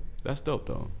silly. Yeah, that's dope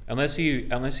though. unless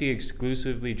he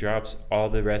exclusively drops all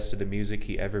the rest of the music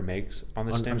he ever makes on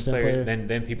the On STEM STEM player, player?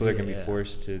 then people are gonna be Yeah.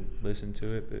 forced to listen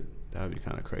to it. But That would be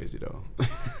kind of crazy though.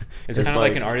 it's kind of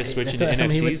like an artist switching to That's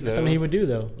something he would, NFTs though. something he would do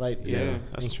though. Like Yeah,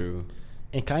 that's and, true.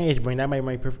 And Kanye's brain that might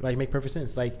make perfect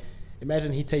sense. Like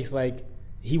imagine he takes like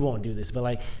he won't do this, but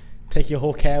like take your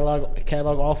whole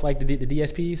catalog off like the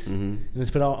DSPs Mhm. and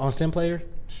just put it on STEM player.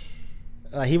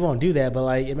 He won't do that, but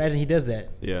like imagine he does that.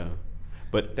 Yeah,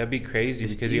 but That'd be crazy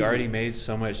It's because he easy. already made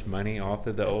so much money off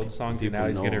of the old songs, and now People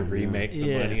he's know gonna him, yeah. remake the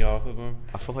Yeah. money off of them.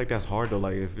 I feel like that's hard though.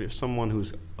 Like if you're someone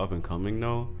who's up and coming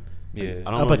though, Yeah. I don't Up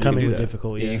know and if you can coming do was that.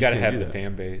 difficult. Yeah, Yeah, you gotta can't have do the that.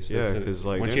 fan base. Yeah, That's because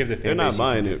like once they're, you have the fan they're not base, you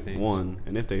can buying do it things. one,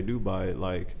 and if they do buy it,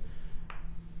 like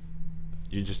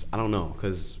you just I don't know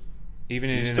because Even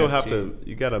in you still have NFT. to.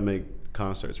 You gotta make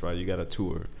concerts, right? You got a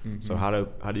tour. So how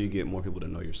do you get more people to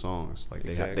know your songs? Like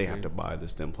they have to buy the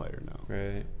stem player now.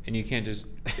 Right. And you can't just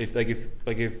if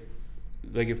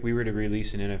we were to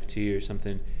release an NFT or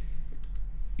something,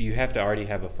 you have to already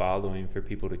have a following for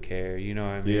people to care. You know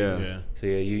what I mean? Yeah. So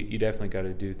yeah, you definitely got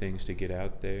to do things to get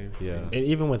out there. Yeah. And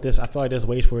even with this, I feel like there's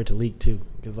ways for it to leak too,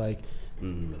 because like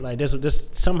there's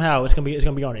somehow it's gonna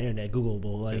be on the internet,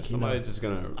 Googleable. Like somebody's just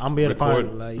gonna I'm be able to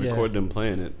find record them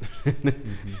playing it.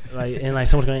 like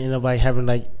someone's gonna end up like having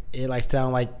like it like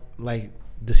sound like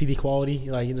the CD quality.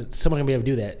 Like someone's gonna be able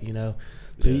to do that.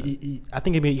 So I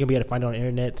think you can be able to find it on the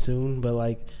internet soon. But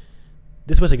like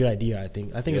this was a good idea. I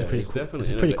think it's pretty cool. Definitely It's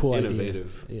a pretty cool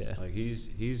innovative. idea. Yeah, like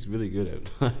he's really good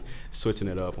at switching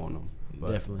it up on them.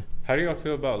 But definitely. How do y'all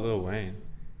feel about Lil Wayne?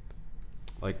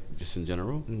 Like just in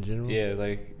general. In general, Yeah,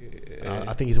 like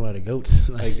I think he's one of the goats.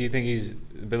 like, do you think he's?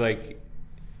 But like,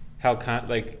 how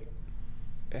Kanye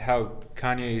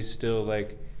is still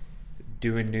like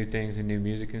doing new things and new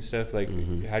music and stuff. Like,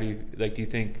 how do you like? Do you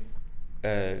think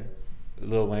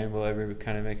Lil Wayne will ever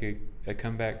kind of make a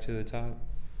comeback to the top?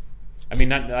 I mean,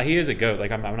 not he is a goat.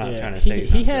 Like I'm not trying to say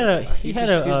he he's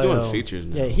doing features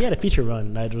now. Yeah, he had a feature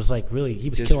run that was like really he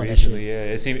was just killing recently.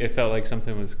 that shit. Yeah, it felt like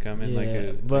something was coming.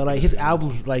 Yeah, but like his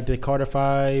albums, like the Carter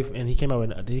 5, and he came out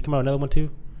with did he come out with another one too?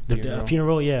 The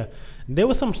Funeral. Yeah, there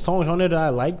was some songs on there that I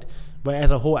liked, but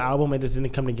as a whole album, it just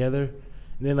didn't come together. And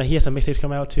then like he had some mixtapes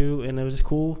come out too, and it was just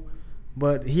cool.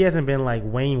 But he hasn't been like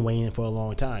Wayne for a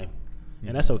long time,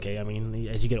 and that's okay. I mean,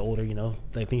 as you get older,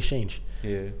 like things change.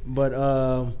 Yeah.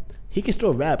 But he can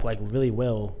still rap like really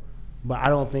well, but I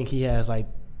don't think he has like.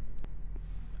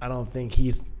 I don't think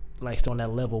he's like still on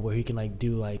that level where he can like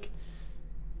do like.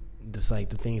 Just like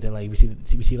the things that like we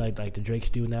see like the Drakes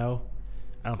do now.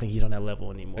 I don't think he's on that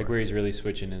level anymore. Like where he's really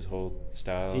switching his whole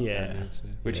style. Yeah.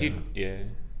 Which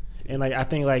And like I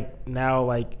think like now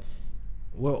like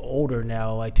we're older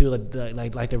now like too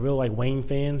like the real like Wayne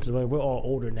fans like, we're all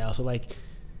older now, so like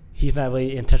he's not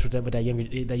really in touch with that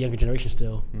younger generation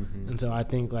still, and so I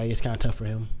think like it's kind of tough for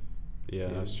him. Yeah,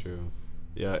 that's true.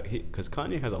 Yeah, because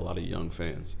Kanye has a lot of young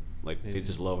fans. Like they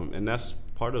just love him, and that's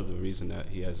part of the reason that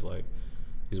he has like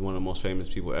he's one of the most famous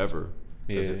people ever.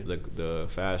 Yeah. The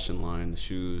fashion line, the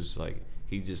shoes, like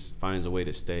he just finds a way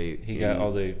to stay. He got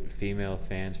all the female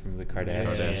fans from the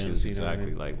Kardashians. Exactly. I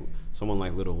mean? Like someone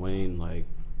like Lil Wayne, like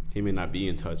he may not be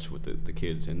in touch with the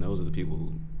kids, and those are the people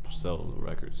who sell the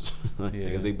records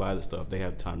because they buy the stuff. They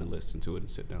have time to listen to it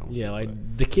and sit down. Yeah,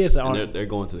 like the kids aren't. They're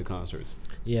going to the concerts.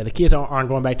 Yeah, the kids aren't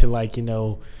going back to like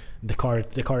the Carter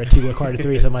 2 or Carter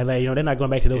 3 or something like that. They're not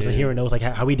going back to those and hearing those like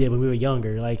how we did when we were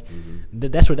younger. Like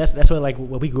that's what like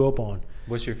what we grew up on.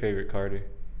 What's your favorite Carter?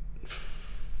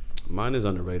 Mine is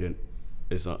underrated.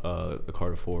 It's the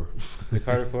Carter 4. The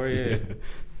Carter 4, yeah.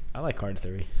 I like Carter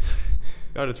 3.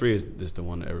 Carter 3 is just the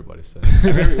one that everybody says. I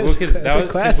remember because that was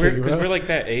classic, because we're like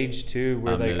that age too.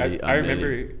 Where I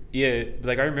remember,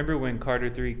 like I remember when Carter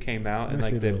 3 came out and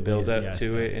like the build up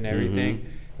to it and everything.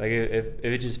 Like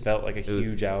it just felt like a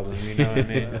huge album, you know what I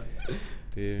mean?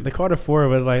 Dude. The Carter 4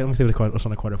 was like, let me see what's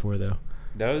on the Carter 4 though.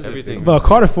 That was everything. Well,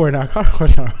 Carter 4 now. Carter 4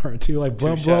 got hard too. Like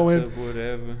blunt blowing,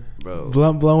 whatever. Bro.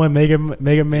 Blunt blowing, Mega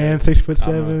Man,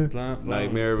 6'7",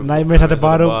 Nightmares at the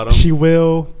bottom. She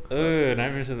will.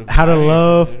 Nightmares at the bottom. How to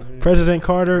Love, President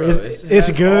Carter. Bro,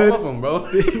 it's good. All of them, bro.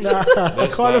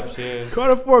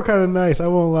 Carter 4 kind of nice. I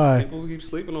won't lie. People keep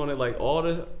sleeping on it. Like all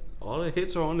the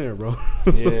hits are on there, bro.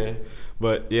 Yeah.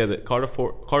 But yeah, the Carter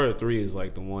 3 is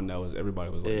like the one that was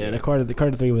everybody was like. Yeah, the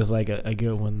Carter 3 was like a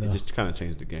good one though. It just kind of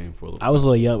changed the game for a little bit. I was a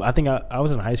little young. I think I was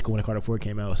in high school when the Carter 4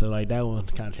 came out, so like that one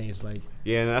kind of changed. Like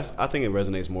yeah, and I think it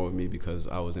resonates more with me because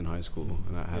I was in high school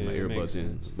and I had my earbuds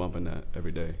in, bumping that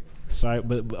every day. Sorry,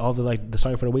 but all the like the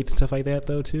Sorry for the Waits and stuff like that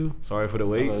though too. Sorry for the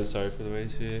Waits. Sorry for the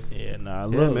Waits. Yeah, nah,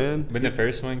 man. When the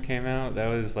first one came out, that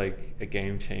was like a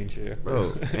game changer,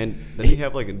 bro. And then he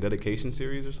have like a dedication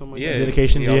series or something like that. Yeah,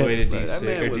 dedication. All the way to D6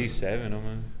 or D7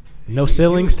 almost. No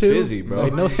Ceilings too. Busy, bro.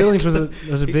 Like, No Ceilings was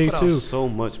a he big put too. Out so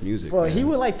much music. Bro, man. he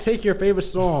would like take your favorite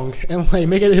song and like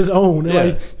make it his own. Yeah,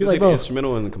 like you're like, the bro,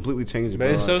 instrumental and completely change it. But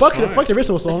bro. it's so fuck smart. the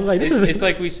original song. Like this is. It's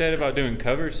like we said about doing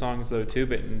cover songs though too,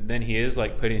 but then he is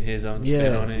like putting his own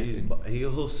spin on it.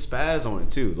 He'll spaz on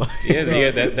it too. Like,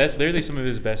 That's literally some of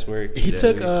his best work. He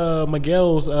took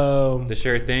Miguel's The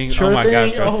Sure Thing. Sure oh my Thing?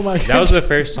 gosh, bro. Oh my that was the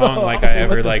first song Bro, like I I was like,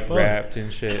 ever what the like fuck? rapped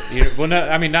and shit. Well, no,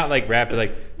 I mean not like rap, but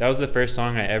like that was the first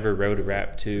song I ever wrote a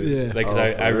rap to. Yeah. Like 'cause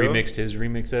I remixed his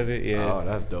remix of it. Yeah. Oh,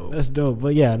 that's dope. That's dope.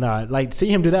 But yeah, nah, like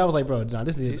seeing him do that, I was like, bro, nah,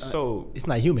 this is He's so. it's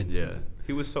not human. Yeah,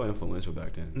 He was so influential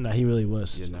back then. Nah, he really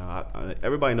was. Yeah, now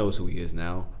everybody knows who he is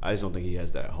now. I just don't think he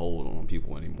has that hold on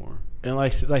people anymore. And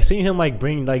like seeing him like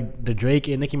bring like the Drake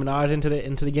and Nicki Minaj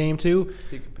into the game too.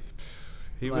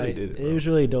 He really like, did it. It was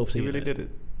really dope. He really did it.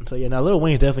 So yeah, now Lil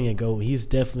Wayne's definitely a GOAT. He's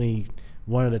definitely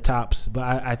one of the tops. But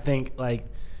I think like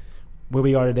where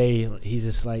we are today, he's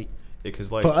just like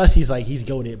because like for us, he's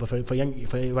goated. But for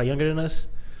everybody younger than us,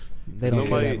 they don't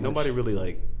care that much. Nobody really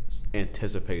like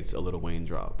anticipates a Lil Wayne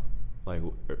drop. Like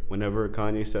whenever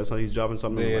Kanye says something, he's dropping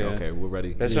something. Yeah. We're like, okay, we're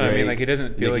ready. That's what I mean. Like it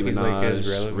doesn't feel Nicki like he's Minaj, like as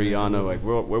relevant. Rihanna, like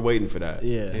we're waiting for that.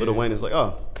 Yeah. Lil Wayne is like,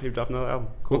 oh, he dropped another album.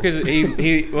 Cool. Well, because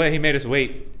he made us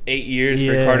wait 8 years for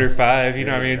Yeah. Carter 5. You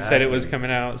know what I mean? Exactly. Said it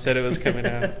was coming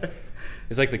out.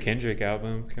 It's like the Kendrick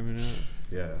album coming out.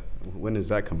 Yeah. When is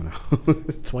that coming out?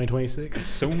 2026.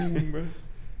 Soon,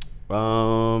 bro.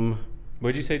 Um,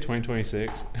 What'd you say?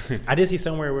 2026. I did see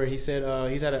somewhere where he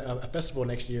said he's at a festival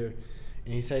next year,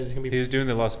 and he said it's gonna be. He was doing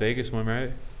the Las Vegas one,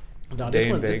 right? No, Day this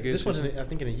in one. Vegas This or one's I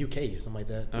think in the UK or something like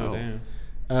that. Oh, Oh. damn.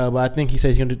 But I think he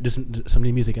says he's gonna do some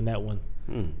new music in that one.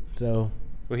 So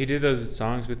Well, he did those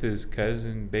songs with his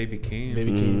cousin, Baby Keem.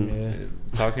 Baby King,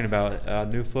 yeah. Talking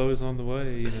about new flows on the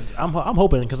way. You know? I'm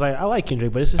hoping because I like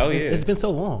Kendrick, but it's just it's been so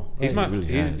long. He's Like,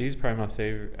 he's probably my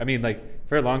favorite. I mean, like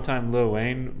for a long time, Lil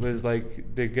Wayne was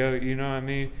like the GOAT. You know what I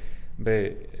mean?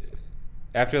 But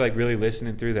after like really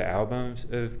listening through the albums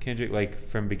of Kendrick, like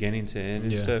from beginning to end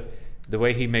and Yeah. stuff, the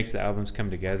way he makes the albums come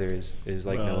together is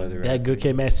like no other. That rapper. Good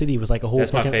Kid, Mad City was like a whole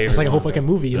That's my fucking. favorite. It's like a whole one, fucking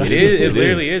bro. movie. Like, It is. It It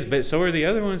literally is. is. But so are the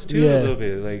other ones too. Yeah. A little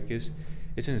bit. Like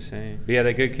it's insane. But yeah,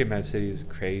 that Good Kid, Mad City is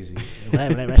crazy.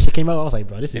 when that shit came out, I was like,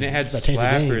 bro, this is. And it had it's about to change the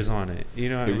game. slappers on it. You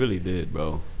know what I it mean? really did,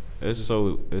 bro. It's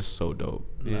so dope.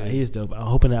 Nah, Yeah. he is dope. I'm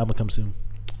hoping the album comes soon.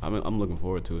 I'm looking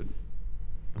forward to it.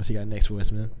 What you got next for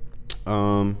us, man?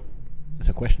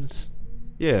 Some questions.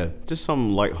 Yeah, just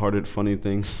some lighthearted, funny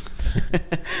things.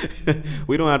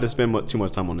 We don't have to spend too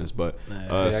much time on this, but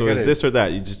Nah, yeah, so I it's gotta- this or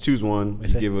that. You just choose one.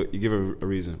 What's that? You give a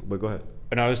reason. But go ahead.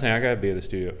 But no, I was saying I gotta be at the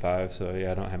studio at 5, so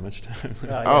yeah, I don't have much time.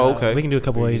 Oh, okay. We can do a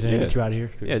couple ways and Yeah. get you out of here.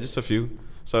 Yeah, just a few.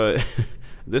 So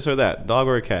this or that, dog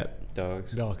or a cat?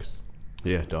 Dogs. Dogs.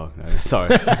 Yeah, dog.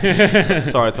 Sorry,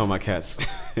 sorry to all my cats.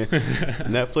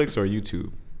 Netflix or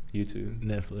YouTube? YouTube.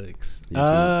 Netflix.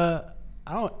 YouTube.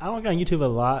 I don't get on YouTube a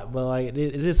lot, but like it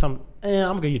is some. I'm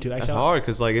gonna go YouTube. Actually, That's hard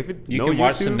because like if it You no can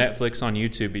watch YouTube, some Netflix on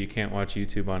YouTube, but you can't watch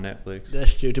YouTube on Netflix.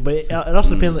 That's true too. But it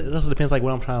also depends. It also depends like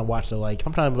what I'm trying to watch. So like if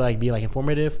I'm trying to like be like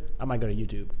informative, I might go to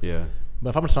YouTube. Yeah, But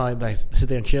if I'm just trying to like sit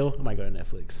there and chill, I might go to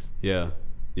Netflix. yeah,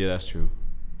 that's true.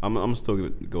 I'm still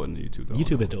going to YouTube though.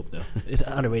 YouTube is dope though. It's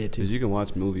underrated too. Because you can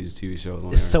watch movies, TV shows.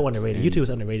 On It's there. so underrated. And YouTube is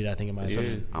underrated. I think in my Yeah.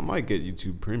 opinion. I might get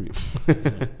YouTube Premium.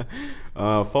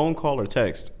 Phone call or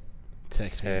text?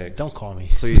 Text me. Text. Don't call me.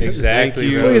 Please, Exactly,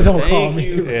 Thank you. bro. Please don't Thank call me.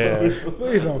 you. Yeah.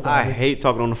 Please don't call I me. hate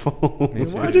talking on the phone.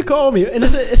 Why'd you call me? And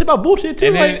it's about bullshit too.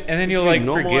 And then, like, and then It you'll should be like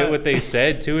normal forget at- what they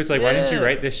said too. It's like, why didn't you Yeah.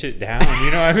 write this shit down?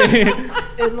 You know what I mean?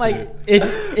 and like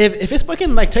if it's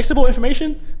fucking like textable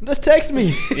information, just text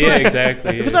me. Yeah, Like,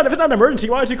 exactly, If it's yeah. not an emergency,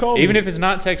 why would you call me? Even if it's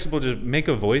not textable, just make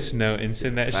a voice note and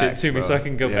send that Facts, shit to me bro. so I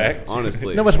can go Yeah, back. To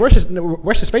honestly. no, what's worse is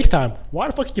FaceTime. Why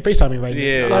the fuck are you FaceTiming right now?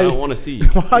 Yeah. I don't Like, want to see you.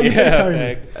 why are you Yeah, FaceTiming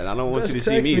me? facts. And I don't want you to Just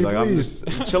see text me. me, Like I'm please.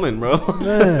 just chilling, bro.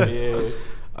 Man. Yeah.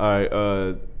 All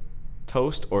right,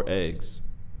 toast or eggs?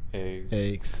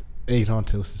 Eggs. Eggs on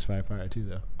toast is fire too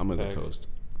though. I'm gonna go Facts. toast.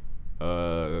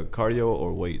 Cardio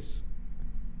or weights?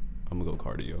 I'm gonna go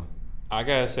cardio. I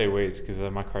gotta say weights because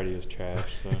my cardio is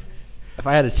trash. So If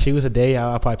I had to choose a day,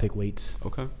 I'll probably pick weights.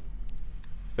 Okay.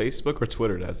 Facebook or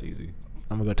Twitter? That's easy.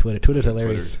 I'm gonna go Twitter. Twitter's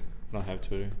hilarious. I don't have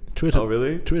Twitter. Twitter's Oh,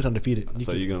 really? Twitter's undefeated.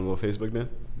 So you gonna go Facebook then?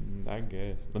 I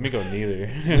guess. Let me go neither.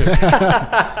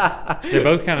 They're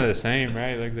both kind of the same,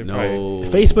 right? Like they're probably. No.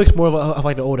 Facebook's more of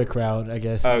like the older crowd, I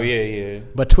guess. Oh yeah.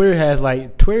 But Twitter has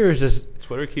like Twitter is just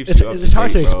Twitter keeps it's you up it's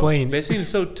hard to date, bro. explain. But it seems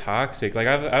so toxic. Like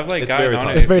I've like It's gotten very on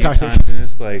toxic. it It's a very few toxic. times, and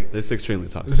it's like. It's extremely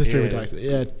It's toxic. extremely Yeah. toxic.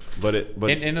 Yeah. But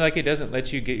And like it doesn't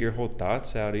let you get your whole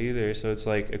thoughts out either. So it's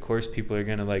like, of course, people are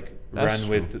gonna like That's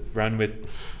run with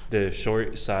the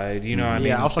short side. You know what I mean?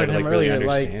 Yeah, I was Instead talking of, to like him really earlier,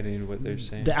 like, understanding what they're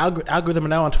saying. The algorithm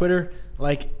now on Twitter,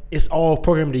 like it's all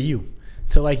programmed to you.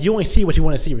 So like you only see what you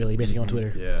want to see, really, basically on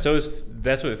Twitter. yeah. So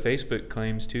that's what Facebook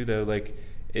claims too, though. Like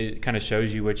it kind of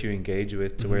shows you what you engage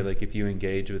with, to where like if you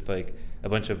engage with like a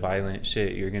bunch of violent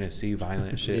shit, you're gonna see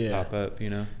violent shit Yeah. pop up. You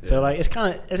know? So like it's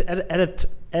kind of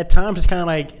at times it's kind of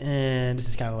like, this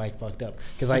is kind of like fucked up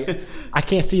because like I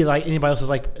can't see like anybody else's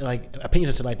like opinions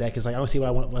and shit like that because like I don't see what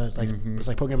I want. What it's like it's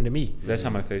like programmed to me. That's how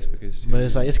my Facebook is too. But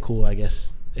it's like it's cool, I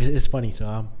guess. It's funny, so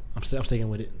I'm sticking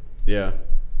with it. yeah.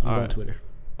 I'm All on right. Twitter.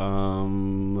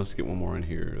 Let's get one more in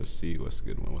here. Let's see what's a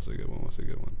good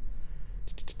one.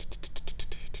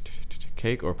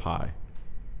 Cake or pie?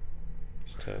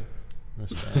 It's tough.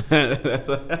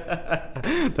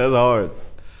 That's hard.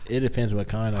 It depends what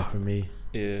kind of for me.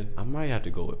 Yeah. I might have to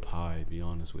go with pie, to be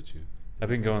honest with you. I've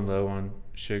been going low on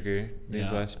sugar these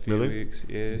Yeah. last few Really? weeks.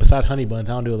 Yeah. Besides honey buns,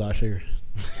 I don't do a lot of sugar.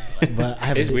 But I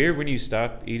have It's weird when you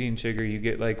stop eating sugar, you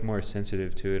get like more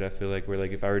sensitive to it. I feel like where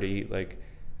like if I were to eat like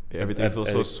Everything feels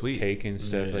so sweet. cake and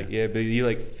stuff, Yeah. like but you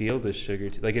like feel the sugar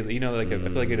like it, like I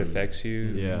feel like it affects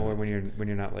you Yeah. more when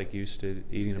you're not like used to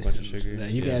eating a bunch of sugar. Now,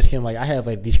 you can Yeah. ask him like I have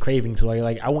like these cravings, so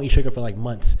like I won't eat sugar for like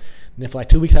months, and then for like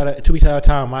 2 weeks out of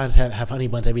time, I just have honey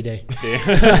buns every day.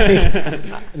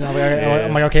 Yeah. And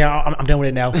I'm like, okay, I'm done with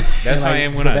it now. That's And, how I like,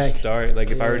 am just when go I back. start.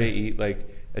 Like if I were to Yeah. eat like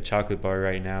a chocolate bar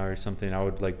right now or something, I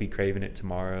would like be craving it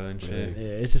tomorrow and shit. Yeah,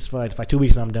 it's just for like 2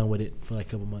 weeks and I'm done with it for like a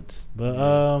couple months. But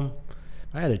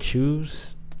I had to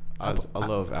choose. I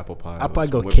love apple pie. I'll with probably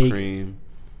some go whipped cake. cream.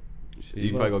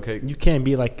 You probably go cake. You can't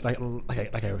be like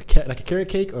a carrot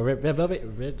cake or red velvet.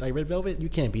 Red velvet. You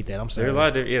can't beat that. I'm sorry. There are a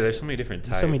lot of there's so many different types.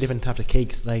 There's so many different types of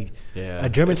cakes. Like Yeah. a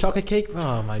German chocolate cake.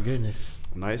 Oh my goodness.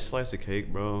 Nice slice of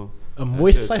cake, bro. A That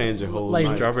moist shit slice, change your whole like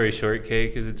night. Strawberry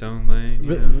shortcake is its own thing.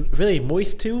 You know? really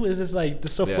moist too. It's just like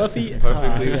just so Yeah, fluffy.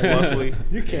 perfectly Ah, fluffy.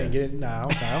 You can't get it. Nah,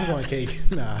 I'm sorry. I'm going cake.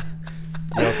 Nah.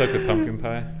 Y'all fuck with pumpkin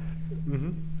pie?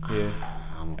 Mm-hmm. Yeah.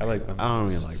 I like pumpkin. I don't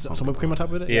really like Some pumpkin whipped cream on pie.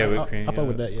 top of it. Yeah, whipped cream, I fuck yeah.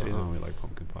 with that. Yeah. I don't really like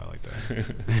pumpkin pie like that.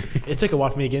 It took a while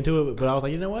for me to get into it, but I was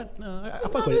like, you know what? No, I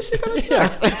fuck with it. Yeah, I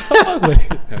fuck with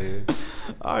it. Hell yeah.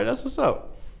 All right, that's what's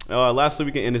up. Lastly,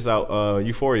 we can end this out.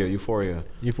 Euphoria. Euphoria.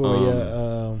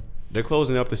 They're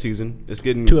closing up the season. It's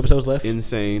getting 2 episodes left.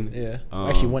 insane. Yeah. Um,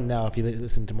 Actually, one now if you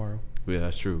listen tomorrow. Yeah,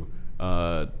 that's true.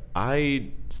 I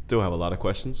still have a lot of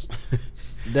questions.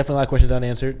 Definitely a lot of questions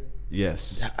unanswered.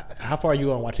 Yes. How far are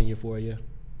you on watching Euphoria?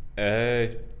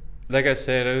 Like I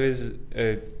said, I was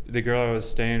the girl I was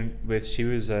staying with. She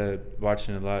was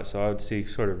watching a lot, so I would see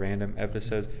sort of random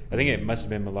episodes. I think it must have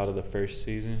been a lot of the first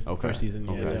season. Okay. First season,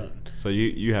 yeah, Okay. no. So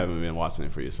you haven't been watching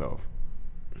it for yourself?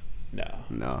 No.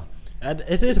 No.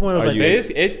 It's one of Are those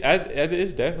like you-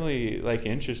 It's definitely like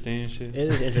interesting and shit.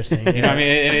 it is interesting. You know what I mean?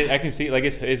 And I can see like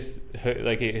it's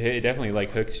like it definitely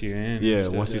like hooks you in. and Yeah.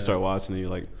 stuff. Once you start watching it, you're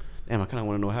like, damn, I kind of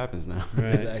want to know what happens now.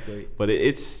 Right. Exactly. But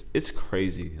it's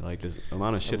crazy. Like there's a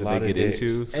amount of shit A that lot they of get dicks.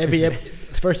 into.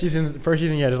 First season,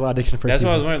 yeah, there's a lot of diction. That's why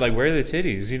I was wondering, like, where are the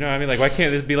titties? You know what I mean? Like, why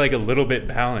can't this be like a little bit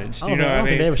balanced? You know I what I don't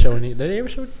think mean? they ever show any. Did they ever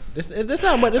show? There's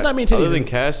not much. There's not many titties. Other than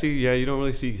Cassie, yeah, you don't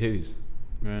really see titties.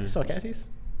 Right. You saw Cassie's?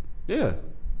 Yeah.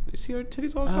 You see her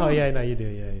titties all the time. Oh yeah, no, you do.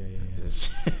 Yeah.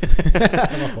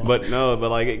 But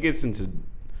like it gets into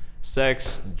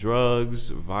sex, drugs,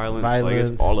 violence. Like Violence.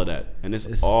 it's all of that, and it's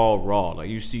It's- all raw. Like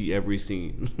you see every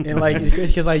scene. And like,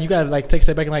 because like you gotta like take a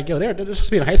step back and like, yo, they're supposed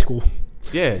to be in high school.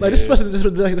 yeah, Like this is supposed to this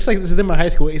is them in high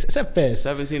school. Except Fez.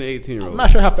 17 to 18 year I'm olds. not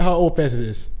sure how old Fez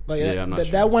is. Like Yeah, I'm not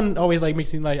sure. that one always like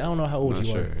makes me like I don't know how old I'm not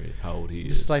you sure are. how old he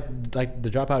Just is. like the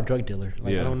dropout drug dealer.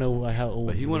 Like Yeah. I don't know like how old.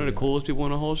 But he one of the are. coolest people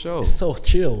in the whole show. It's so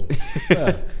chill.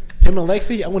 Yeah. Him and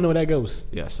Lexi, I want to know where that goes.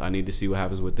 Yes, I need to see what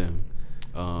happens with them.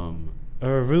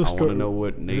 Rue I want to know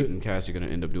what Nate and Cassie are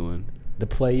gonna end up doing. The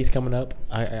play's coming up.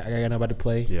 I gotta know about the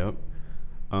play. Yep.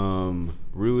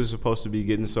 Rue is supposed to be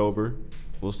getting sober.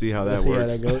 We'll see how that Let's see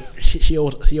works. how that goes. She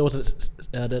owes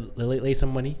the late some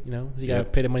money. You know, you gotta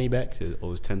Yep. pay the money back. It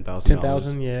owes $10,000.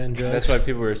 10,000, yeah, and drugs. That's why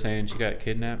people were saying she got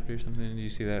kidnapped or something. Did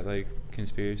you see that like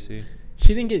conspiracy?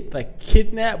 She didn't get like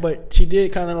kidnapped, but she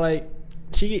did kind of like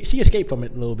she escaped from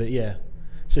it a little bit. Yeah,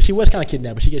 so she was kind of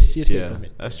kidnapped, but she escaped Yeah, from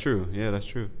it. that's true. Yeah, that's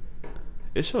true.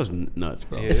 It shows nuts,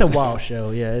 bro. Yeah. It's a wild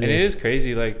show. Yeah, And it is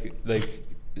crazy. Like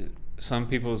some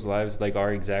people's lives like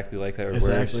are exactly like that or worse.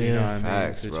 Exactly, You know yeah. what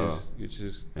Facts, I mean? bro. Which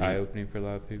is Yeah. eye opening for a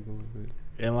lot of people.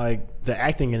 But And like the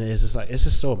acting in it is just like it's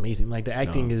just so amazing. Like the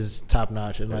acting No. is top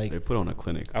notch, and They like put on a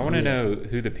clinic. I want to Yeah. know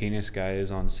who the penis guy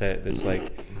is on set. That's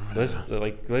like, let's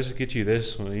just get you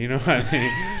this one. You know what I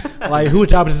mean? like who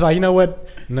job is like, you know what?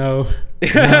 No,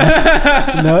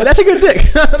 no, that's a good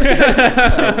dick.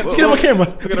 Let's get him on camera.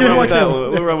 Let's We're get gonna him run on with that camera.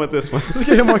 one. We'll run with this one. Let's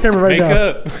get him on camera right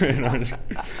now. Makeup. No, I'm just-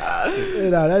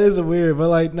 No, that is a weird, but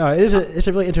like no, it's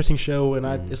a really interesting show, and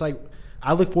it's like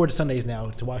I look forward to Sundays now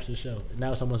to watch the show.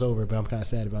 Now it's almost over, but I'm kind of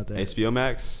sad about that. HBO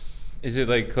Max. Is it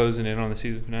like closing in on the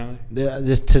season finale?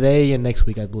 Just today and next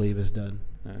week, I believe, is done.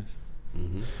 Nice.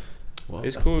 Mm-hmm. Well,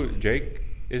 It's cool. Drake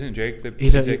isn't Drake the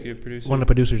He's executive producer? One of the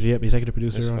producers. Yep, executive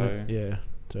producer That's on fire. it. Yeah.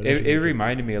 So that's It really good.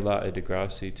 reminded me a lot of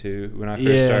Degrassi too. When I first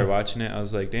Yeah. started watching it, I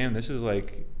was like, "Damn, this is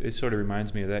like." It sort of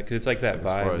reminds me of that because it's like that as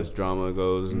far vibe. as drama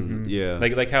goes, and Mhm. yeah,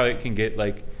 like how it can get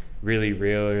like really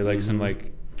real or like some Mhm.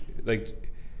 like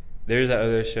there's that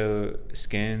other show,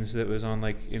 Skins, that was on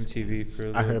like MTV for a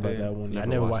little I heard about bit. that one. I Never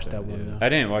never watched watched that that, one. yeah. though. I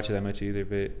didn't watch it that much either,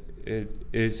 but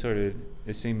it sort of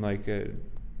it seemed like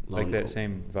Long that road.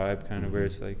 same vibe kind of where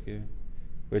it's like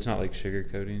where it's not like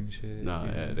sugarcoating and shit. Nah,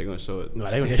 you know? yeah, they're gonna show it. No,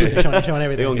 they showing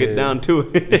everything. They gonna get Yeah. down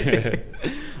to it.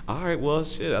 All right, well,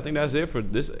 shit. I think that's it for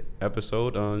this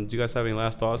episode. Do you guys have any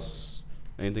last thoughts?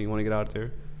 Anything you want to get out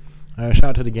there? Shout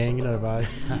out to the gang. You know the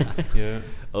vibes. Yeah.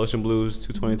 Ocean Blues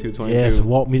 22222. Yes,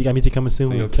 Walt music got music coming It's in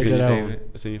soon. your- Check it's that in your out. phone.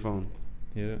 It's in your phone.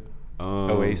 Yeah.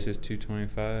 Um, Oasis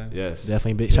 225. Yes.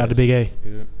 Definitely big. Shout out to Big A.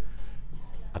 Yeah.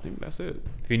 I think that's it.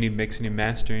 If you need mixing and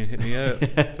mastering, hit me up.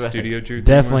 Studio Drew.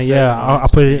 Definitely, 317 yeah. on I'll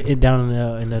put it Instagram.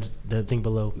 down in the thing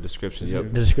below. Description. Yes, Yep. sir.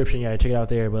 The description, yeah, check it out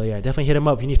there. But yeah, definitely hit him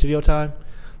up. If you need studio time,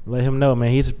 let him know,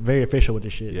 man. He's very official with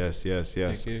this shit. Yes, yes,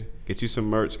 yes. Thank you. Get you some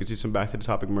merch. Get you some Back to the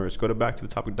Topic merch. Go to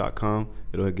backtothetopic.com.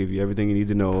 It'll give you everything you need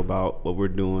to know about what we're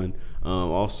doing.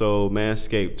 Also,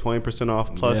 Manscaped, 20%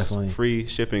 off plus Definitely. free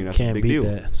shipping. That's a Can't big beat deal.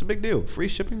 that. It's a big deal. Free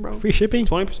shipping, bro. Free shipping.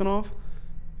 20% off.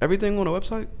 Everything on the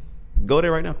website. Go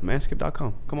there right now.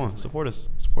 Manscaped.com. Come on, support us.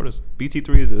 Support us.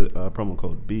 BT3 is the promo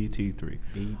code. BT3.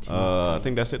 I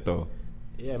think that's it though.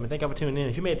 Yeah, man. Thank you for tuning in.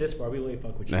 If you made it this far, we really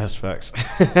fuck with you. That's facts.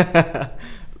 I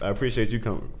appreciate you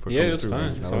coming. Yeah, it was through, fun.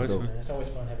 man. It's That was always dope. fun. It's always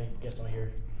fun having guests on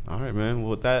here. All right, man.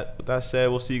 Well, with that said,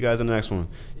 we'll see you guys in the next one.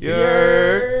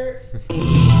 Yeah.